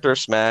 the director of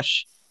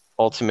Smash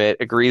Ultimate,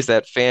 agrees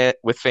that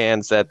with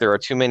fans that there are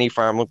too many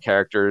Fire Emblem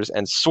characters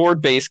and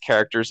sword-based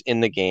characters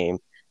in the game,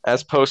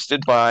 as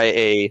posted by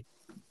a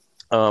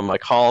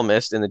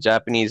columnist in the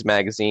Japanese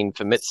magazine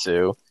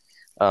Famitsu.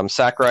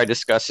 Sakurai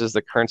discusses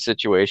the current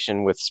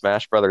situation with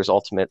Smash Brothers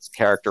Ultimate's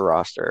character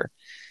roster.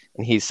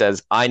 And he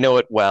says, I know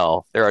it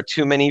well. There are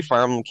too many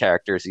Fire Emblem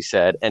characters, he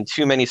said, and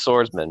too many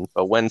swordsmen.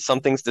 But when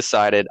something's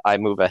decided, I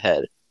move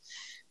ahead.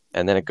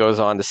 And then it goes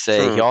on to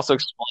say, he also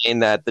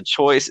explained that the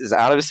choice is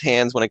out of his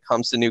hands when it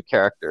comes to new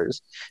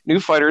characters. New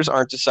fighters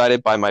aren't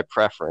decided by my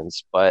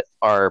preference, but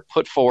are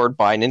put forward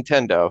by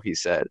Nintendo, he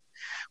said.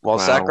 While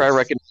Sakurai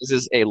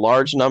recognizes a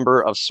large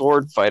number of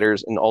sword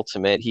fighters in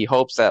Ultimate, he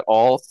hopes that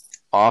all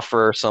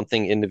offer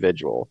something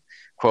individual.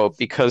 Quote,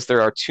 because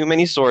there are too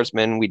many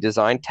swordsmen, we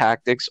designed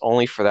tactics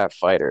only for that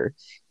fighter,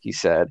 he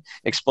said,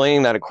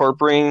 explaining that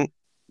incorporating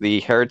the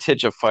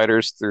heritage of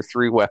fighters through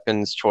 3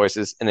 weapons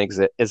choices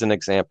is an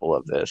example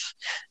of this.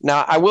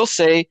 Now, I will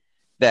say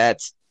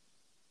that,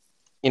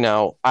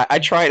 I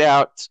tried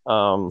out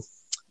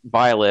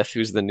Byleth,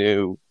 who's the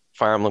new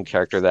Fire Emblem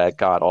character that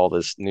got all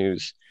this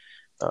news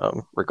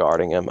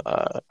regarding him.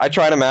 I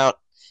tried him out,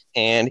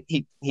 and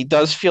he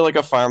does feel like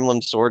a Fire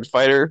Emblem sword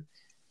fighter,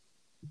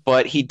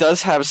 but he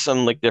does have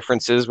some like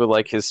differences with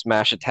like his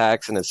smash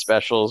attacks and his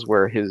specials,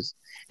 where his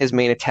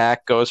main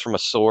attack goes from a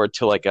sword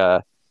to like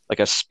a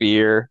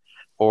spear,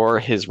 or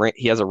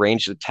he has a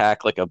ranged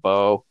attack like a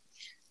bow,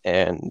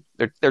 and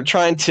they're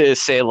trying to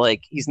say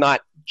like he's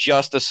not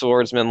just a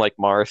swordsman like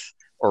Marth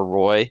or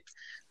Roy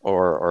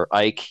or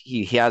Ike.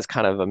 He has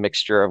kind of a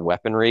mixture of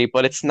weaponry,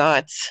 but it's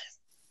not.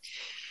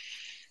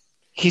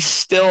 He's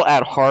still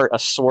at heart a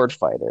sword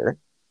fighter.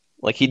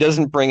 Like, he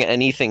doesn't bring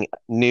anything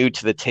new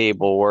to the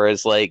table,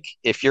 whereas, like,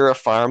 if you're a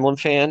Fire Emblem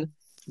fan,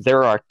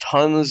 there are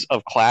tons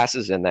of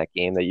classes in that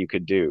game that you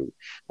could do.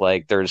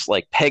 Like, there's,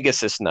 like,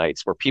 Pegasus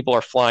Knights, where people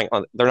are flying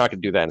on... They're not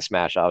going to do that in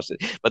Smash, obviously,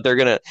 but they're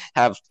going to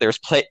have... There's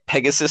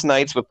Pegasus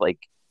Knights with, like,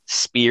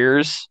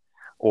 spears,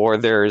 or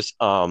there's,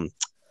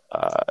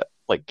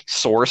 like,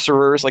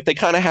 sorcerers. Like, they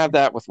kind of have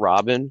that with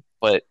Robin,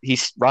 but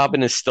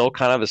Robin is still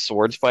kind of a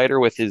swords fighter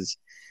with his...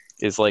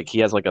 is like he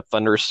has like a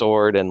thunder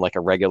sword and like a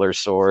regular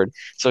sword,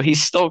 so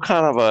he's still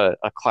kind of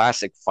a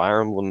classic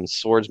Fire Emblem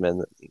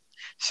swordsman.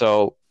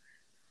 So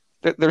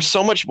there's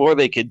so much more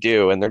they could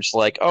do, and they're just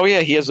like, oh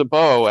yeah, he has a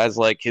bow as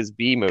like his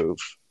B move.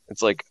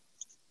 It's like,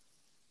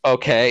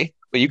 okay,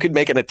 but you could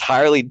make an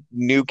entirely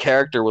new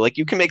character where like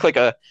you can make like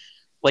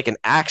an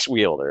axe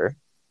wielder,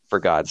 for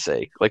God's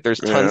sake. Like, there's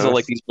tons of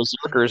like these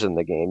berserkers in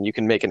the game. You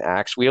can make an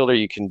axe wielder.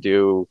 You can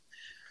do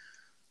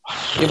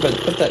If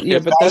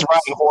guys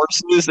riding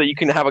horses, that you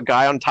can have a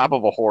guy on top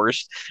of a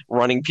horse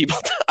running people.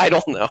 I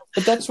don't know.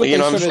 But that's what You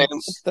know they what I'm sort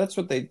of. saying? That's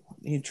what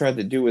he tried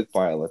to do with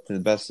Byleth to the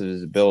best of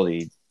his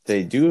ability.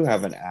 They do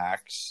have an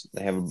axe,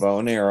 they have a bow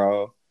and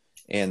arrow,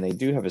 and they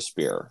do have a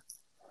spear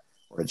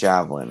or a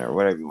javelin or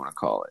whatever you want to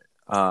call it.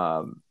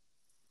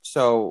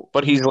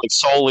 But he's like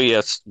solely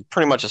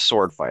pretty much a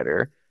sword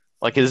fighter.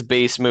 Like his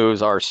base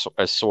moves are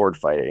a sword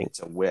fighting.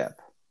 It's a whip.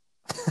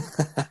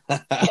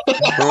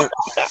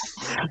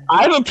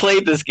 I haven't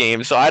played this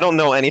game, so I don't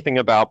know anything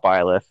about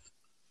Byleth.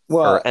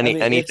 Well, or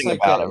anything like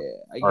about him.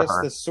 I guess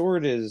the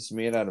sword is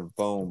made out of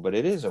bone, but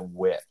it is a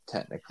whip,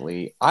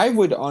 technically. I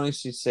would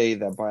honestly say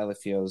that Byleth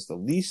feels the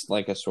least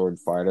like a sword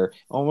fighter,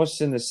 almost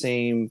in the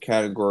same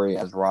category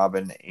as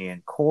Robin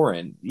and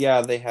Corrin.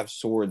 Yeah, they have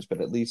swords, but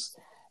at least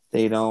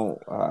they don't,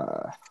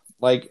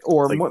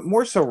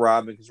 more so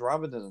Robin, because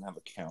Robin doesn't have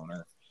a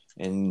counter,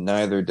 and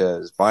neither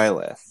does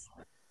Byleth.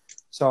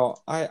 So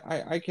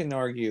I can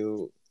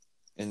argue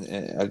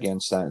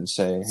against that and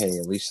say, hey,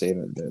 at least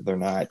they're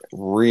not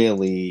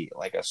really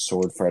like a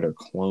sword fighter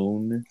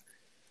clone.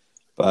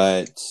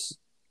 But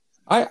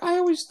I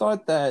always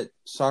thought that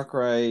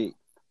Sakurai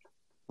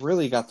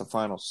really got the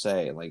final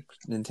say. Like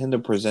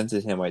Nintendo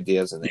presented him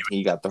ideas and then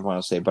he got the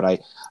final say.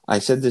 But I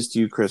said this to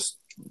you, Chris,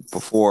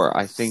 before.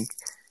 I think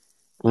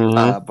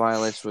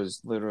Byleth was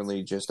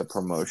literally just a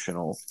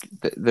promotional.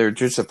 They're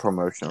just a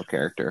promotional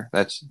character.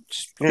 That's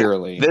just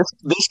purely.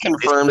 This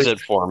confirms it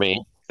for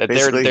me that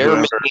they're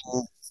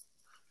making.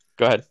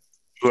 Go ahead.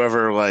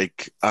 Whoever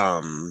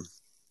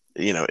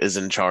is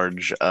in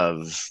charge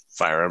of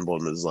Fire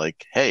Emblem is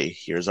like, hey,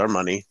 here's our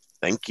money.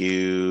 Thank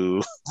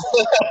you.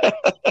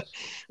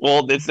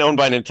 Well, it's owned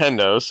by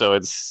Nintendo, so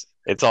it's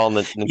all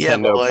the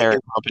Nintendo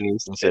parent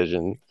company's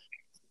decision.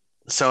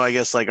 So I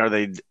guess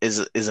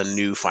is a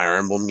new Fire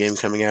Emblem game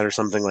coming out or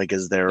something? Like,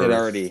 is there? It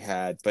already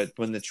had, but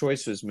when the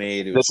choice was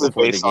made, it was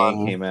before the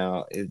game came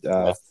out.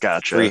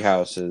 Gotcha. Three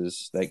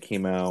Houses that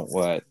came out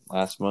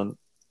last month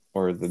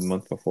or the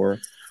month before.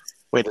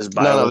 Wait, this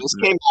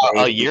came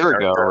out a year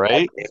ago,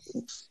 right?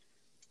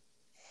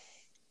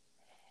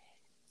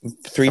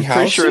 Three Houses?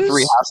 Pretty sure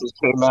Three Houses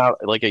came out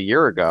like a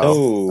year ago.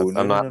 No, if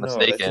I'm not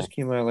mistaken. That just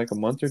came out like a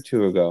month or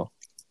two ago.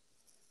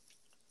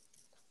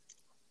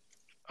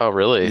 Oh,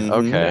 really?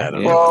 Mm-hmm.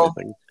 Okay. Well,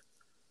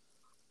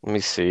 let me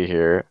see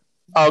here.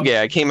 Oh,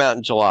 yeah, it came out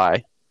in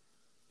July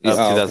of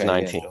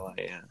 2019. Okay, July,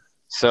 yeah.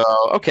 So,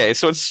 okay,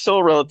 so it's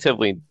still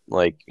relatively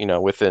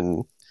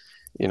within,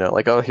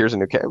 here's a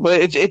new character.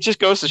 But it just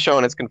goes to show,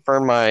 and it's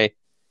confirmed my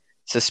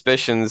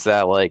suspicions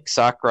that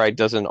Sakurai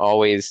doesn't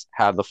always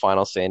have the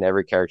final say in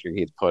every character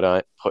he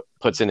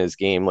puts in his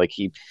game.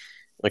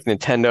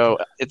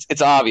 Nintendo,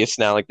 it's obvious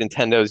now.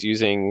 Nintendo's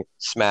using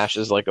Smash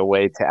as a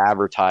way to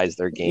advertise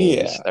their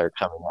games that are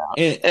coming out.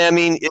 And I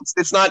mean,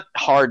 it's not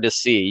hard to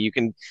see. You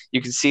can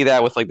see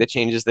that with the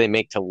changes they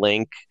make to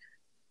Link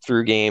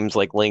through games.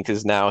 Link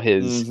is now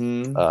his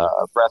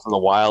Breath of the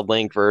Wild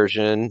Link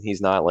version. He's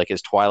not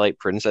his Twilight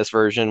Princess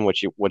version,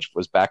 which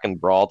was back in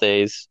Brawl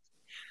days.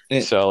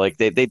 So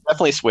they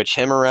definitely switch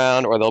him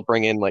around, or they'll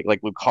bring in like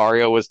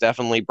Lucario was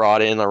definitely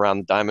brought in around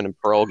the Diamond and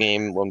Pearl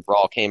game when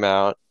Brawl came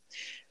out.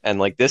 And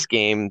this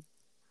game,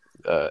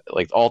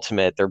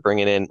 Ultimate, they're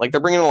bringing in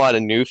a lot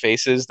of new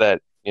faces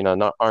that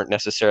aren't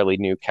necessarily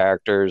new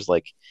characters,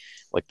 like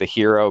the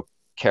hero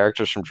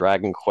characters from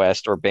Dragon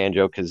Quest or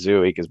Banjo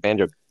Kazooie, because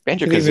Banjo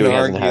Kazooie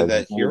hasn't had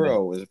that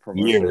Hero was a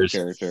promotional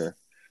character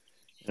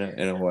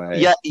in a way.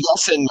 Yeah,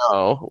 yes and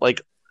no.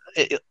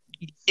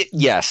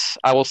 Yes,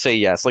 I will say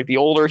yes. The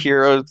older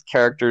hero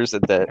characters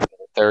that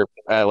their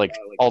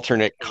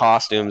alternate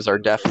costumes are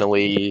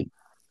definitely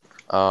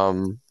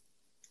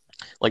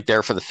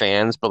there for the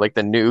fans, but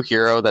the new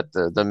hero that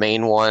the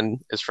main one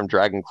is from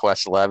Dragon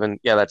Quest 11.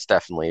 Yeah, that's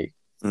definitely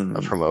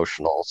a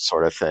promotional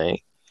sort of thing.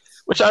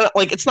 Which I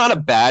don't it's not a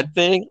bad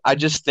thing. I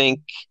just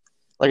think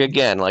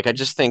I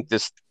just think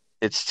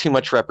it's too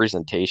much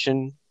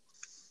representation.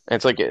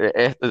 And it's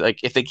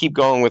if they keep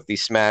going with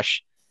these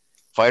Smash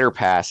Fighter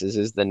passes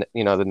is the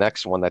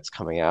next one that's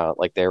coming out.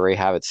 They already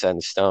have it set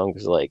in stone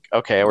because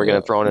okay, we're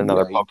gonna throw in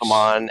another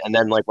Pokemon, and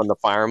then when the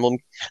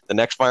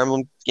next Fire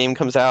Emblem game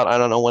comes out, I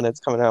don't know when it's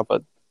coming out,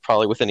 but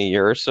probably within a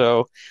year or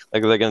so. They're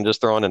gonna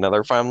just throw in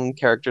another Fire Emblem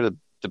character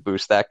to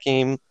boost that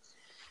game.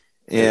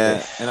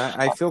 Yeah, and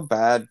I feel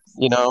bad,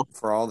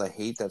 for all the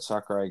hate that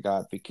Sakurai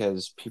got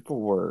because people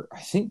were,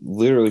 I think,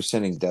 literally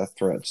sending death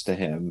threats to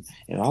him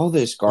and all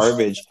this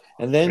garbage.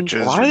 And then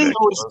why did he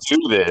always do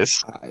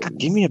this?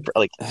 Give me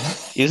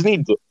he doesn't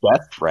need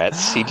death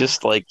threats. He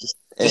just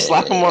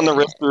slap him on the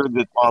wrist through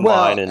the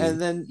online,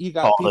 and then you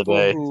got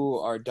people who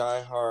are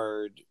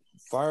diehard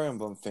Fire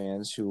Emblem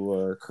fans who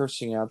are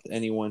cursing out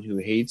anyone who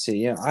hates it.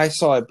 Yeah, I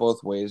saw it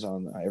both ways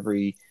on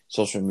every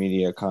social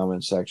media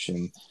comment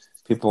section.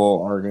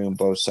 People arguing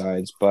both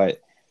sides,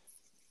 but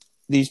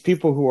these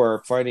people who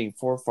are fighting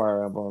for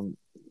Fire Emblem,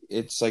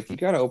 it's you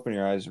got to open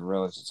your eyes and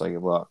realize it's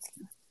look,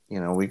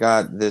 we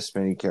got this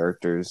many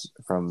characters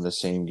from the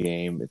same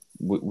game.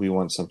 We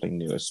want something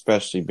new,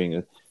 especially being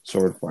a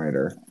sword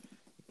fighter.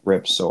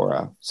 rip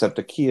Sora. Except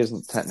the key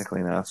isn't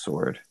technically not a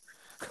sword.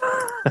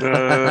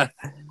 Uh,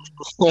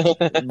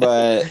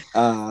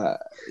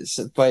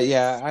 But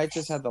yeah, I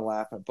just had to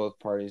laugh at both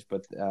parties.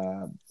 But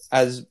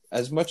as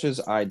much as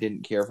I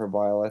didn't care for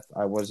Byleth,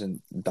 I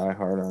wasn't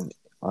diehard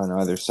on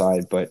either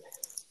side. But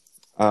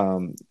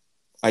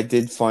I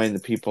did find the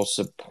people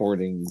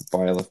supporting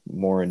Byleth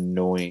more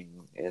annoying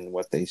in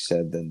what they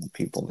said than the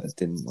people that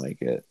didn't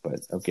like it. But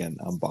again,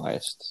 I'm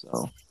biased,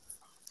 so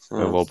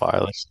Well,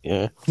 Byleth,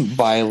 yeah.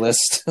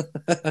 Bylist.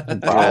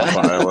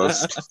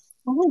 Byleth.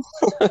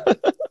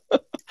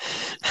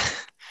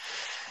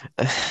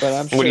 But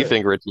I'm sure. What do you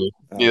think, Richie?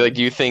 Do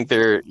you think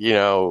they're,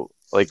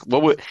 like,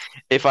 what would,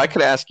 if I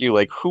could ask you,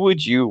 like, who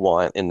would you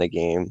want in the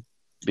game?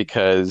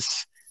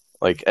 Because,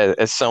 like,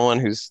 as someone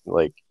who's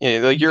like,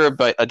 like you're not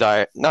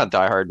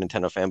diehard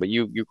Nintendo fan, but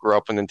you grew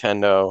up with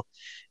Nintendo,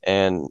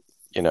 and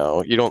you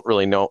don't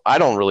really know. I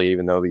don't really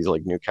even know these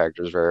like new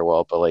characters very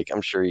well, but like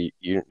I'm sure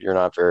you're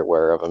not very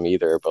aware of them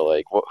either. But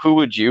like, who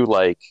would you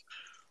like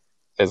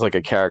as like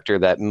a character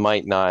that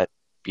might not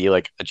be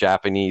like a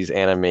Japanese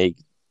anime,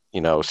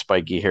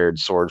 spiky haired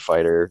sword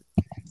fighter?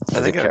 I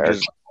think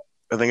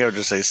I would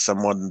just say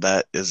someone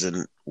that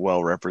isn't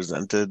well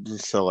represented,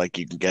 so like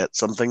you can get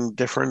something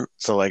different.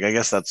 So like I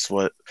guess that's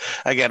what.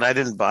 Again, I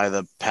didn't buy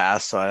the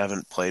pass, so I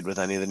haven't played with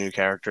any of the new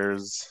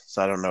characters,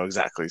 so I don't know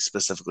exactly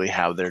specifically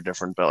how they're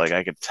different. But like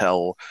I could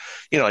tell,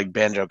 like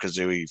Banjo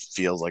Kazooie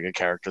feels like a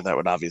character that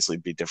would obviously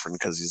be different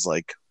because he's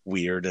like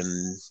weird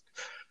and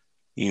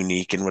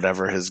unique in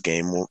whatever his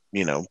game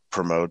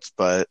promotes.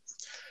 But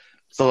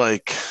so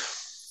like.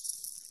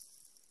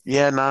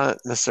 Yeah, not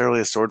necessarily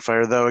a sword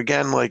fighter though.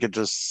 Again, like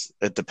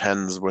it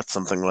depends with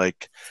something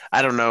like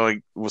I don't know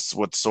like,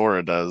 what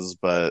Sora does,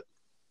 but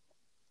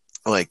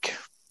like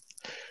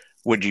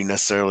would you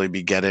necessarily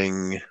be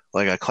getting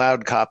like a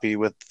cloud copy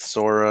with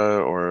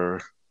Sora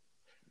or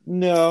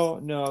No,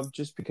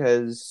 just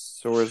because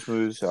Sora's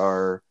moves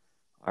are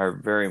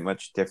very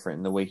much different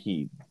in the way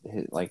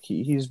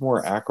he's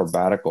more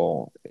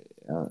acrobatical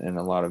in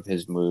a lot of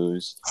his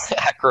moves.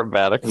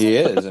 Acrobatic. He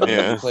is. I mean, Yeah.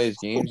 when he plays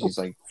games, he's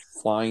like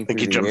flying like through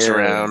he the jumps air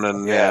around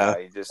and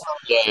he just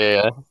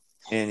Yeah.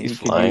 and He's he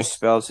can flying. use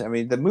spells. I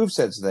mean, the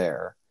moveset's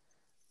there,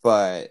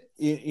 but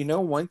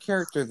one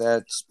character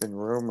that's been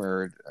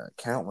rumored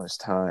countless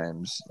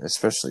times,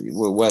 especially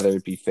whether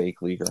it be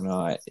fake leak or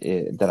not,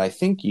 that I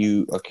think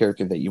a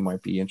character that you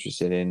might be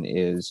interested in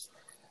is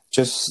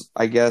just,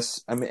 I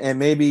guess, I mean, and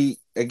maybe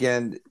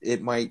again,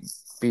 it might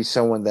be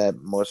someone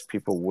that most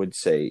people would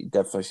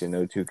definitely say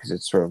no to because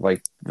it's sort of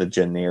like the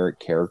generic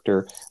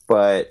character.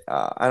 But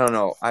I don't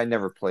know. I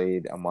never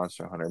played a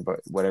Monster Hunter, but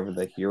whatever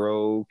the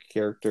hero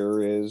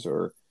character is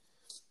or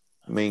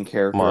main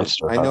character,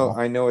 Monster Hunter.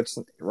 I know it's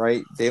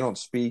right. They don't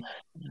speak,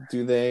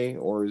 do they?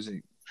 Or is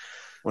it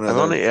one of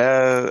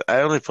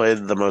I only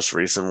played the most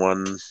recent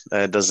one.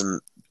 It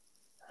doesn't.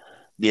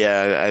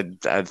 Yeah,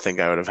 I think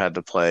I would have had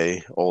to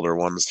play older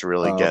ones to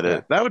really get okay.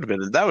 it.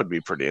 That would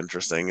be pretty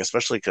interesting,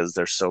 especially because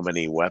there's so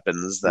many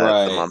weapons that the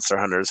Right. Monster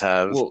Hunters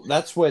have. Well,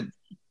 that's what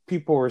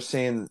people were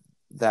saying,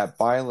 that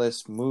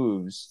Byleth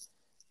moves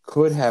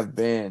could have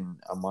been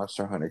a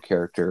Monster Hunter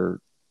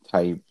character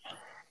type.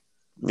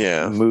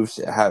 Yeah, Moves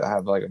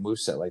have like a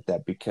moveset like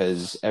that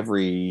because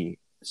every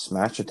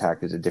smash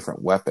attack is a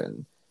different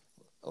weapon.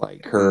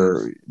 Like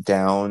her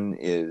down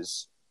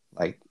is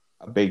like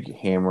a big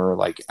hammer,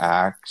 like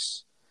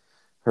axe.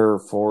 Her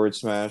forward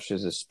smash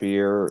is a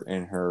spear,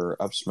 and her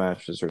up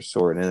smash is her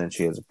sword, and then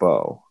she has a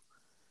bow.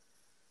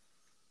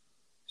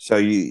 So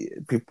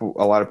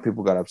a lot of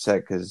people got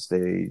upset because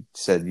they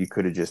said you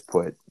could have just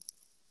put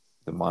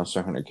the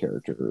Monster Hunter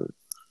character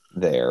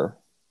there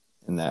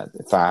in that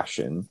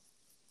fashion.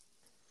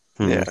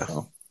 yeah.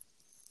 So.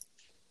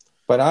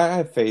 But I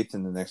have faith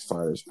in the next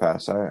Fighters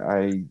Pass.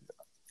 I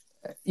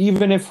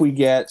even if we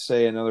get,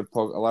 say, another a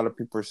lot of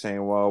people are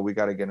saying, well, we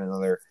got to get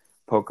another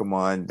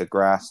Pokemon, the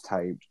grass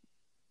type,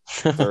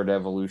 third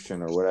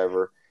evolution or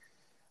whatever.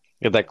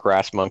 Get that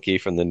grass monkey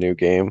from the new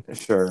game.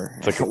 Sure,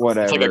 It's like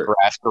whatever. It's like a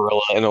grass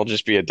gorilla, and it'll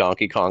just be a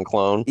Donkey Kong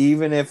clone.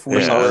 Even if we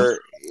Yeah. were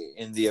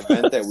in the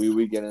event that we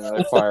would get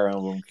another Fire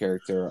Emblem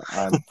character,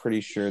 I'm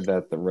pretty sure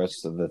that the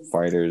rest of the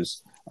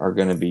fighters are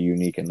going to be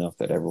unique enough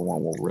that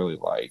everyone will really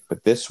like.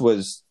 But this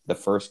was the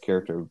first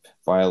character,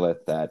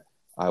 Violet, that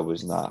I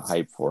was not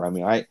hyped for. I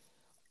mean,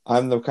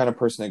 I'm the kind of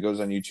person that goes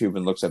on YouTube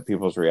and looks at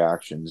people's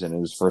reactions, and it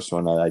was the first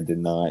one that I did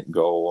not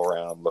go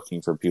around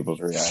looking for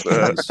people's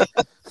reactions.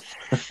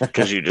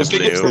 Because you just The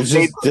biggest It knew. was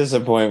just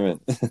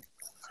disappointment.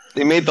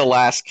 They made the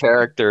last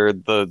character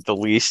the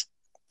least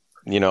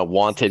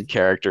wanted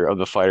character of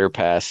the fighter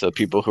pass, so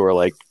people who are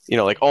like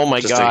like, oh my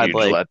Just a god, huge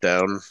like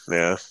letdown.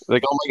 Yeah.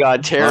 like, oh my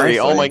god, Terry,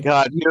 oh Honestly. my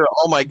god, Peter,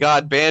 oh my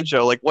god,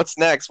 Banjo, like what's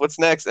next,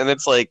 and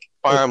it's like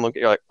Fire Emblem.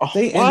 You're like, oh, If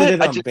they what? ended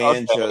it I on just-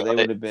 Banjo, okay.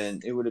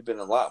 it would have been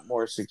a lot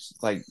more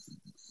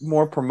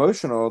more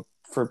promotional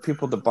for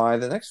people to buy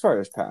the next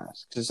Fighters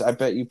Pass, because I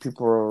bet you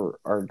people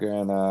are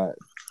gonna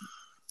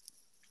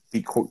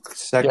be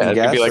second Yeah, it could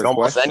guess be like or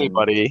almost question.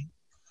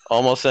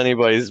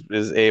 anybody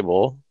is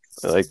able,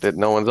 like that,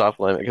 no one's off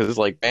limit, because it's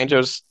like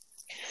Banjo's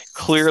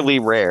clearly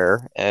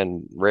Rare,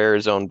 and Rare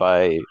is owned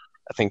by,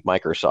 I think,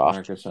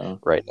 Microsoft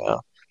right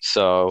now.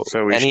 So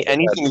we should have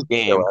anything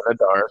game, Joanna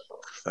Dark.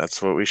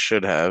 That's what we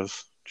should have.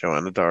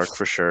 Joanna Dark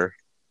for sure.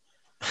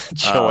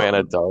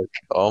 Joanna Dark.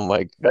 Oh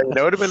my god,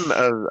 that would have been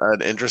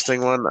an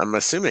interesting one. I'm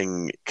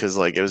assuming because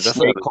like it was Snake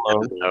definitely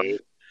clone.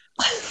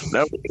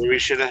 no. We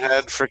should have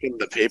had freaking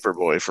the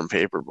Paperboy from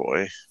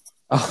Paperboy.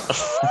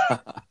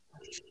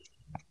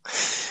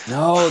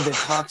 No, the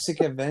Toxic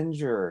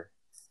Avenger.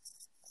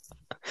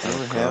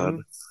 Remember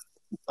him?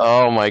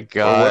 Oh my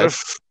god! Or what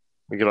if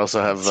we could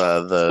also have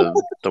the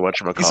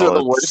whatchamacallit? These are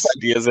the worst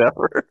ideas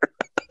ever.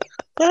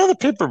 Well, the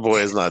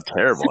Paperboy is not a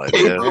terrible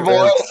idea.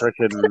 Paperboy.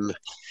 Freaking.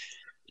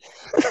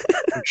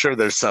 I'm sure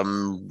there's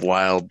some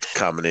wild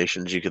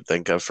combinations you could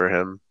think of for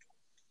him.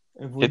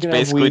 It's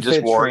basically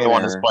just Wario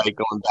on his bike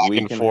going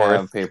back and forth.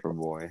 Have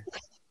Paperboy.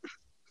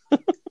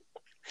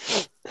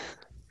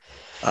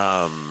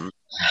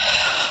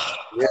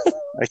 Yeah,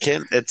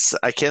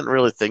 I can't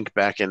really think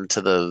back into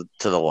the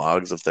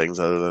logs of things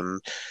other than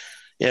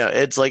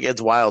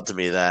it's wild to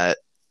me that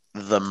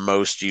the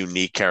most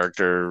unique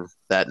character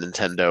that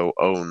Nintendo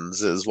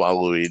owns is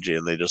Waluigi,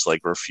 and they just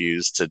like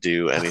refuse to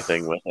do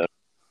anything with it.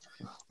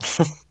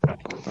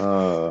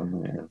 Oh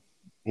man,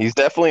 he's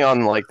definitely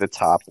on like the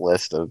top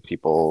list of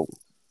people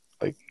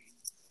like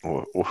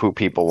who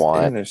people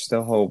want. And there's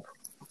still hope.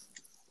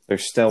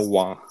 There's still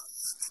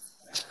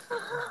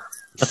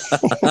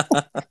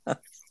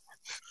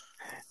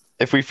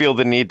If we feel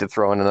the need to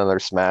throw in another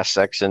Smash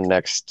section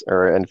next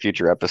or in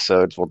future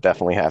episodes, we'll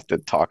definitely have to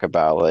talk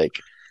about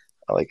like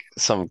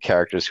some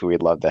characters who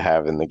we'd love to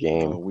have in the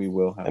game. We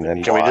will have, and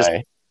then Can why. we just?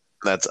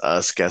 That's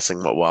us guessing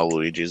what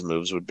Waluigi's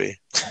moves would be.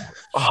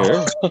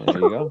 Sure, there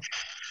you go.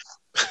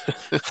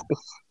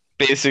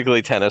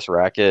 Basically, tennis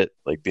racket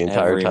like the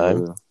entire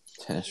time.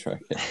 Tennis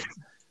racket.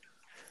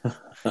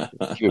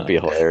 He would be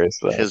hilarious.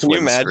 Though. Can you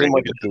imagine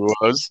like the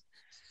duos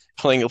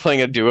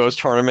playing a duos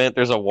tournament?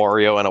 There's a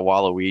Wario and a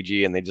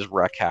Waluigi, and they just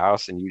wreck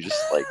house, and you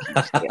just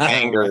get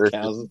anger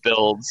just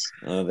builds.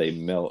 Oh, they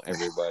melt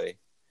everybody.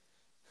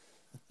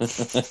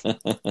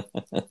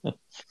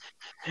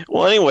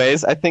 Well,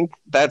 anyways, I think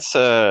that's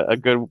a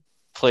good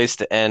place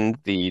to end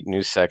the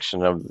news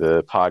section of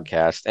the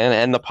podcast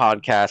and the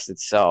podcast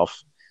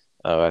itself.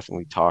 I think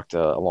we talked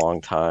a long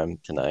time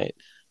tonight,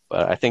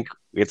 but I think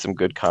we had some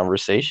good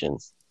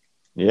conversations.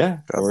 Yeah,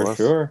 for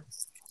sure.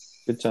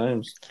 Good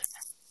times.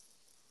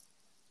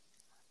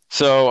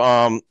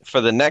 So,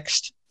 for the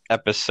next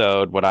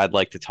episode, what I'd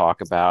like to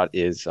talk about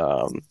is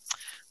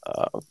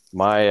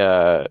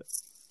my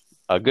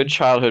a good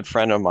childhood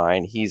friend of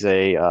mine. He's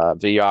a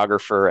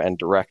videographer and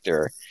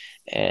director,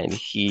 and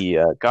he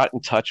got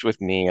in touch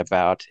with me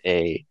about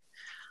a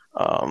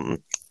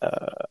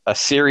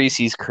series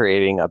he's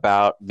creating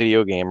about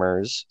video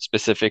gamers,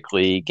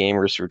 specifically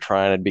gamers who are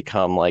trying to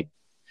become like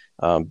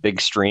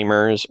big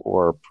streamers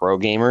or pro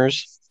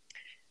gamers.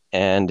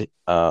 And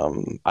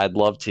I'd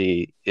love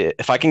to,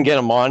 if I can get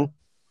him on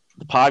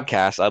the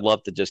podcast, I'd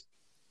love to just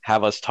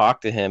have us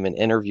talk to him and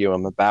interview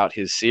him about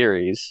his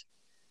series.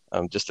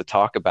 Just to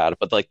talk about it,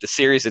 but like the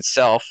series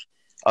itself,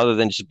 other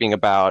than just being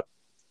about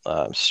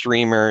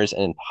streamers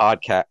and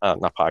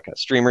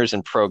streamers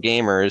and pro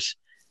gamers,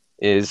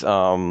 is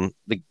the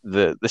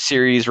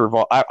series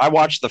revolve. I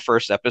watched the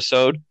first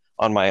episode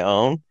on my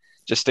own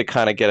just to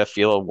kind of get a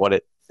feel of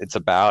what it's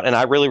about, and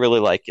I really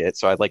like it.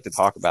 So I'd like to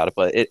talk about it,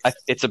 but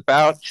it's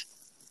about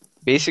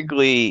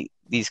basically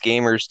these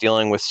gamers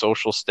dealing with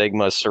social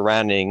stigma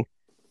surrounding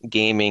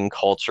gaming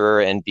culture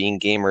and being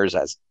gamers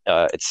as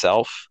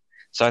itself.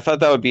 So I thought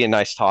that would be a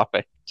nice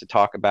topic to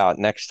talk about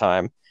next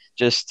time,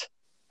 just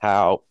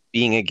how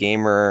being a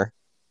gamer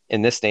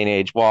in this day and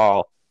age,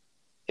 while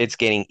it's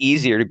getting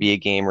easier to be a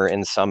gamer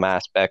in some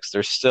aspects,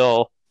 there's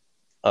still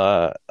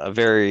a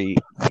very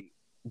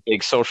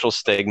big social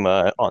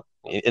stigma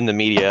in the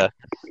media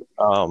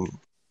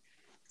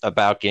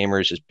about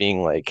gamers just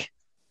being like,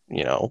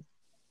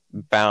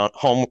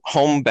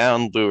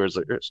 homebound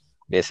losers,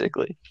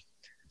 basically.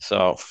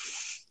 So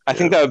I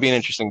think that would be an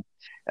interesting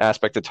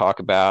aspect to talk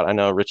about. I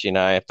know Richie and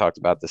I have talked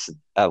about this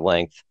at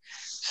length.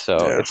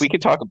 So if we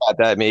could talk about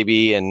that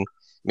and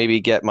maybe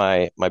get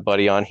my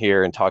buddy on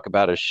here and talk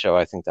about his show,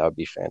 I think that would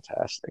be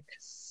fantastic.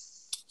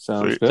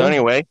 Sounds good. So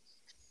anyway,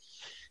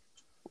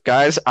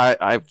 guys,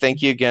 I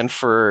thank you again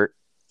for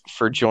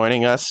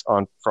joining us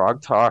on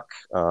Frog Talk.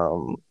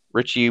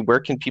 Richie,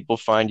 where can people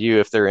find you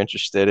if they're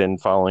interested in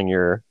following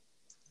your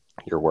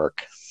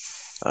work?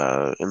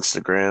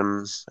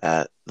 Instagram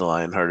at The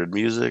Lionhearted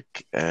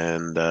Music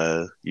and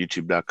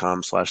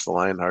youtube.com/The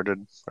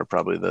Lionhearted are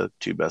probably the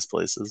two best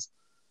places.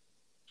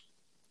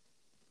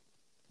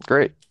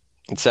 Great.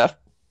 And Seth?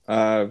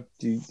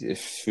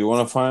 If you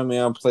want to find me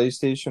on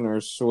PlayStation or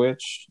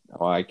Switch,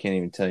 I can't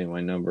even tell you my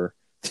number.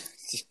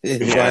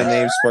 My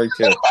name's Spark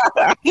too.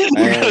 You're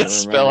gonna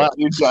spell out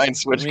your giant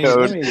Switch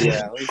code.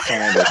 Let me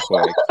find it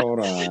quick. Hold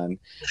on.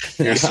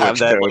 Your Switch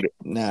code.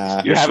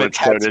 Nah. Your Switch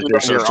code is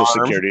your social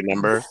security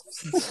number.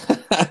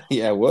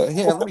 Yeah. Well,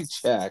 here, let me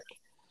check.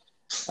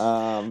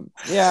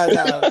 Yeah,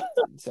 no,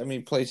 I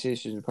mean,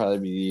 PlayStation would probably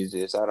be the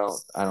easiest. I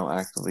don't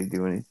actively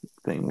do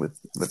anything with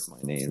my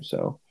name,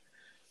 so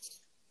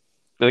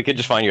They could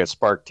just find you at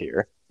Spark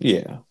Tier.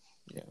 yeah,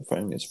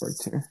 find me a Spark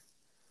Tier.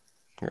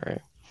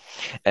 Right.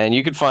 And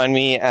you can find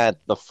me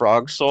at the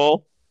Frog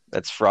Soul.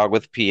 That's Frog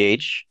with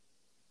PH.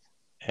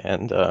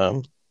 And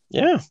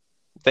yeah,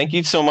 thank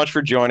you so much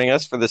for joining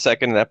us for the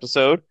second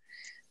episode.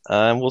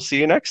 And we'll see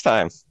you next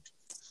time.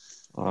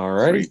 All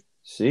right, Sweet.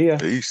 see ya.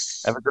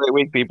 Peace. Have a great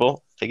week,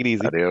 people. Take it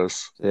easy.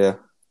 Adios. Yeah.